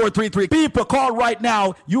 1-800-875-5433. People, call right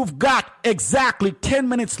now. You've got exactly 10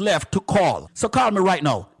 minutes left to call. So call me right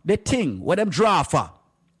now. The thing, where them draw for,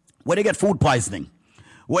 when you get food poisoning,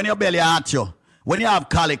 when your belly hurts you, when you have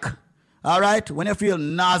colic, all right, when you feel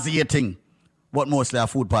nauseating, but mostly have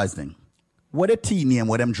food poisoning. What the tea name,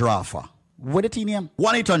 where them draw for? What the tea name?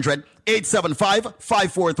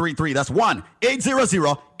 1-800-875-5433. That's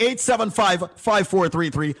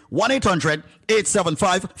 1-800-875-5433.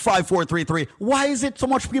 1-800-875-5433. Why is it so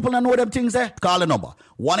much people don't know them things there? Call the number.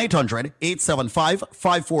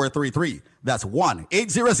 1-800-875-5433. That's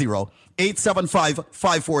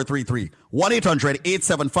 1-800-875-5433.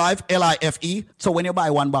 1-800-875-LIFE. So when you buy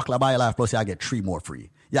 1 bottle of BioLife Plus, you get 3 more free.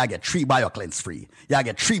 You get 3 BioCleanse free. You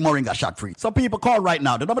get 3 moringa shot free. So people, call right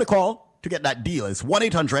now. The number to call to get that deal is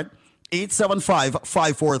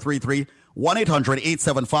 1-800-875-5433.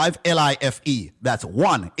 1-800-875-LIFE. That's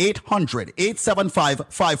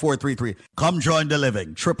 1-800-875-5433. Come join the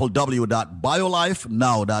living.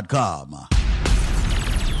 www.biolifenow.com.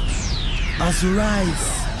 As we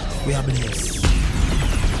rise, we are blessed.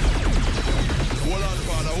 Hold on,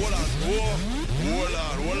 Father, hold on.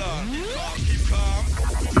 Hold on. Keep calm.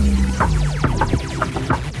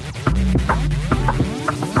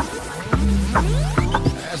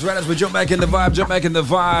 That's right, as we jump back in the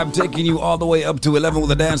vibe, taking you all the way up to 11 with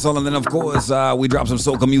a dance hall, and then of course we drop some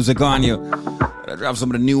soca music on you. I drop some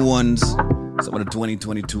of the new ones, some of the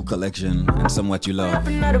 2022 collection, and some what you love. Pull up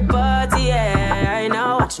another party, yeah. I ain't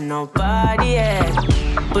not watching nobody, yeah.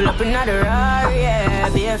 Pull up another Rari, yeah.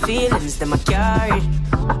 Bare feelings that I carry.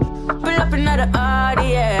 Pull up another Audi,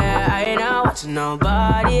 yeah. I ain't not watching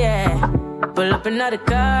nobody, yeah. Pull up another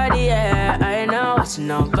card, yeah. I ain't not watching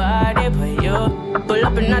nobody but you. Pull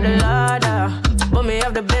up another ladder, but me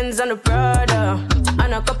have the Benz and the Prada,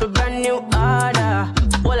 and a couple brand new order.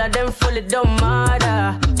 All of them fully don't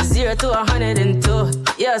matter. 0 to 102.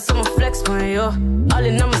 Yeah, so I'ma flex on you. All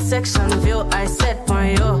in on my section view, I set on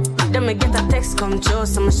you. Then me get a text come true,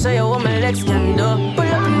 so I'ma show you what my legs can do. Pull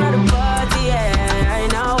up another party, yeah. I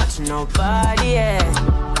ain't not watching nobody, yeah.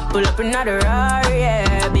 Pull up another Rari,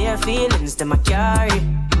 yeah. Bare feelings that I carry.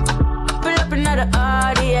 Pull up another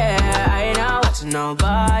Audi, yeah. I ain't not watching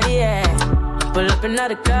nobody, yeah. Pull up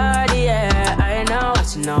another card, yeah. I ain't not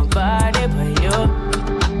watching nobody but you.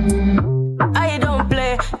 I don't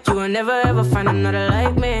play, you will never ever find another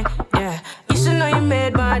like me, yeah. You should know you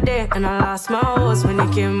made my day, and I lost my horse when you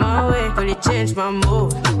came my way, but it changed my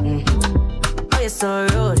mood. Oh, you're so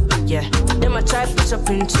rude, yeah. Then I try push up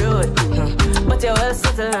intrude, but you're well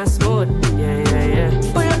settled and smooth, yeah.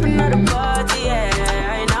 Pull up another party, yeah.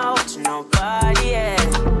 I ain't not watching nobody, yeah.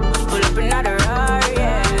 Pull up another Rari,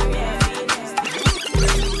 yeah.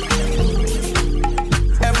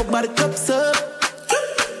 Everybody cups up.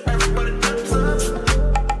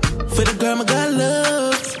 For the girl, my God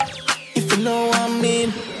love. If you know what I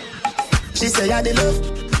mean. She say, I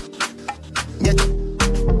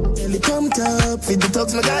pumped up. Feed the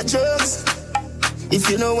thugs, me got drugs. If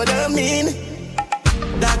you know what I mean.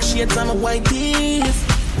 Dark shades on my white teeth.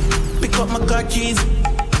 Pick up my car keys.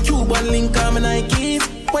 Cuban link on my Nikes.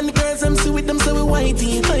 When the girls I'm see with them, so we white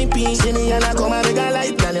teeth. See me and I come and make a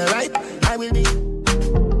light. Girl, you're right, I will be.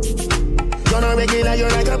 You're not regular, you're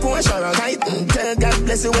like a Porsche or a kite. Tell God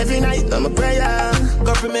bless you every night. I'm a prayer.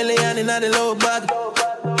 Got for million in the low bag.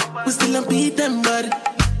 We still don't beat them, bud.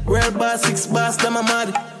 Rare boss, 6 boss, them a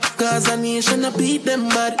mad. Cause a nation a beat them,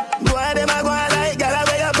 bud. Boy, them a go like, gala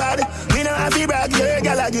way up bad. We know have to brag, your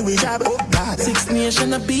gala give we job. Oh God, 6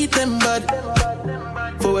 nation a beat them, bud.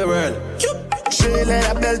 For a world. Straight like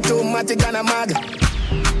a belt, automatic and a mag.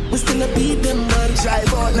 We still a beat them, bud.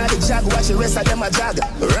 Drive out now the jag, watch the rest of them a jag.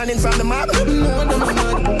 Running from the mob, no them a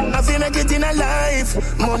mad. I feel like it in a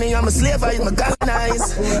life. Money I'm a slave, I my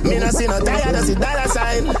colonize. Me not see no tired, I see dollar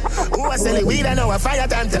sign. Who I sell it weed, I know a fire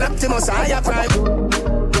time. Tell Optimus a higher prime.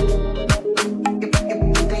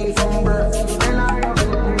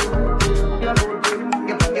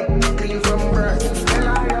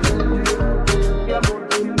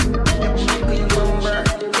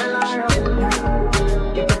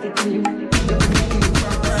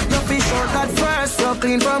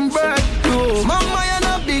 Clean from birth, you. Mama, you're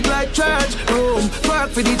not big like church. Room, work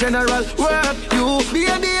for the general, work you.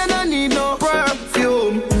 Baby, you don't need no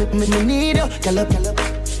perfume. Me need you, girl up.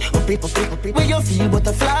 Up it. When you feel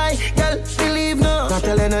butterfly, girl, believe no, not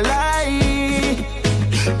telling a lie.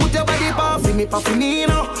 Put your body off in me,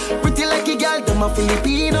 Pafinino. Pretty like a girl, to my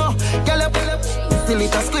Filipino. Girl up, till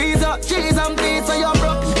it a squeeze up. Cheese and beats, so you're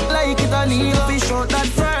broke like it a needle. Be short that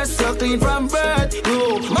first, so clean from birth,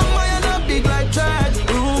 you. Mama, you're not big like church.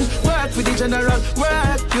 Room, work for the general,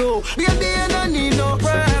 work you. Baby, you don't need no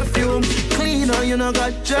perfume. Cleaner, you know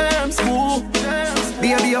got germs, woo.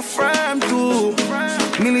 Baby, you're firm too.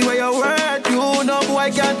 Millie, where you work, you. No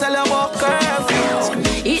boy can't tell you about curfew.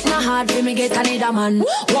 It not hard for me get another man.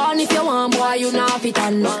 One if you want, boy, you not fit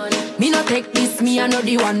on. Me no take this, me I know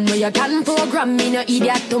the one. No, you can program me, no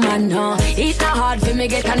idiot to man. It not hard for me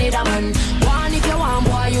get another man. One if you want,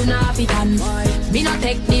 boy, you not fit on. Me no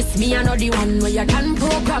take this, me I know the one. No, you can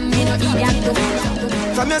program me, no idiot to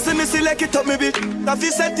man. From you see me select it up me bit. If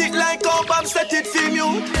you set it like up, I'm set it for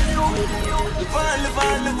you. Live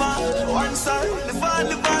on, one side. Live on.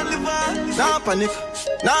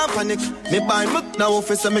 Nah panic. Me buy milk now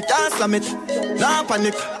office and me can't slam it. Nah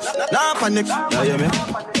panic. Yeah, me.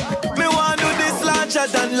 Me want do this larger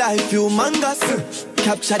than life, humongous.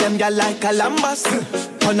 Capture them girl like a lambas.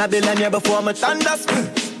 On a billionaire before me thunders.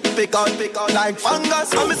 Pick out like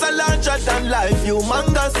fungus. I'm a larger than life,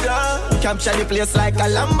 humongous, yeah. Capture the place like a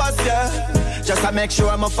lambas, yeah. Just to make sure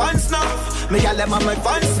I'm a fans now. Me got them on my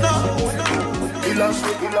fans now. Killer.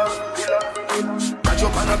 Catch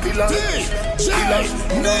up on a pillar. Killer.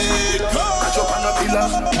 Catch up on a pillar.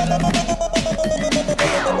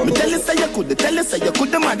 Me tell you say you could,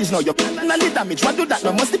 the manage now. You plan and a little damage. What do that?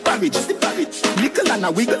 No must the parage. Lickle and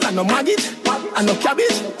a wiggle and no maggot and no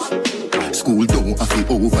cabbage. School don't have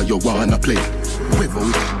to over, you wanna play.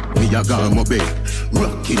 Without me, I got my bed.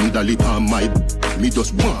 Rocking the lip on my. Me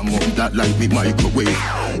just warm up that like me microwave.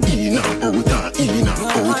 In and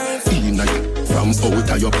out. From out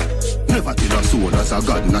of your. Never tell a soul as a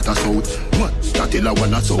god, not a shout. What? That tell a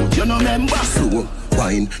one a sound. You know remember? Slow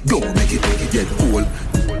wine, don't make it get old.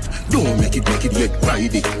 Don't make it get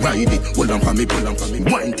ride it. Hold on for me.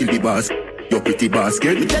 Wine till the bars. Your pretty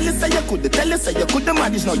basket. Me tell you say you could, the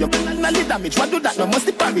manage now. You plan and the damage. What do that? No must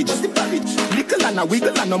the parage. Lickle and a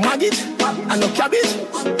wiggle and no maggot and no cabbage.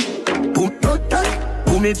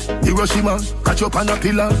 Boom it, Hiroshima. Catch up on a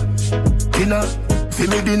pillar. Dinner, see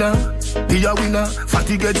me dinner. Be a winner,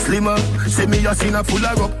 fatty get slimmer. Say me a sinner, pull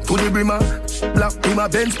her up to the brimmer. Black in my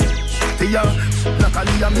bench. Tia,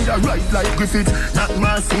 Natalia me a ride like Griffith. Not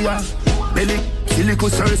Marcia. Belly, Silico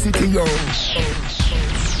Cersei, yo.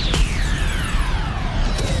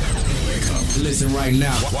 Listen right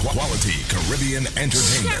now. Quality Caribbean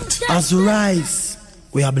entertainment. As we rise,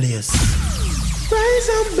 we are blaze. Rise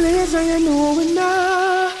and blaze, and you know we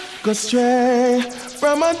not go stray.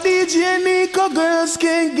 From a DJ Nico, girls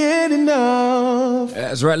can't get enough.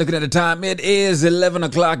 That's right, looking at the time, it is 11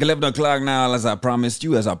 o'clock. 11 o'clock now, as I promised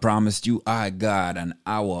you, I got an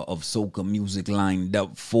hour of soca music lined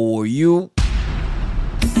up for you.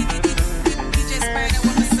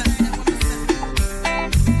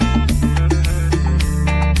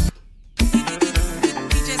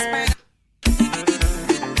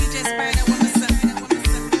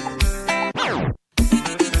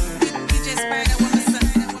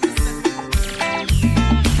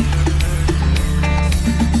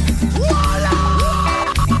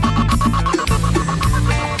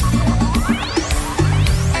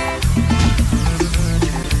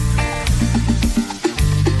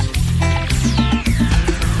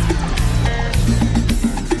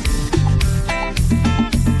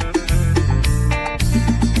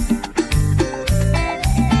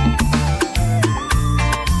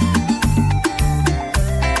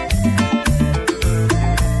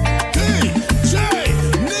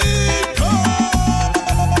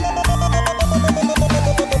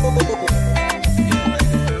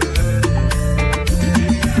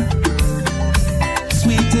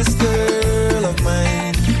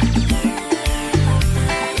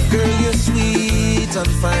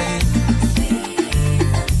 fine.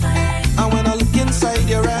 And when I look inside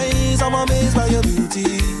your eyes, I'm amazed by your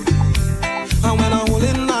beauty. And when I'm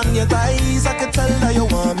holding on your thighs, I can tell that you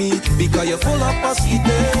want me, because you're full of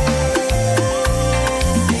sweetness.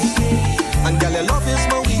 And girl, your love is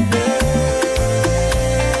my weakness.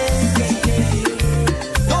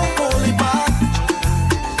 Don't hold it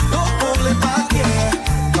back,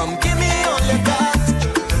 yeah. Come give me all you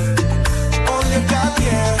got,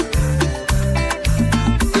 yeah.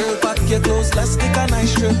 Girl, pack your clothes, let's take a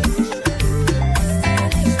nice trip.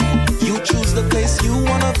 You choose the place you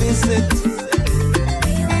wanna visit.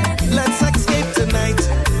 Let's escape tonight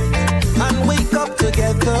and wake up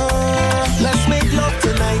together. Let's make love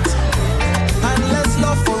tonight and let's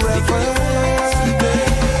love forever.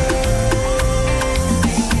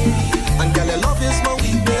 And girl, your love is my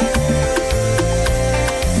weakness.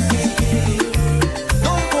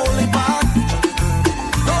 Don't hold it back,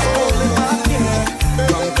 yeah.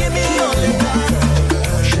 Come give me all you got,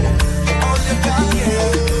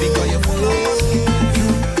 yeah. Because you're full of us.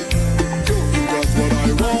 You got what I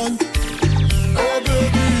want, oh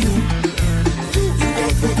baby. You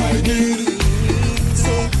got what I need.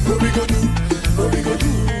 So what we gonna do? What we gonna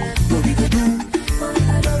do? What we gonna do?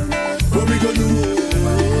 What we gonna do?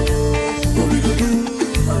 What we gonna do?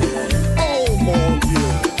 Oh mon Dieu.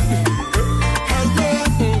 Help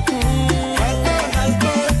me,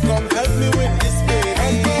 come help me with this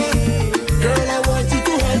pain. Girl, I want you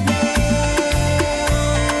to help me.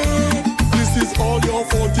 This is all your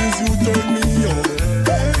fault, is you turn me on.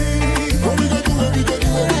 What we gonna do? What we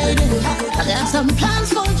gonna do? I got some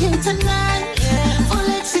plans for you tonight, full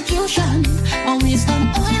execution. Always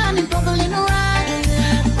some oil and it bubbling right,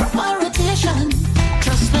 proper rotation.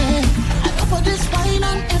 Trust me, I go for this wine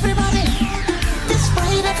on everybody, this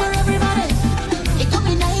Friday for everybody. It could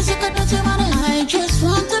be nice, it could not your money. I just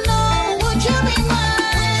want to know, would you be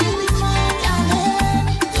mine, darling,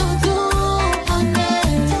 to do on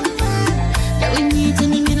it? That we meet in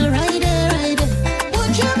the middle, right there, right there.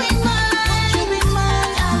 Would you be mine,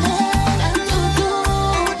 darling, to do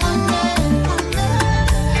on it?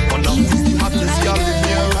 One of the hottest girls in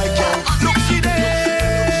here right now. Look, she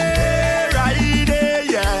there, right there,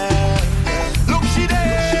 yeah. Look, she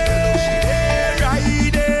there,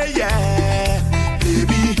 right there, yeah.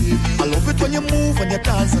 Baby, I love it when you move and you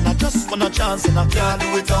dance, and I just wanna chance, and I can't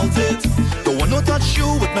do without it. Don't wanna touch you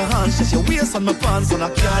with my hands, just your waist and my pants, and I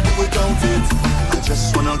can't do without it. I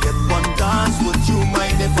just wanna get one dance, would you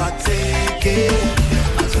mind if I take it?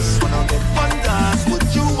 I just wanna get one dance, would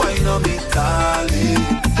you wine on me, darling?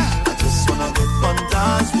 I just wanna get one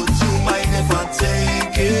dance, would you mind if I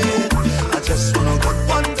take it? I just wanna get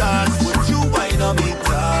one dance, would you wine on me,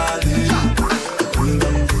 darling? Ding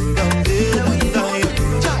dong, ding dong, ding dong,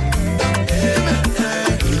 ding dong.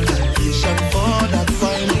 Patient for that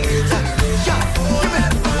fine.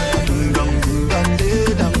 Ding dong, ding dong,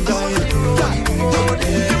 ding dong, ding.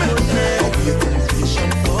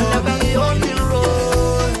 Patient for that on the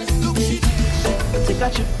road. Take a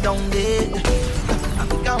trip down there, I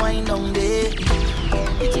think I wind down there.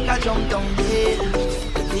 You take a jump down there,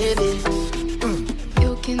 baby.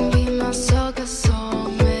 You can be my sugar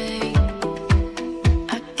soulmate.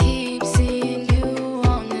 I keep seeing you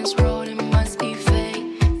on this road, it must be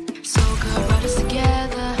fate. So good, brought us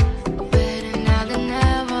together, better now than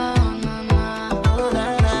ever on my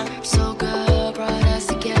mind. So good, brought us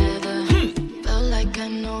together. Felt like I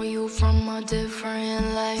know you from a different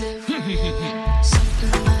life.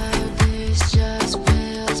 Something like this just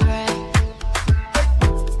feels right.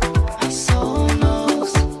 My soul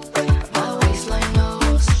knows, my waistline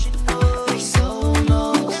knows. My soul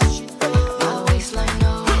knows, my waistline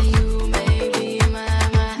knows. You may be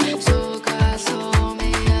my so God, so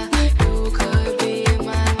me, you could be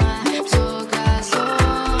my so God, so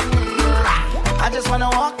me. I just wanna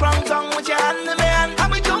walk round town with your hand in my hand,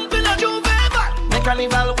 and we jump in a Juve van. Me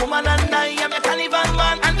carnival woman and I am your carnival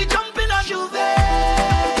man, and we jump in a Juve.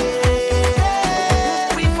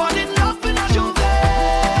 We fall in love in a Juve.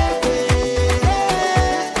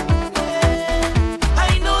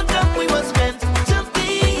 I know that we was meant to be.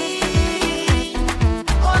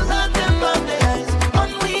 All of them have their eyes on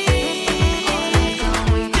we.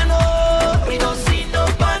 You know, we don't see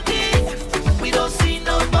nobody. We don't see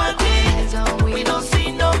nobody. We don't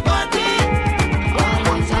see nobody.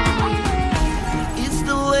 It's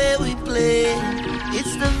the way we play,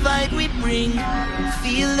 it's the vibe we bring.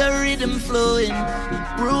 Feel the rhythm flowing,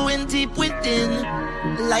 brewing deep within,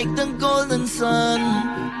 like the golden sun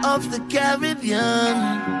of the Caribbean.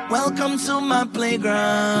 Welcome to my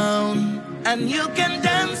playground, and you can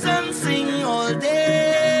dance and sing all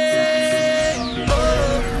day.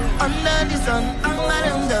 Oh, under the sun,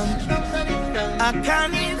 I'm done. A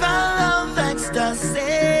carnival of ecstasy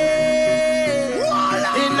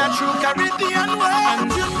in a true Caribbean way,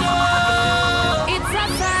 and you know it's a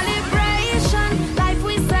celebration, life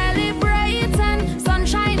we celebrating,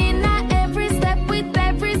 sunshine in every step with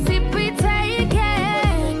every sip we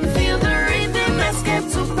taking. Feel the rhythm, escape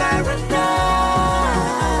to paradise.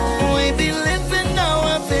 We be living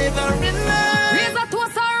our favorite life. Raise a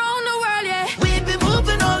toast around the world, yeah. We be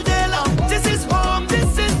moving all day long. This is home,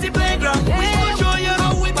 this is the playground. Yeah. We will show you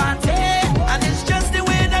how we party, and it's just the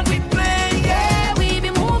way that we play. Yeah, we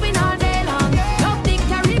be moving all day long. Love the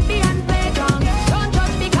Caribbean playground. Don't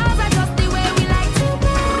judge because I just the way we like to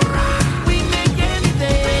play. We make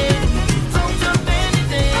anything, out of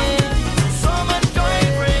anything. So much joy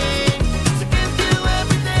it brings to give you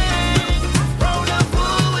everything. Proud of who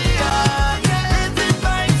we are, living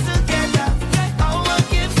life together. Our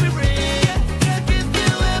gifts we bring to give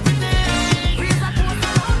you everything. Raise a toast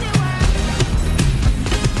around the world.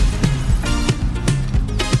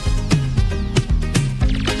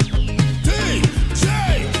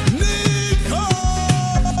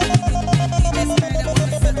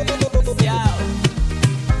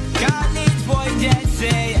 College boy just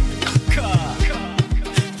say,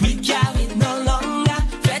 we carry it no longer.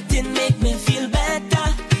 Fretting make me feel better.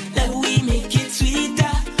 Let we make it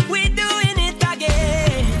sweeter. We doing it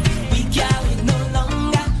again. We carry it no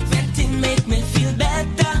longer. Fretting make me feel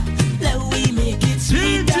better. Let we make it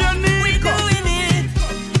sweeter. We doing it.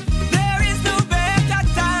 There is no better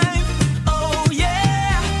time. Oh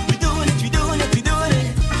yeah. We doing it. We doing it. We doing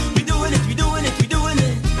it. We doing it. We doing it. We doing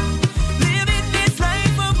it. Living this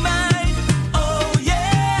life of mine. Oh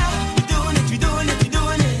yeah. We doing it. We doing it. We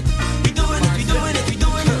doing it. We doing it. We doing it. We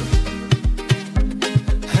doing it.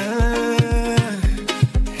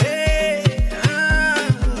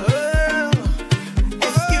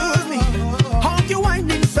 Excuse me, how you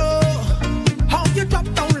whining so? How you drop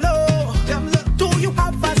down low? Do you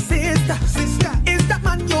have a sister? Is that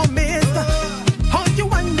man your mister? How you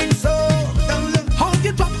whining so? How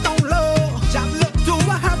you drop down low? Do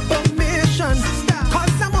I have permission?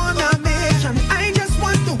 Cause I'm on a mission. I just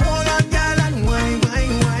want to hold on, y'all, and wine.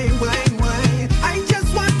 I just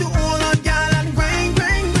want to hold on, y'all, and grind.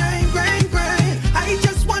 I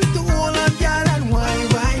just want to hold on, y'all, and wine.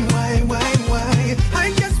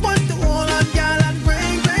 I just want to hold on, y'all, and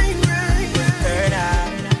grind.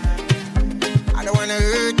 I don't wanna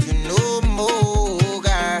hurt you no more,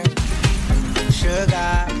 girl.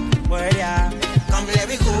 Sugar, word ya, come let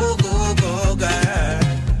me go, girl.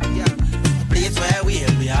 A place where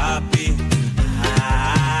we'll be happy.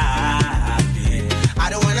 I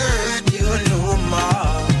don't wanna hurt you no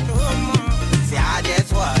more. See, I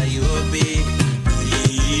just want you to be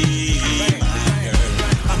my girl.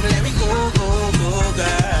 Come let me go,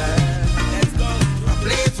 girl. Let's go. A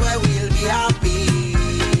place where we'll be happy.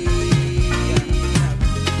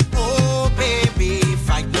 Oh, baby,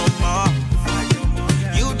 fight no more.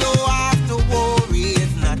 You don't have to worry,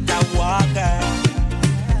 it's not a walker.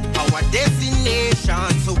 Our destination,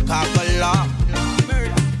 Coca-Cola.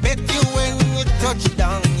 Bet you when you touch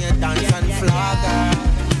down, you dance and flogger.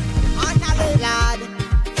 Another lad,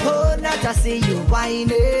 oh, not to see you whining,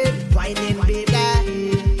 baby.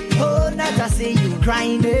 Oh, not to see you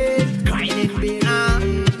grinding, baby. I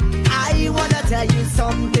wanna tell you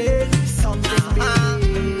something, baby.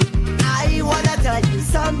 I wanna tell you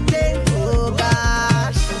something, oh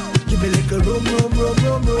gosh. Give me a little room,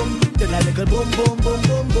 then a little boom.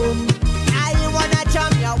 I wanna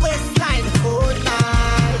jump your waistline all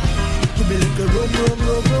night. Give me a little room,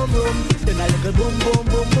 then a little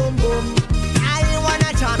boom. I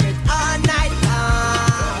wanna jump it all night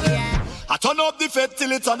long. Yeah. I turn up the fed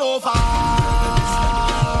till it's an over. I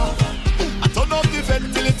turn up the fed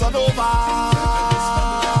till it's an over.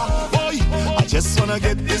 Boy, I just wanna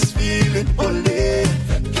get this feeling all day.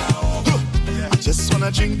 I just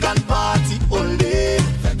wanna drink and party all day.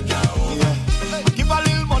 Yeah. Give a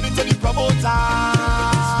little money to the promoter.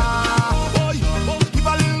 Boy, give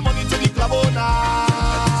a little money to the club owner.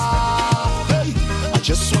 Hey, I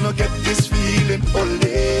just wanna get this feeling all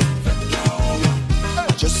day.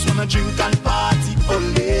 I just wanna drink and party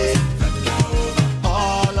all day.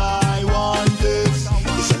 All I want is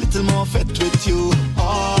a little more fat with you.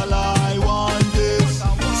 All I want is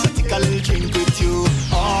a take a little drink with you.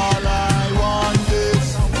 All I want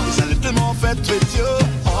is a little more fat with you.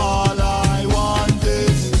 All I want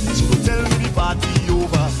is to tell me the party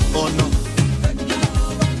over. Oh no.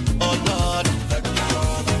 Oh Lord.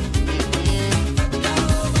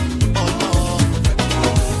 Oh no.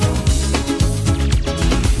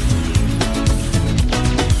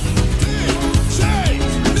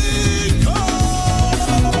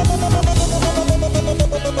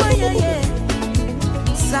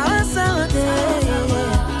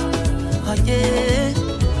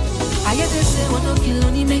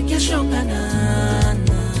 money make you stronger, nah,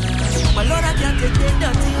 nah. But Lord, I can't take the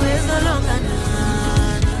dirty ways no longer, nah,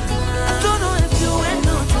 nah. I don't know if you ain't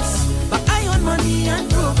noticed, but I own money and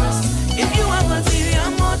progress. If you have ulterior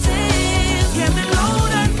motive, get me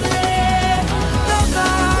loud and play.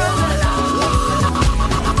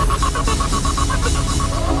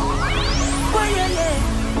 Boy, yeah.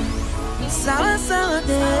 Sour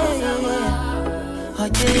day. Oh, yeah.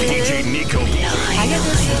 DJ Nico. I get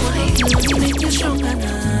to say what you make you stronger,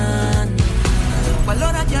 nah, nah. But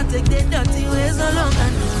Lord, I can't take the dirty ways no longer,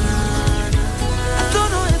 nah, nah. I don't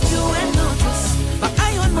know if you ain't noticed, but I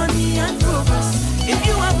own money and progress. If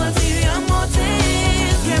you have ulterior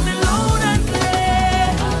motive, get me loud and play.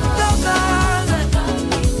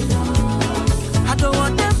 I don't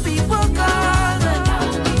want them people call me,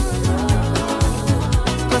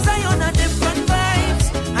 'cause I own a different vibes,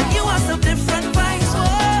 and you have some different vibes. Oh,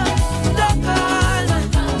 don't call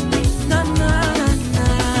me, nah, nah,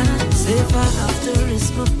 nah. Say if I have to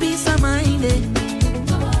risk my peace of mind, eh?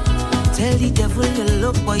 Tell the devil you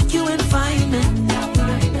look, boy, you ain't find me.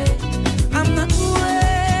 I'm not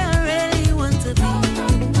where I really want to be.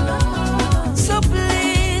 So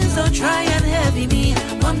please don't try and heavy me.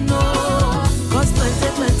 Oh no, 'cause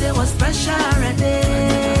 2020 was pressure already.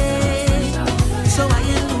 So I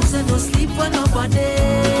ain't losing no sleep for nobody.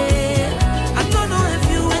 I don't know if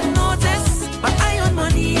you ain't noticed, but I own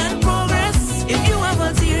money and progress. If you have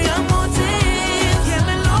ulterior motive, get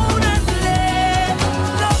me loud and play.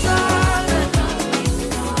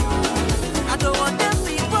 I don't want them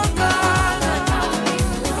people call me,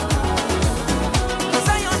 'cause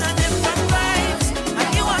I own a different vibes, and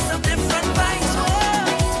you have some different vibes. Oh,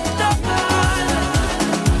 don't call me.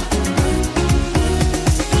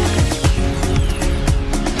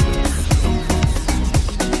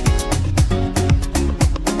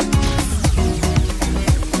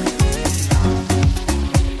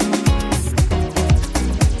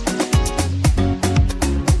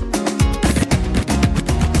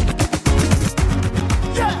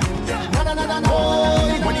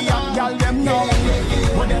 When the young gal them know,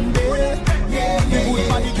 when them there, the good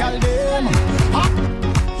body gal them.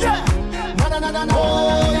 Yeah,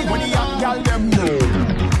 when the young gal them know.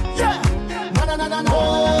 Yeah,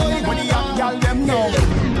 when the young gal them know.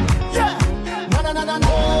 Yeah,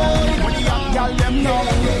 when the young gal them know,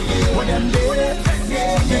 when them there,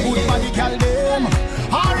 the good body gal them.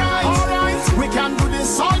 Alright, we can do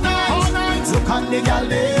this all night. Look at the gal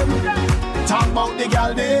them, talk about the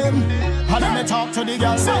gal them. And let me talk to the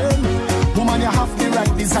girl them. Woman, you have the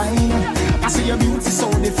right design. I see your beauty so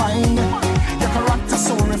defined, your character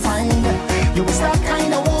so refined. You is that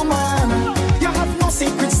kind of woman. You have no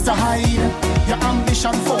secrets to hide, your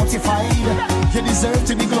ambition fortified. You deserve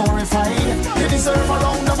to be glorified. You deserve a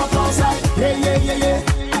round of applause like yeah, yeah, yeah, yeah.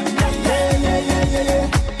 Yeah, yeah, yeah, yeah, yeah.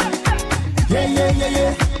 Yeah, yeah, yeah,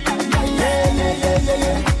 yeah. Yeah, yeah, yeah, yeah,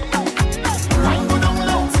 yeah. Right go down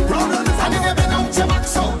low, round on the fan, and you been out your back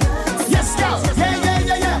so. Yes, girl. Yeah, yeah,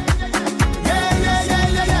 yeah, yeah. Yeah, yeah, yeah,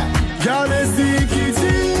 yeah, yeah. Girl, it's the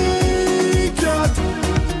kitty cat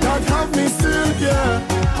that have me still here.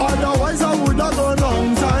 Otherwise, I would have gone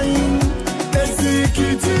long time. It's the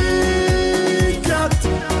kitty cat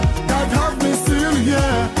that have me still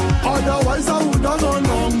here. Otherwise, I would have gone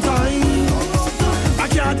long time. I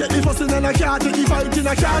can't take the fussing and I can't take the fighting.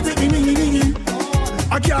 I can't take the ningy.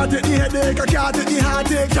 I can't take the headache, I can't take the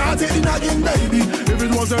heartache, can't take the nagging, baby. If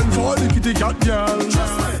it wasn't for the kitty cat girl,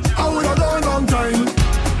 I would have gone long time.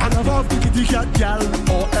 And I've off the kitty cat girl,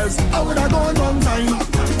 or else I would have gone long time.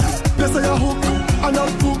 They say I hook and I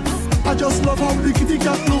cook. I just love how the kitty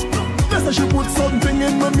cat look. They say she put something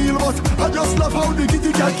in my meal, but I just love how the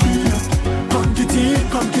kitty cat feel. Come kitty,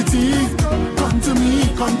 come kitty, come to me,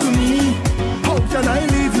 come to me. How can I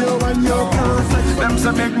leave you when you're perfect? Them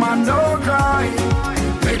say big man don't cry.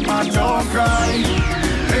 Big man don't cry,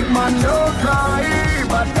 big man don't cry.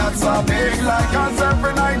 But that's a big lie, 'cause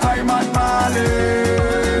every night I'm at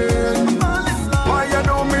Marlin. Why you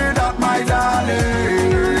do me that, my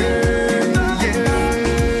darling?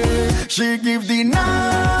 Yeah. She give the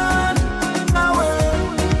none away.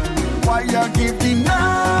 Why you give the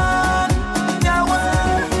none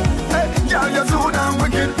away? Hey, girl, you're too damn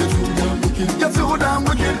wicked. You're too damn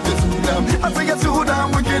wicked. I say you're too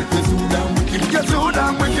damn wicked. You're too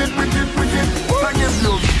damn wicked, wicked, wicked. I give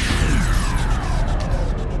you.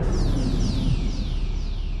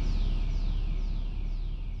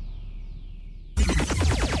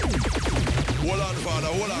 Hold on,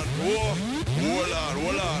 father, hold on.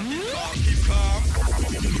 Hold on.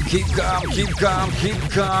 Keep calm, keep calm, keep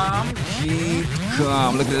calm, keep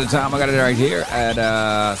calm. Look at the time. I got it right here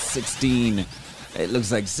at 16 It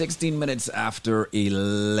looks like 16 minutes after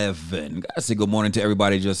 11. Gotta say good morning to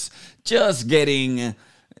everybody just getting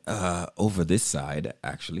over this side,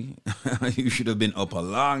 actually. You should have been up a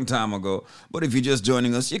long time ago. But if you're just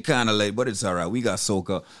joining us, you're kind of late, but it's all right. We got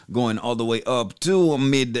soca going all the way up to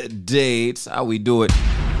midday. It's how we do it.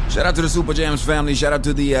 Shout out to the Super Jams family. Shout out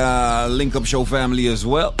to the Link Up Show family as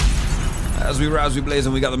well. As we rise, we blaze,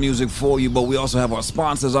 and we got the music for you, but we also have our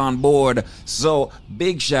sponsors on board. So,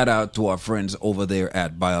 big shout out to our friends over there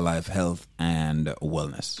at BioLife Health and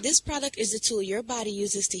Wellness. This product is a tool your body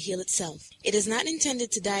uses to heal itself. It is not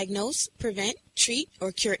intended to diagnose, prevent, treat,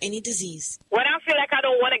 or cure any disease. When I feel like I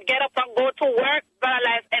don't want to get up and go to work,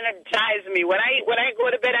 BioLife energizes me. When I go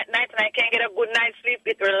to bed at night and I can't get a good night's sleep,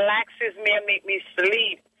 it relaxes me and makes me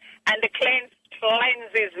sleep. And the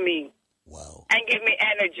cleanses me. Wow. And give me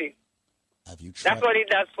energy. That's what it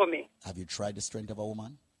does for me. Have you tried the strength of a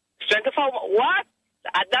woman? Strength of a woman? What?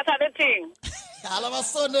 That's the thing. All of a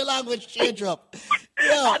sudden the language change up. I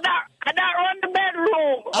don't run the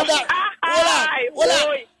bedroom. Hold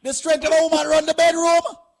on. The strength of a woman run the bedroom?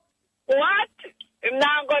 What? I'm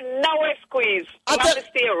not going nowhere squeeze. I have to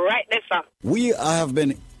stay right there, sir. We have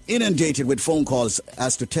been inundated with phone calls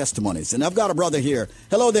as to testimonies. And I've got a brother here.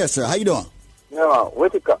 Hello there, sir. How you doing? Yeah,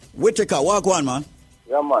 Whitaker. Whitaker, walk on, man.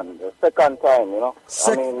 Yeah, man. The second time, you know.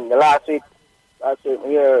 I mean, the last week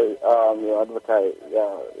here, you advertise,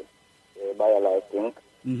 the BioLife thing.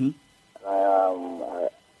 Mm-hmm. I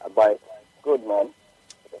buy it. Good, man.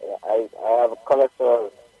 I have a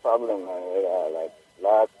cholesterol problem, man. Like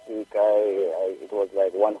last week, it was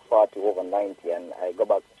like 140/90, and I go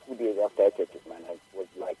back 2 days after I checked it, man. It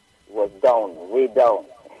was down, way down,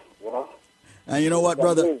 you know. And you know what,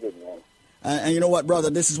 brother? Amazing, man. And you know what, brother?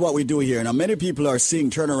 This is what we do here. Now, many people are seeing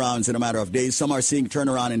turnarounds in a matter of days. Some are seeing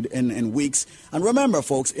turnaround in weeks. And remember,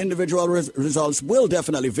 folks, individual results will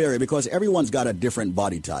definitely vary because everyone's got a different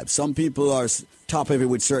body type. Some people are top heavy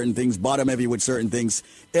with certain things, bottom heavy with certain things.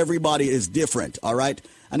 Everybody is different, all right?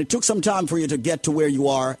 And it took some time for you to get to where you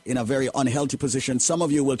are in a very unhealthy position. Some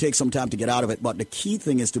of you will take some time to get out of it. But the key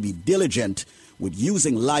thing is to be diligent with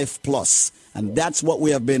using Life Plus. And that's what we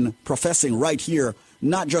have been professing right here,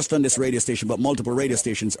 not just on this radio station, but multiple radio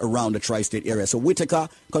stations around the tri-state area. So, Whitaker,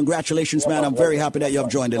 congratulations, man. I'm very happy that you have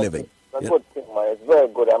joined the living. That's a good thing, man. It's very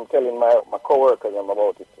good. I'm telling my co-workers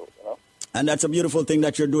about it, too, you know. And that's a beautiful thing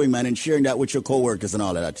that you're doing, man, and sharing that with your co-workers and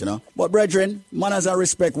all of that, you know. But, brethren, manners and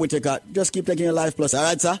respect, Whitaker. Just keep taking your Life Plus. All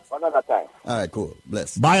right, sir? Another time. All right, cool.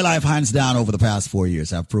 Bless. BioLife, hands down, over the past 4 years,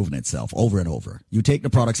 have proven itself over and over. You take the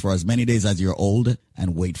products for as many days as you're old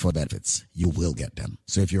and wait for benefits. You will get them.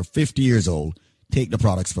 So if you're 50 years old, take the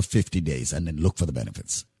products for 50 days and then look for the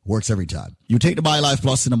benefits. Works every time. You take the BioLife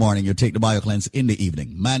Plus in the morning. You take the BioCleanse in the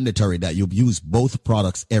evening. Mandatory that you use both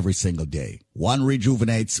products every single day. One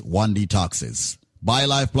rejuvenates, one detoxes.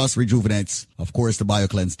 BioLife Plus rejuvenates. Of course, the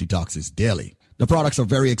BioCleanse detoxes daily. The products are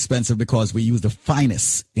very expensive because we use the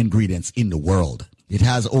finest ingredients in the world. It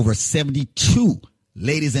has over 72,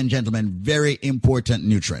 ladies and gentlemen, very important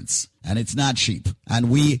nutrients. And it's not cheap. And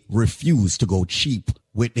we refuse to go cheap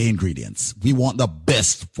with the ingredients. We want the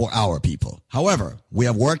best for our people. However, we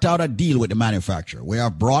have worked out a deal with the manufacturer. We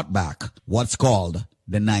have brought back what's called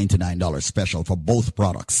the $99 special for both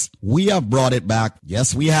products. We have brought it back.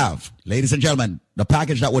 Yes, we have. Ladies and gentlemen, the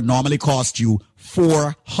package that would normally cost you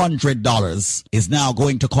 $400 is now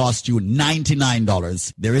going to cost you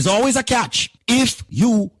 $99. There is always a catch if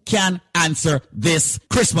you can answer this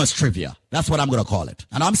Christmas trivia. That's what I'm going to call it.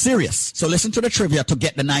 And I'm serious. So listen to the trivia to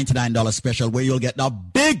get the $99 special where you'll get the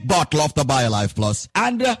big bottle of the BioLife Plus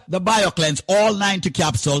and the BioCleanse, all 90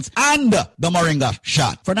 capsules, and the Moringa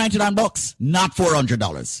shot for $99, not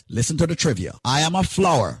 $400. Listen to the trivia. I am a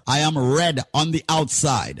flower. I am red on the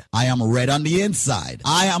outside. I am red on the inside.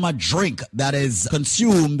 I am a drink that is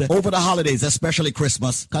consumed over the holidays, especially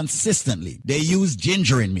Christmas, consistently. They use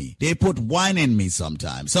ginger in me. They put wine in me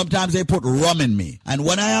sometimes. Sometimes they put rum in me. And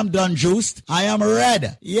when I am done juiced, I am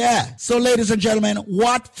red. Yeah. So ladies and gentlemen,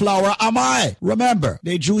 what flower am I? Remember,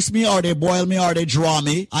 they juice me or they boil me or they draw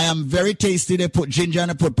me. I am very tasty. They put ginger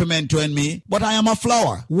and they put pimento in me. But I am a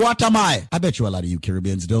flower. What am I? I bet you a lot of you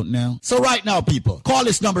Caribbeans don't know. So right now, people, call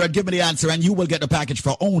this number and give me the answer and you will get the package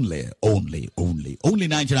for only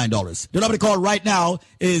 $99. The number to call right now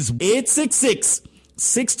is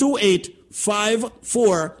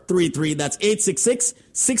 866-628-5433. That's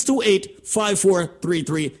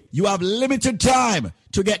 866-628-5433. You have limited time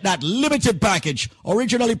to get that limited package,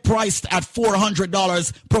 originally priced at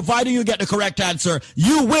 $400. Providing you get the correct answer,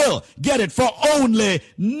 you will get it for only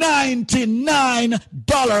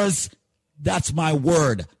 $99. That's my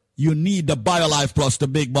word. you need the BioLife Plus, the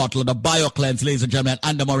big bottle, the BioCleanse, ladies and gentlemen,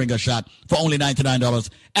 and the Moringa shot for only $99.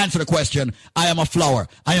 Answer the question. I am a flower.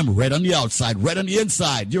 I am red on the outside, red on the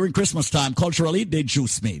inside. During Christmas time, culturally, they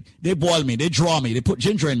juice me. They boil me. They draw me. They put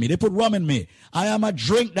ginger in me. They put rum in me. I am a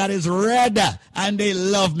drink that is red, and they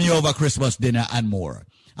love me over Christmas dinner and more.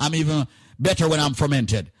 I'm even better when I'm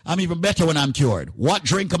fermented. I'm even better when I'm cured. What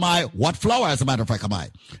drink am I? What flower, as a matter of fact, am I?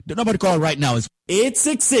 The number to call right now is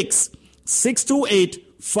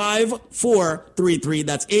 866-628-5433.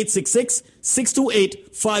 That's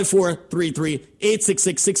 866-628-5433.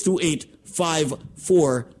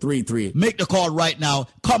 866-628-5433. Make the call right now.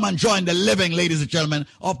 Come and join the living, ladies and gentlemen,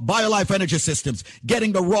 of BioLife Energy Systems.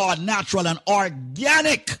 Getting the raw, natural, and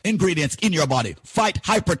organic ingredients in your body. Fight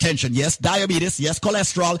hypertension. Yes, diabetes. Yes,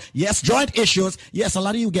 cholesterol. Yes, joint issues. Yes, a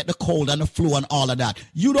lot of you get the cold and the flu and all of that.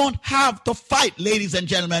 You don't have to fight, ladies and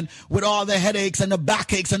gentlemen, with all the headaches and the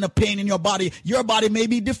backaches and the pain in your body. Your body may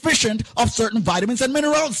be deficient of certain vitamins and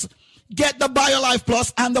minerals. Get the BioLife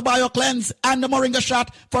Plus and the BioCleanse and the Moringa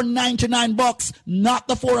shot for $99, not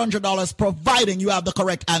the $400, providing you have the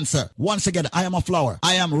correct answer. Once again, I am a flower.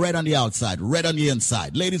 I am red on the outside, red on the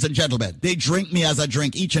inside. Ladies and gentlemen, they drink me as I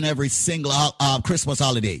drink each and every single Christmas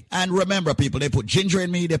holiday. And remember, people, they put ginger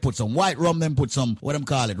in me, they put some white rum, then put some,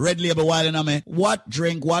 red label wine in me. What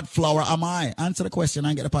drink, what flower am I? Answer the question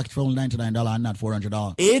and get a package for only $99 and not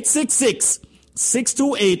 $400.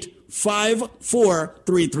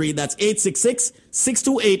 866-628-5433. That's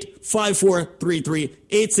 866-628-5433.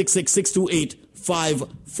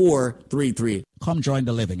 866-628-5433. Come join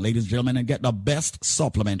the living, ladies and gentlemen, and get the best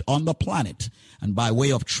supplement on the planet. And by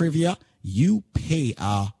way of trivia, you pay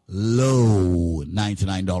a low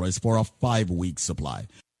 $99 for a 5-week supply.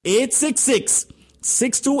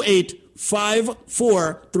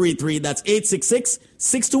 866-628-5433. That's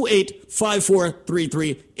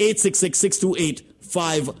 866-628-5433.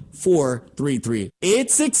 866-628-5433.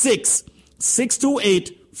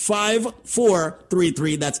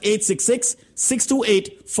 866-628-5433. That's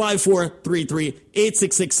 866-628-5433.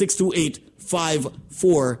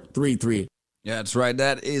 866-628-5433. Yeah, that's right.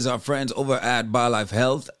 That is our friends over at BioLife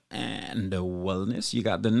Health and Wellness. You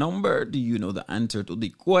got the number. Do you know the answer to the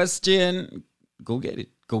question? Go get it.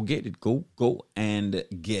 Go get it. Go and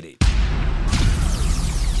get it.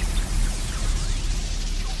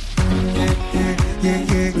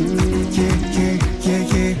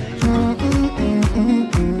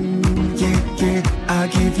 I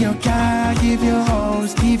give your car, give your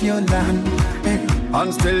house, give your land,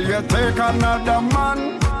 and still you take another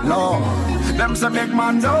man. Lord, them say big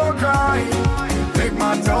man don't cry, big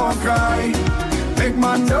man don't cry, big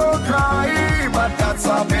man don't cry, but that's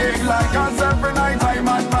a big lie, 'cause every night I'm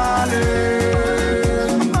at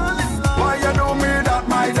Marlin. Why you do me that,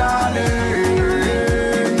 my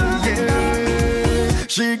darling? Yeah.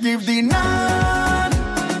 She give the none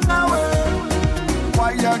away.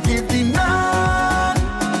 Why you give the none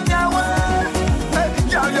away? Hey,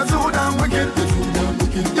 girl, you're so damn wicked.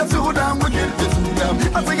 You're so damn wicked.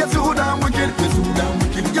 I say you're so damn wicked.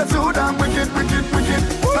 You're so damn wicked, wicked.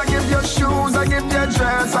 I give you shoes, I give you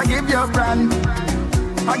dress, I give you brand,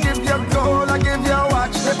 I give you gold, I give you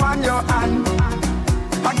watch, slip on your hand.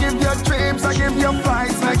 I give you trips, I give you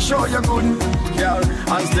flights, make sure you're good, girl.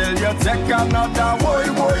 And still you take another boy.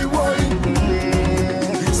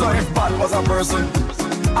 So if bad was a person,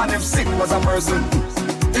 and if sick was a person,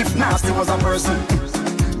 if nasty was a person,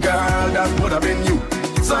 girl, that would have been you.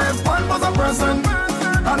 So if bad was a person,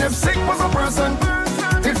 and if sick was a person,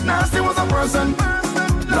 if nasty was a person,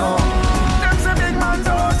 no. Them say big man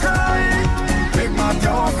don't cry, big man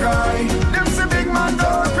don't cry. Them say big man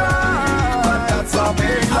don't cry, but that's a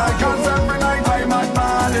big lie, 'cause every night I'm at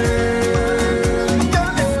Marlin.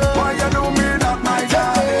 Why you do me that, my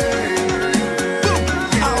darling?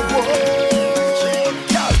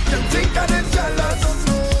 You think I did jealous,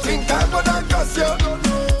 think I would have cussed you,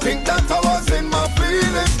 think that I was in my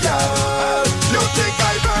feelings, girl. You think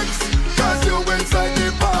I vex, 'cause you inside the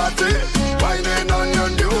party, whining on your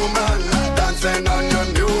new man, dancing on your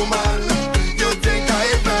new man. You think I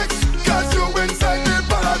vex, 'cause you inside the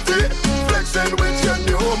party, flexing with your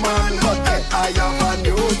new man. But hey, I am a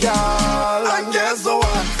new girl, and guess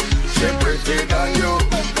what? She prettier than you,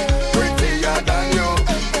 prettier than you,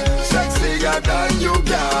 sexier than you,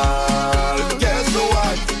 girl. Guess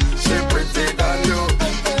what? She prettier than you,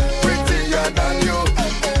 prettier than you,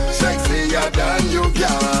 sexier than you,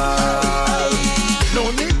 girl. No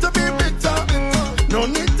need to be bitter, no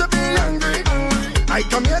need to be angry. I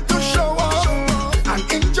come here to show off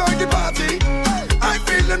and enjoy the party. I'm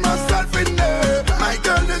feeling myself in there. My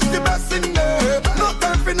girl is the best in there. No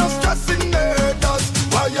time for no stress in there. That's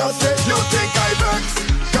why you say you think I vex,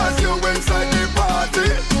 'cause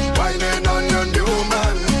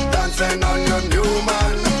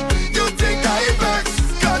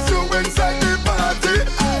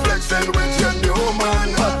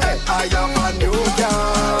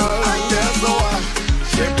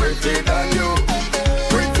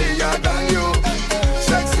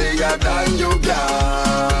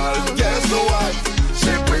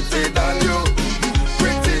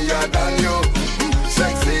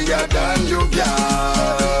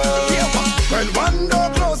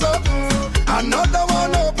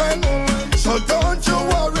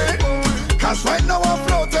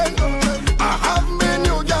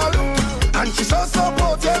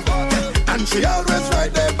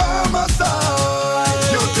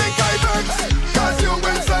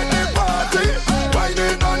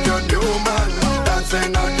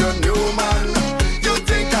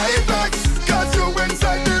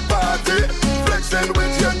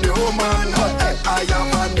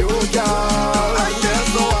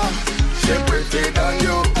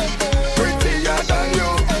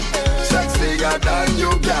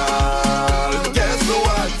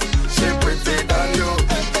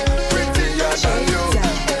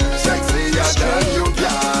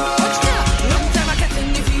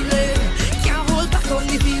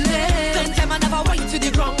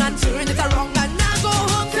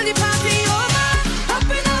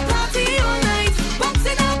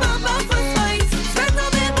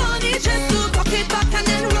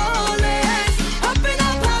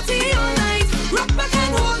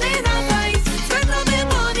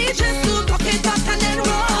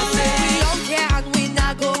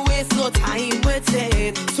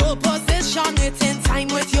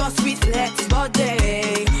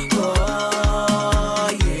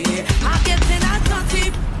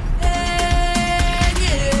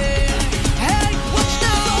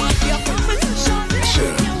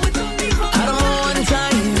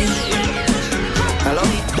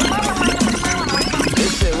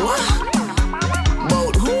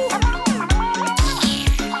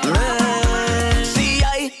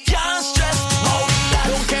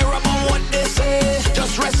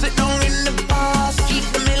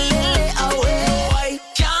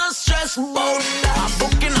stress about that. I'm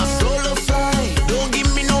booking a solo flight. Don't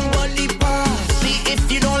give me nobody pass. See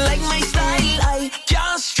if you don't like my style, I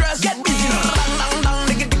can't stress. Get busy. Dang dang dang,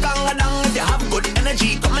 nigga the ganga dang. If you have good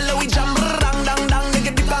energy, come and let we jam. Dang dang dang,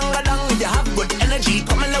 nigga the ganga dang. If you have good energy,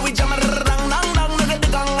 come and let we jam. Dang dang dang, nigga the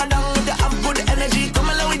ganga dang. If you have good energy, come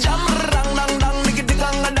and let we jam. Dang dang dang, nigga the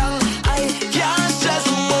ganga dang. I can't stress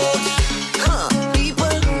about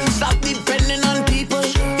people. Stop depending on people.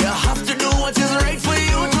 You have to do what is right for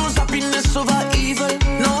you. Choose happiness over evil.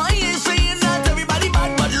 No, I ain't saying that everybody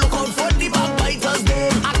bad, but look out for the backbiters.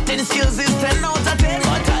 Them acting skills is 10 out of 10,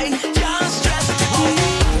 but I can't stress.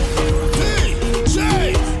 DJ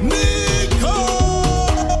Nico.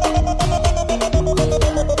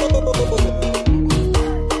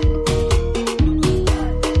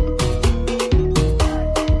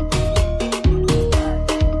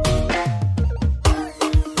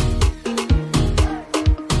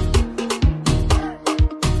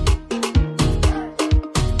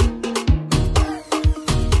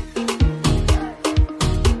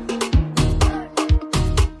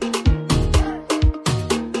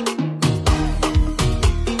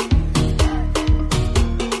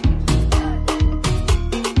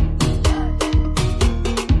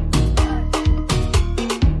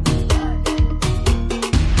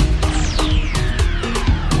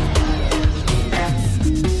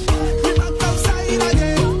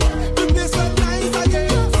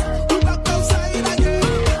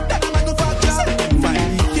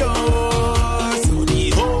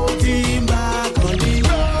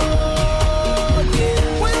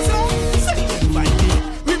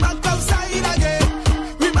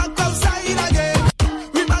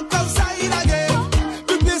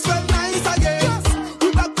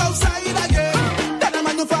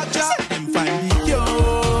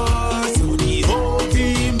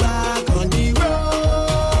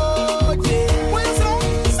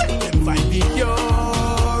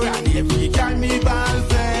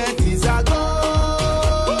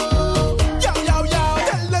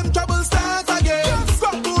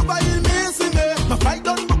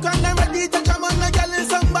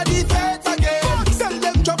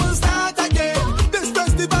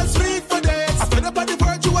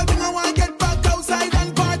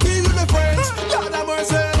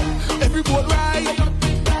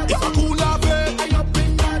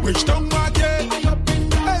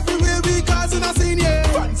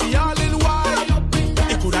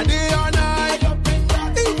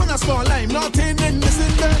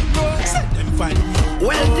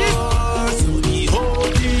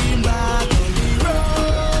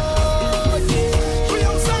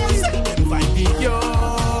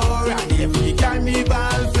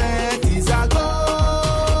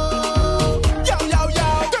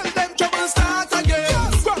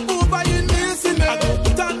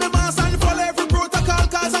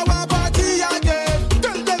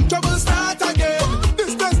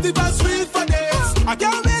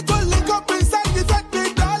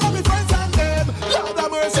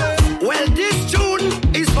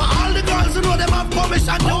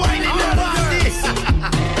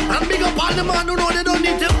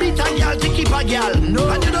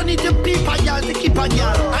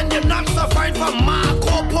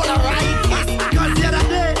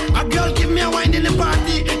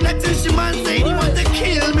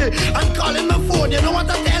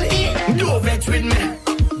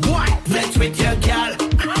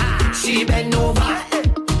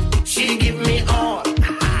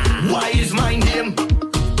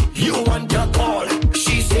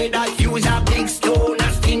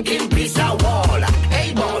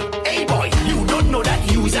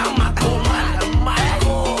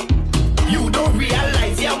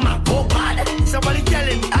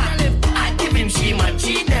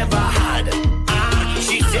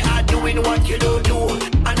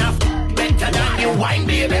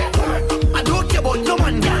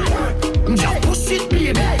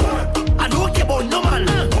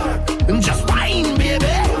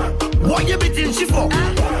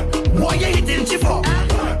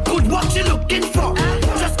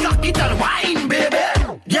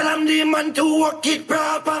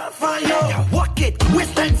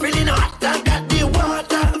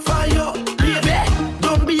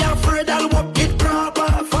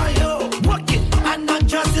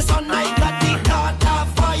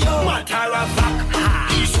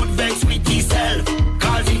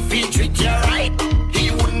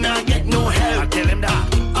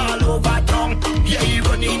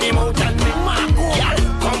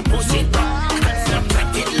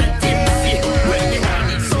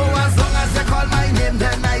 So as long as you call my name,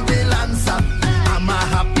 then I will answer. I'm a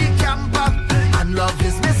happy camper.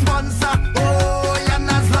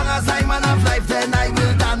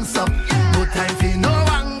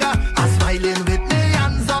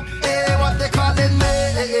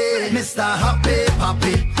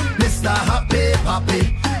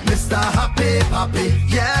 Papi.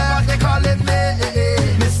 Yeah, what they calling me?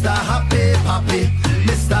 Mr. Happy Papi.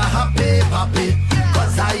 Mr. Happy Papi.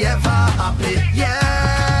 Cause I ever happy.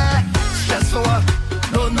 Yeah. Stress for what?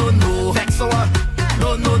 No, no, no. Vex for what?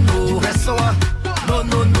 No, no, no. Rest for what? No,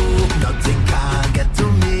 no, no. Nothing can get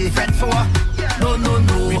to me. Fret for what? No, no,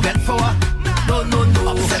 no. Regret for what? No, no, no.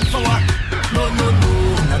 Upset for what? No, no,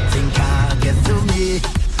 no. Nothing can get to me.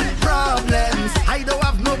 Problems, I don't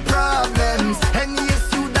have no problems. Any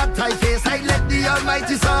issue that I face, I let the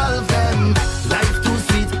Almighty solve them. Life too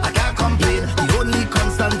sweet, I can't complain. The only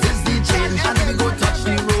constant is the change, and we go touch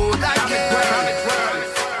the road again.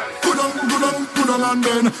 Good on and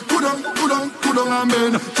bend. Good on and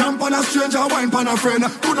bend. Champ on a stranger, wine pan a friend.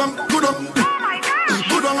 Good on and bend.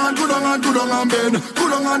 Good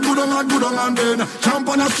on and bend. Champ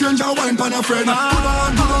on a stranger, wine pan a friend. Good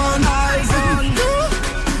on, eyes on you.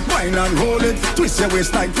 Wine and hold it, twist your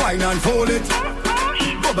waist like twine and fold it.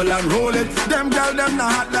 Bubble and roll it, them girl them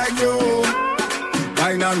not hot like you.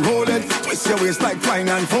 Wine and roll it, twist your waist like twine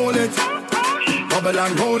and fold it. Bubble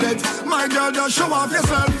and roll it, my girl just show off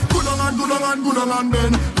yourself. Good on and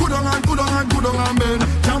bend. Good on bend.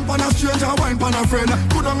 Jump on a stranger, wine pan a friend.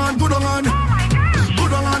 Good on and bend.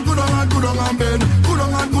 Good on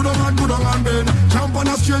bend. Jump on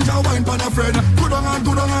a stranger, wine pan a friend. Good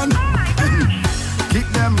on. Kick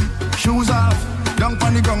them shoes off, dunk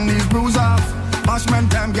on the ground, knees bruise off. Bashman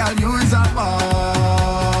them, girl, you is a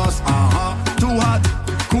boss. Too hot,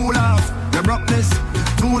 cool off. The roughness,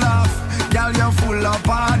 too laugh. Girl, you're full of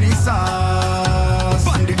party sauce.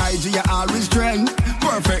 On the IG, you always trend.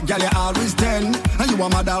 Perfect, girl, you always 10. And you a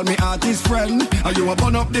model, me artist friend. And you a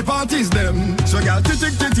burn up the parties, them. So, girl, tick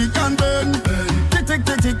and burn. Tick and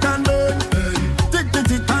burn. Tick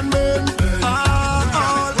and burn.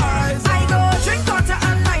 All eyes. I go drink water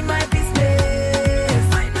and mind my business.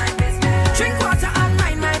 Drink water and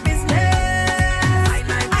mind my business.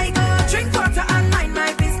 I go drink water and mind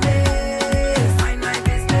my business.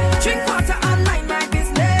 Drink water and mind my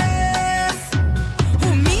business.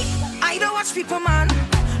 Who me? I don't watch people, man.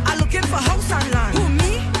 I'm looking for house and land. Who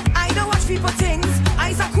me? I don't watch people things.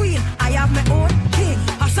 I's a queen. I have my own king.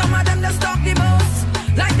 And some of them just talk the most,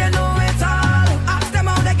 like they know it all. Ask them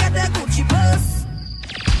how they get their Gucci purse.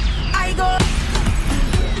 I go.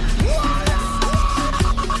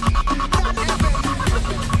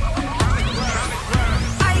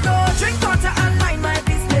 I go drink water and mind my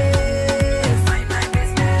business.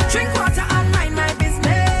 Drink water and mind my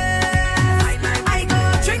business. I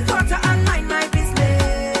go drink water and mind my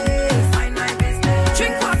business.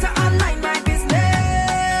 Drink water and mind my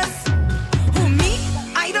business. Who me?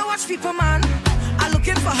 I don't watch people, man. I'm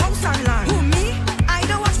looking for house and land. Who me? I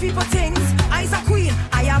don't watch people things. I's a queen.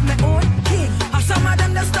 I have my own king. And some of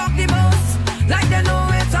them just talk the most, like they know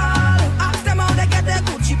it all. Ask them how they get their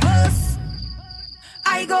Gucci purse.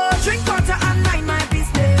 I go drink water and mind my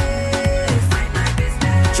business.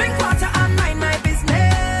 Drink water and mind my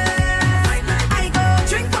business. I go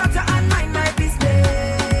drink water and mind my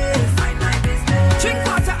business. Drink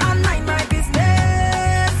water and mind my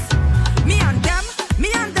business. Me and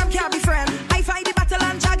them can't be friends. I fight the battle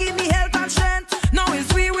and Jah give me health and strength. Now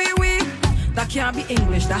it's we. That can't be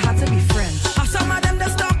English, that had to be French. And some of them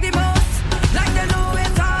just talk the most, like they know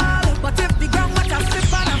it all. But if the ground water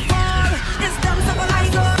slip and I fall, it's them simple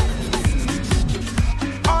I go.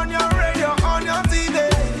 On your radio, on your TV.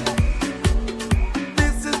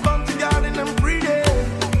 This is Bounty Girl in them free day.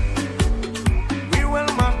 We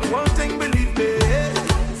will mark the one thing, believe me.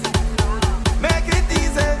 Make it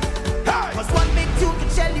easy. Cause one big tune can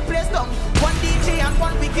shell the place down. One DJ and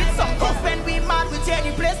one wicked song. Cause when we mad we tear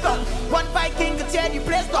the place down. One Viking can tear the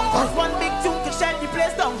place down. Cause one big tune can shell the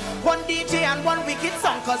place down. One DJ and one wicked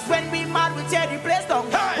song. Cause when we mad we tear the place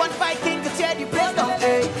down. One Viking can tear the place down.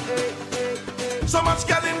 Hey. So much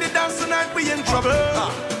girl in the dance tonight, we in trouble.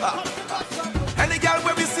 Any girl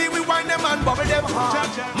where we see, we wind them and bubble them.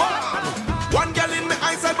 One girl in my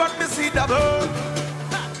eyesight, but me see double.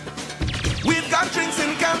 We've got drinks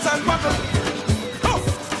in cans and bottles.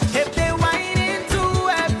 If they whine into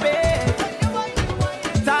a bed,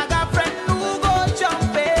 tag a friend who go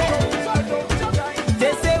jumping.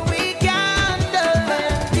 They say we can do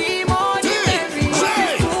it. The more the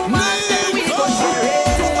merrier. Too much then we go share it.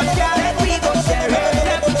 Too much carrot we go share it.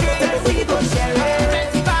 Never drink we go share it.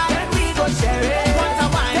 Plenty bar then we go share it. Want a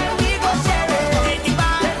wine then we go share it. In the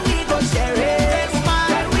bar then we go share it. Let's man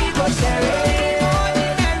then we go share it. The more the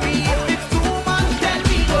merrier. If it's too much then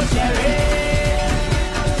we go share it.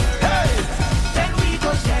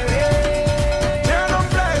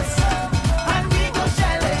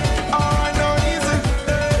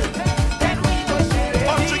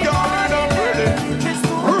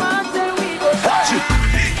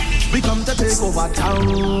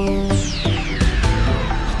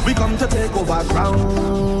 take over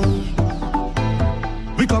ground.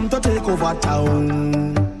 We come to take over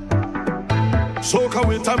town. Soca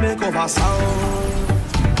with a make over sound.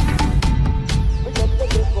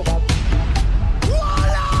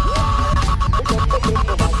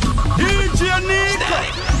 DJ Nico.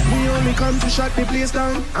 We only come to shut the place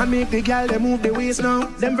down and make the girl they move the waist now.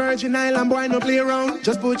 Them Virgin Island boy no play around.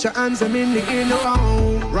 Just put your hands them in the air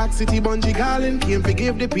now. Rock City Bungee Garland came to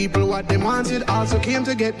give the people what they wanted. Also came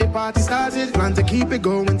to get the party started. Plan to keep it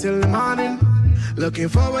going till the morning. Looking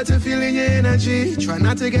forward to feeling your energy. Try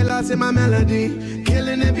not to get lost in my melody.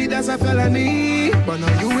 Killing the beat, that's a felony. But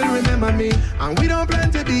now you will remember me. And we don't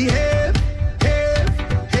plan to behave.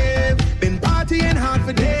 Been partying hard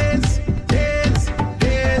for days.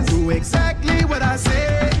 Do exactly what I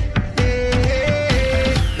say.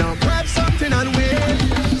 Now grab something and wave.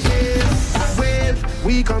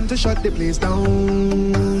 We come to shut the place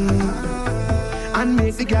down and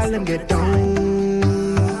make the gal them get down.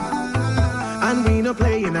 And we no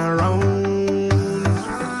playing around.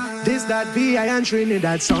 This that VI and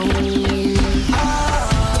Trinidad song.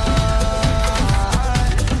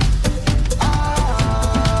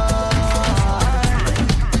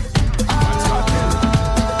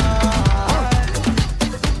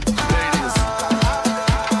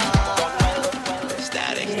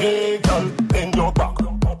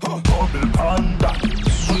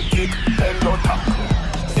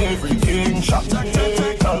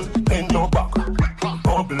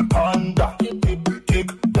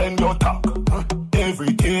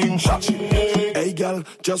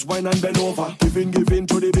 Just wine and bend over, giving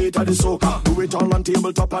to the beat of the soca. Do it all on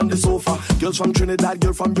tabletop on the sofa. Girls from Trinidad,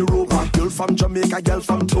 girl from Europa, girl from Jamaica, girl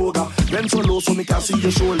from Toga. Bend so low so me can see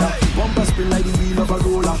your shoulder. Bumper spin like the wheel of a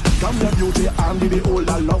roller. Come your beauty, I'm the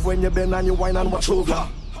older. Love when you bend and you wine and watch over.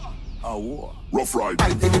 Rough ride.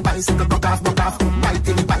 Bite in the bicycle, broke off. Bite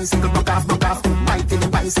in the bicycle, broke off. Bite in the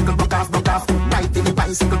bicycle, broke off. Bite in the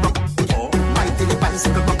bicycle, broke off. Bite in the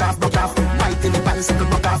bicycle, broke off. Bite in the bicycle,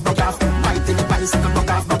 broke off. Bite in the bicycle, broke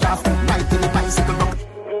off. Bite in the bicycle,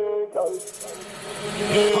 broke off.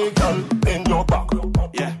 Hey, girl, bend your back.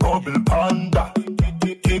 Yeah. Bubble panda.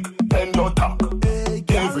 Kick, bend your tack.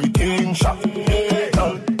 Everything shot. Hey,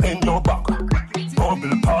 girl, bend your back.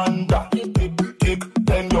 Bubble panda. Kick,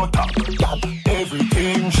 bend your tack.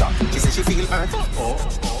 Everything shot. She said she feel hurt.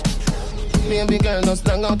 Baby girl, just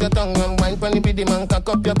long out your tongue and wine when you be the man, cock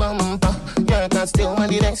up your bumper. Girl can't still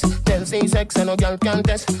want the rest. Tell say sex and no girl can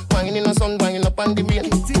test. Wine in the sun, wine up on the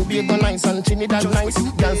beat. To be go nice and Trinidad nice.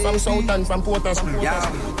 Girl from South and from Port of Spain.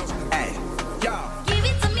 Hey, yo. Give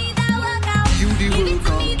it to me, that workout. You the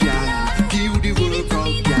workout, girl. You the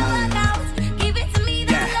workout, girl. Give it to me,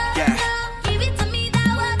 that yeah. Give it to me,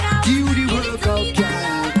 that workout. You the workout,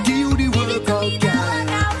 girl. You the workout, girl.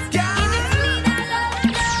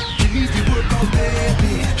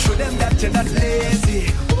 Show them that you're not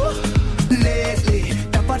lazy. Lately,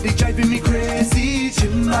 that body driving me crazy.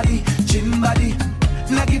 Gym body.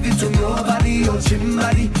 Now give it to nobody. Oh, gym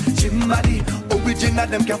body. Original,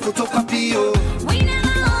 them can photocopy, oh. We never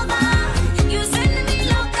over. You sending me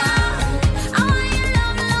loca. I want your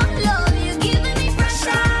love. You giving me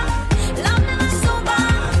pressure. Love never sober.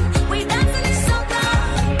 We dancing in soca.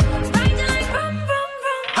 Riding like vroom, vroom,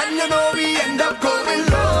 vroom. And you know we end up going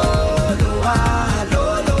low.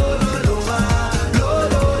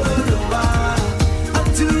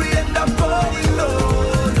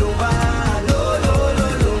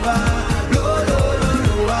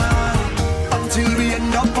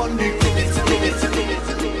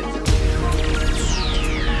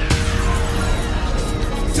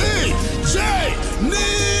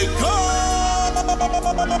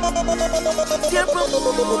 Dear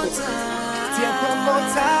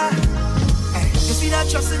promoter. You see that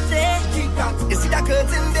trust in there? Keep that. You see that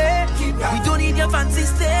curtain there? Keep that. We don't need your fancy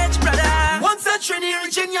stage, brother. Once a Trinity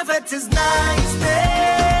reaching your vet is nice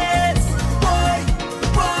place. Boy.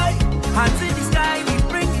 Hands in the sky, we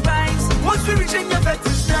bring the vibes. Once we reaching your vet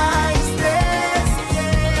is nice place.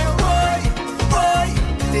 Yeah, boy.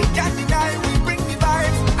 They can't deny we bring the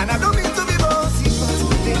vibes. And I don't mean to be bossy, but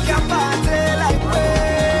they can party like we.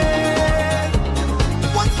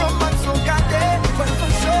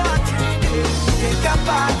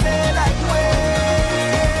 Party like we.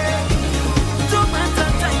 Don't matter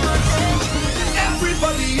time or day.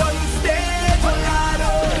 Everybody on stage,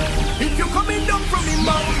 Colorado.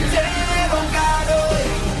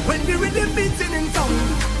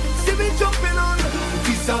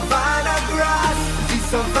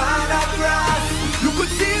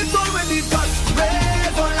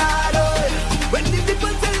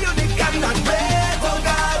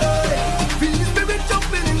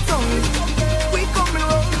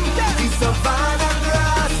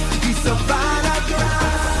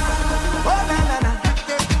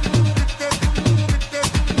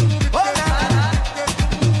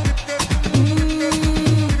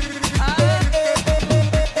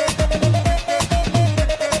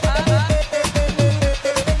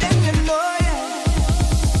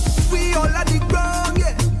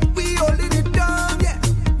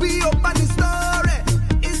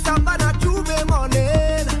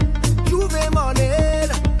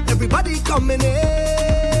 coming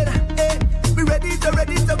in. Hey, we ready to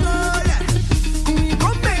go, yeah. We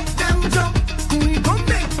gon' make them jump. We gon'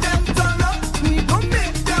 make them turn up. We gon'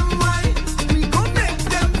 make them wine. We gon' make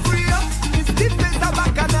them free up. This place a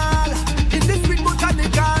bacchanal. In this sweet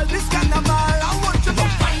botanical, this carnival. I want you to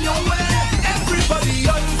find your way. Everybody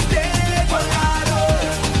on stage, Colorado.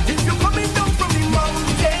 If you're coming down from the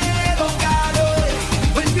mountain, Colorado.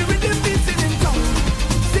 When we rhythm beating in town,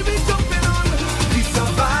 see me jumping on the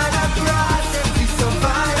savannah grass, the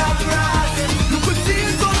savannah grass. You could see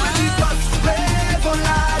it already past red,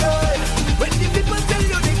 Colorado. When the people tell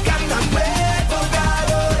you they cannot wait,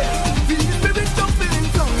 Colorado. Feel the spirit jumping in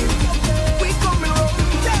town. We coming round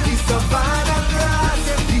the savannah grass,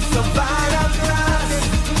 the savannah grass.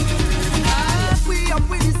 We up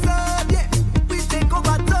with the sun, yeah. We take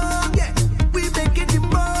over town, yeah. We making the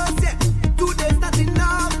most, yeah. Today's not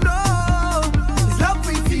enough, no. It's love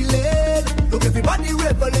we feeling. Look, everybody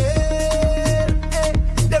reveling. Hey,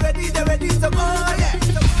 they're ready to go, yeah.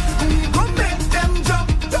 We gon' make them jump.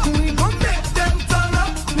 We gon' make them turn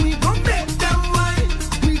up. We gon' make them wine.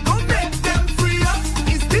 We gon' make them free up.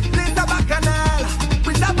 It's the place of bacchanal.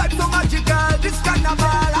 With a vibe so magical, this carnival.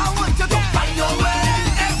 I want you to find your way.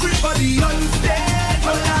 Everybody on stage,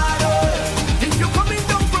 Colorado. If you're coming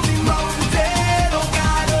down from the mountain, oh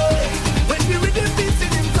God, when we rhythm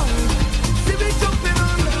beating in town, see me jumping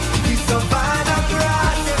on the savannah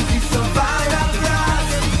grass, the savannah grass.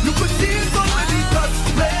 You could see it already just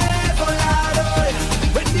red, Colorado.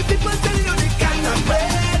 When the people tell you they cannot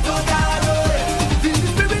wait, oh God, feel the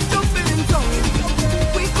spirit jumping in town.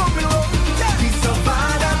 We coming home, the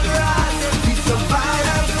savannah grass, the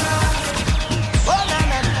savannah grass. Oh na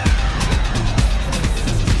na na.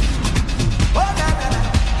 Oh na na na.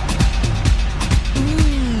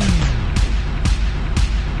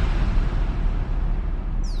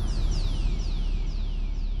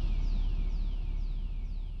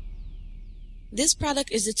 This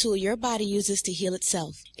product is a tool your body uses to heal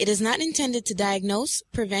itself. It is not intended to diagnose,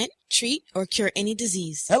 prevent, treat, or cure any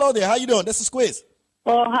disease. Hello there. How you doing? This is Squeeze.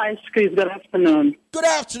 Oh, hi, Squeeze. Good afternoon. Good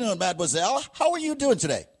afternoon, mademoiselle. How are you doing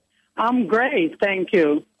today? I'm great, thank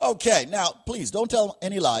you. Okay, now, please don't tell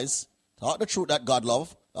any lies. Talk the truth that God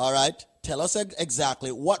love. All right? Tell us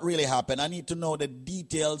exactly what really happened. I need to know the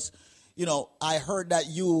details. You know, I heard that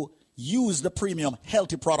you use the premium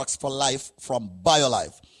healthy products for life from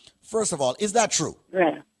BioLife. First of all, is that true?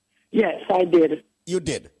 Yeah. Yes, I did. You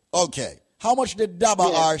did? Okay. How much did Daba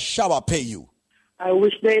or Shaba pay you? I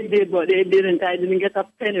wish they did, but they didn't. I didn't get a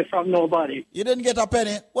penny from nobody. You didn't get a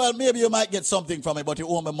penny? Well, maybe you might get something from it, but you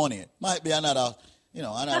owe me money. Might be another,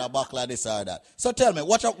 another buck like this or that. So tell me,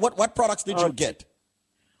 what products did you get?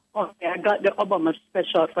 Okay, I got the Obama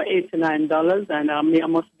special for $89, and I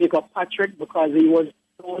must big up Patrick because he was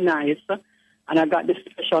so nice, and I got the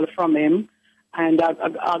special from him, and I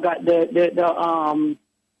got the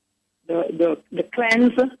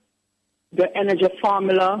cleanse, the energy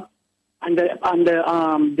formula, and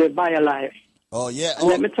the BioLife. Oh yeah. And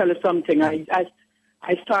let me tell you something. I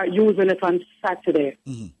started using it on Saturday.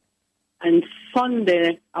 Mm-hmm. And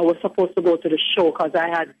Sunday, I was supposed to go to the show because I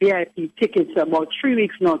had VIP tickets about 3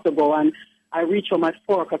 weeks now to go. And I reached home at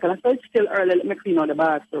 4 o'clock. And I said, it's still early. Let me clean out the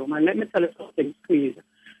bathroom. And let me tell you something, Squeeze.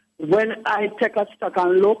 When I take a stock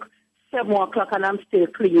and look, 7 o'clock and I'm still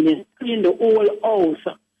clean the whole house.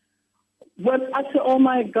 When I said, oh,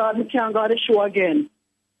 my God, we can't go to the show again.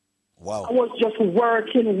 Wow. I was just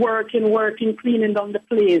working, cleaning down the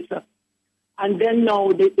place. And then now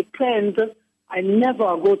the cleanse, I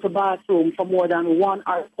never go to bathroom for more than 1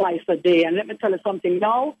 or twice a day. And let me tell you something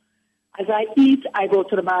now. As I eat, I go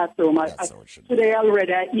to the bathroom. Today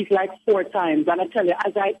already, I eat like 4 times. And I tell you,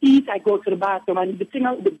 as I eat, I go to the bathroom. And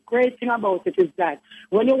the great thing about it is that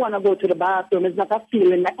when you want to go to the bathroom, it's not a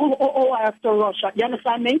feeling like, oh, I have to rush. You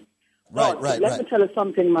understand me? Right. Let me tell you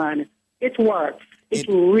something, man. It works. It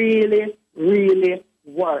really, really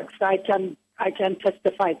works. I can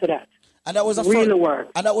testify to that. And that was really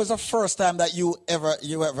works. And that was the first time that you ever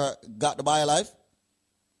got the BioLife?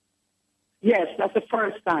 Yes, that's the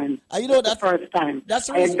first time. That's the first time. That's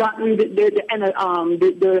the I had reason. gotten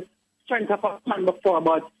the strength of a plan before,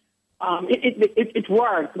 but it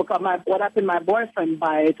worked because what happened? My boyfriend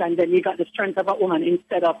buy it, and then he got the strength of a woman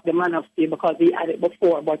instead of the man of steel because he had it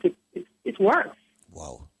before. But it works.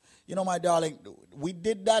 Wow. You know, my darling, we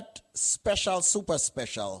did that special, super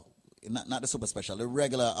special, not the super special, the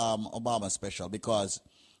regular Obama special, because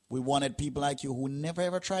we wanted people like you who never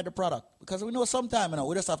ever tried the product. Because we know sometime,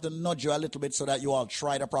 we just have to nudge you a little bit so that you all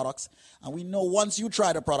try the products. And we know once you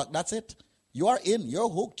try the product, that's it. You are in, you're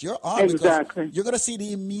hooked, you're on. Exactly. You're going to see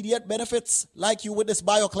the immediate benefits, like you with this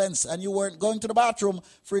BioCleanse, and you weren't going to the bathroom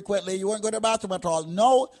frequently. You weren't going to the bathroom at all.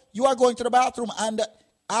 No, you are going to the bathroom, and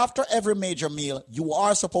after every major meal, you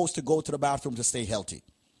are supposed to go to the bathroom to stay healthy.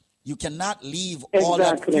 You cannot leave all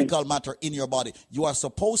that fecal matter in your body. You are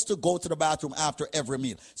supposed to go to the bathroom after every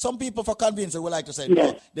meal. Some people, for convenience, would like to say,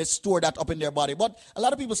 no, they store that up in their body. But a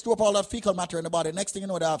lot of people store up all that fecal matter in the body. Next thing you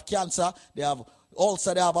know, they have cancer, they have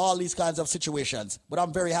ulcer, they have all these kinds of situations. But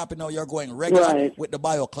I'm very happy now you're going regular with the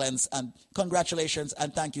BioCleanse. And congratulations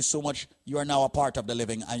and thank you so much. You are now a part of the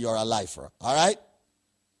living and you're a lifer. All right?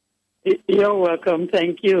 You're welcome.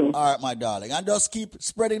 Thank you. All right, my darling. And just keep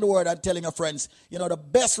spreading the word and telling your friends. You know, the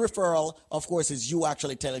best referral, of course, is you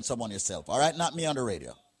actually telling someone yourself. All right? Not me on the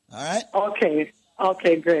radio. All right? Okay.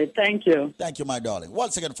 Okay, great. Thank you. Thank you, my darling.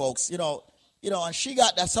 Once again, folks, you know, and she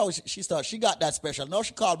got, that's how she started. She got that special. Now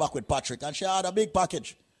she called back with Patrick, and she had a big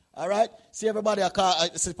package. All right? See everybody,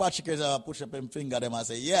 see Patrick is push up his finger them and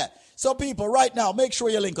say, yeah. So people, right now, make sure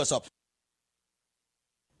you link us up.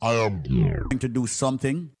 I am going to do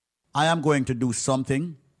something. I am going to do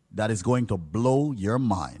something that is going to blow your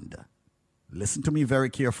mind. Listen to me very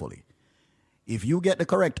carefully. If you get the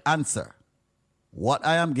correct answer, what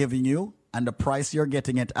I am giving you and the price you're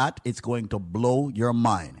getting it at, it's going to blow your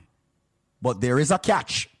mind. But there is a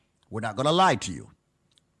catch. We're not going to lie to you.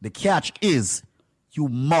 The catch is you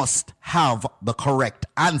must have the correct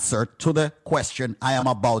answer to the question I am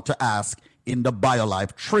about to ask in the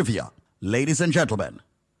BioLife trivia. Ladies and gentlemen,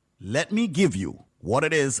 let me give you what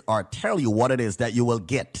it is or tell you what it is that you will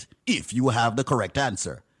get if you have the correct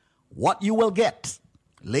answer. What you will get,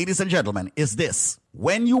 ladies and gentlemen, is this.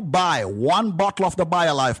 When you buy one bottle of the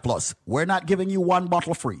BioLife Plus, we're not giving you one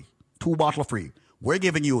bottle free, 2 bottles free. We're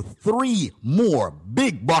giving you 3 more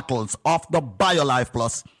big bottles of the BioLife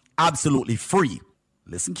Plus absolutely free.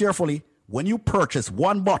 Listen carefully. When you purchase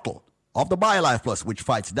one bottle of the BioLife Plus, which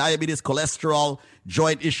fights diabetes, cholesterol,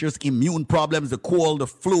 joint issues, immune problems, the cold, the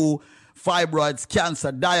flu, fibroids,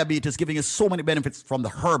 cancer, diabetes, giving you so many benefits from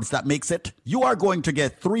the herbs that makes it, you are going to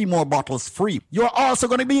get 3 more bottles free. You're also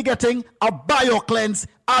going to be getting a BioCleanse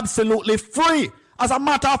absolutely free. As a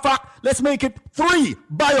matter of fact, let's make it 3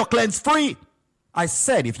 BioCleanse free. I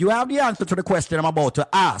said, if you have the answer to the question I'm about to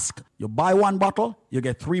ask, you buy 1 bottle, you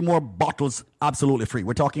get 3 more bottles absolutely free.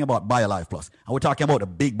 We're talking about BioLife Plus, and we're talking about the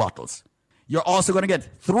big bottles. You're also going to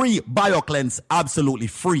get 3 BioCleanse absolutely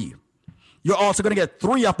free. You're also going to get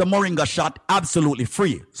 3 of the Moringa shot absolutely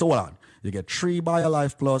free. So hold on. You get 3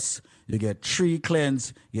 BioLife Plus, you get 3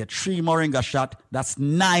 cleanse, you get 3 Moringa shot. That's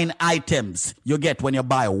 9 items you get when you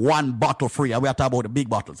buy 1 bottle free. And we have to talk about the big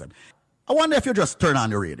bottles. I wonder if you just turn on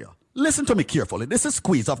the radio. Listen to me carefully. This is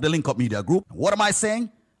Squeeze of the Link Up Media Group. What am I saying?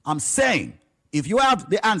 I'm saying if you have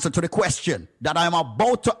the answer to the question that I'm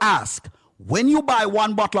about to ask, when you buy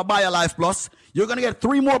 1 bottle of BioLife Plus, you're going to get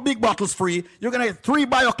 3 more big bottles free. You're going to get 3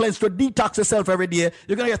 BioCleanse to detox yourself every day.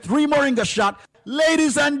 You're going to get 3 Moringa shot.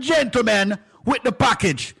 Ladies and gentlemen, with the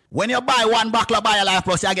package, when you buy 1 bottle of BioLife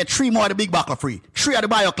Plus, you get 3 more of the big bottle free, 3 of the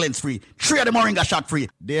BioCleanse free, 3 of the Moringa shot free.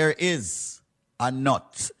 There is a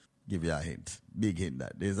nut. Give you a hint. Big hint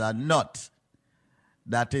that. There's a nut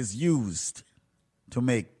that is used to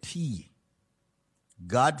make tea.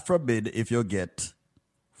 God forbid if you get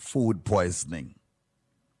food poisoning.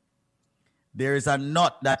 There is a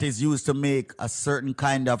nut that is used to make a certain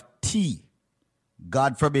kind of tea.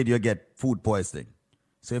 God forbid you get food poisoning.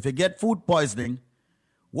 So if you get food poisoning,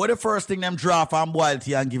 what the first thing them draw from boil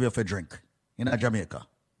tea and give you for drink in Jamaica?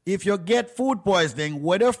 If you get food poisoning,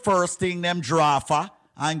 what the first thing them draw for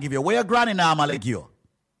and give you? Where your granny normally give you?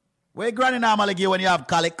 Where your granny normally give you when you have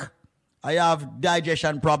colic, or you have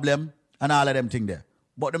digestion problem, and all of them things there?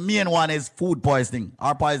 But the main one is food poisoning,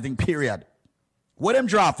 or poisoning period. What them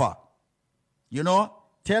draw for? You know?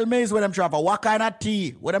 Tell me is what them draw for. What kind of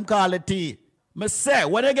tea? What them call it tea? Me say,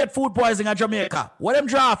 when they get food poisoning in Jamaica, what them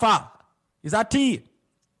draw for? Is that tea?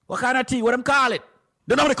 What kind of tea? What them call it?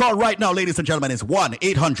 The number to call right now, ladies and gentlemen, is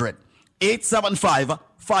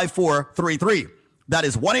 1-800-875-5433. That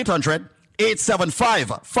is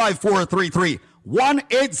 1-800-875-5433.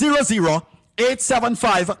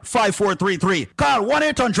 1-800-875-5433. Call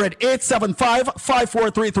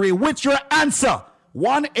 1-800-875-5433 with your answer.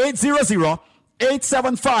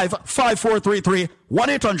 1-800-875-5433.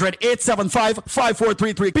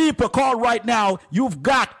 1-800-875-5433. People, call right now. You've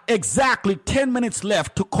got exactly 10 minutes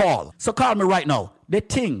left to call. So call me right now. The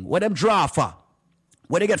thing where them draw for,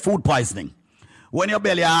 when they get food poisoning, when your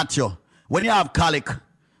belly hurts you, when you have colic,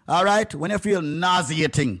 all right, when you feel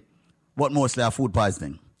nauseating, but mostly have food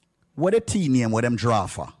poisoning. What the tea name where them draw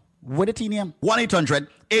for? What a name?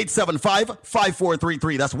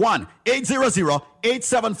 1-800-875-5433. That's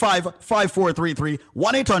 1-800-875-5433.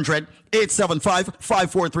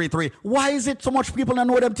 1-800-875-5433. Why is it so much people don't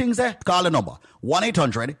know them things there? Call the number.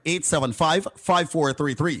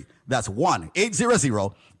 1-800-875-5433. That's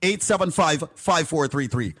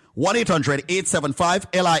 1-800-875-5433.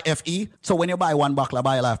 1-800-875-LIFE. So when you buy one bottle of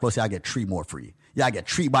BioLife Plus, you get 3 more free. You get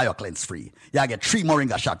 3 BioCleanse free. You get 3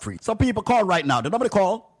 Moringa shot free. So people call right now. The number to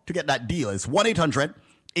call to get that deal is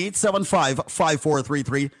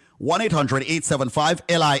 1-800-875-5433.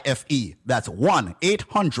 1-800-875-LIFE. That's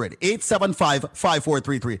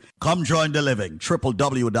 1-800-875-5433. Come join the living.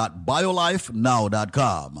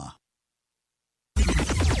 www.biolifenow.com.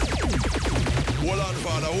 Hold on,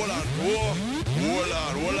 father, hold on.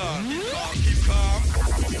 Hold on. Keep calm.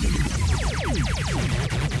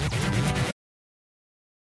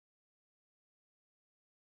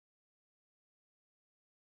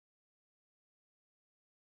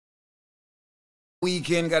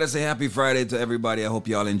 Weekend, gotta say happy Friday to everybody. I hope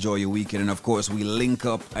y'all enjoy your weekend, and of course we link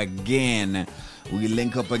up again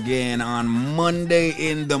on Monday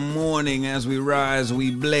in the morning. As we rise,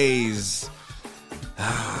 we blaze.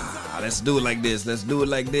 Let's do it like this. This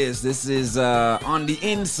is on the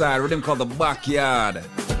inside, rhythm called the Backyard.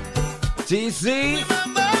 TC.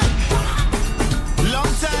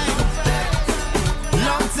 Long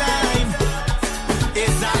time.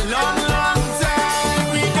 It's a long time.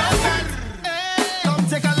 We got that. Come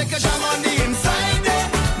take a look at jam on the inside.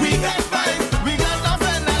 We got vibe. We got enough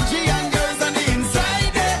energy and girls on the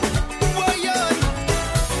inside. Boy,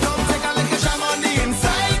 come take a look at jam on the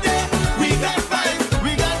inside. We got vibe.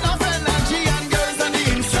 We got enough energy and girls on the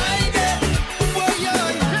inside. Boy,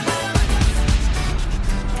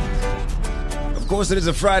 Of course, it is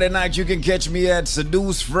a Friday night. You can catch me at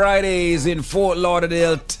Seduce Fridays in Fort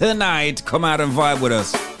Lauderdale tonight. Come out and vibe with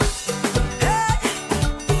us.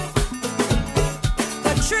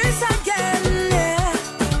 Patrice again, yeah.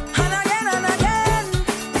 And again and again.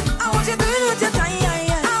 I want you doing with your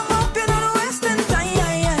time. I'm up in on the western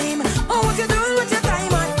time. Oh, what you doing with your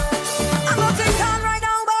time, man? I'm not taking on right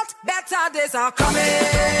now, but better days are coming.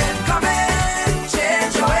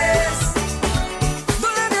 Change your ways.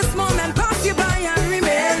 Don't let this moment pass you by and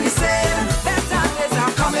remain the same. Better days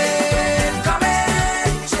are coming.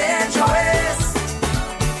 Change your ways.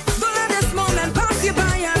 Don't let this moment pass you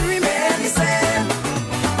by and remain the same.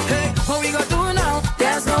 Hey, what we gonna do now?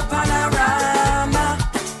 There's no panorama.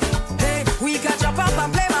 Hey, we can jump up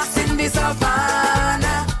and play mass in the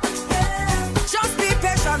savannah. Just be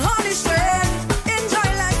patient, hold the strength. Enjoy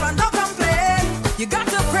life and don't complain. You got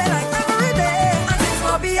to pray like every day, and things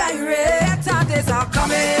will be irate. Better days are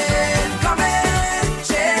coming.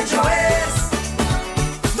 Change your ways.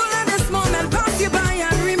 Don't let this moment pass you by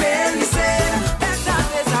and remain the same. Better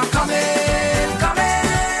days are coming.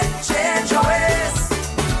 Change your ways.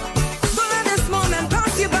 Don't let this moment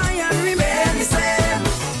pass you by and remain the same.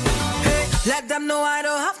 Hey, let them know I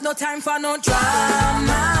don't have no time for no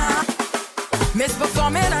drama. Miss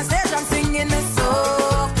performing on stage, I'm singing this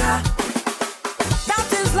soca.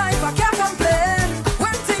 That is life, I can't complain.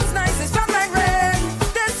 When things nice, it's just like rain.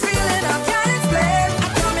 This feeling I can't explain. I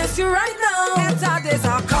promise you right now, better days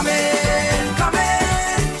are coming.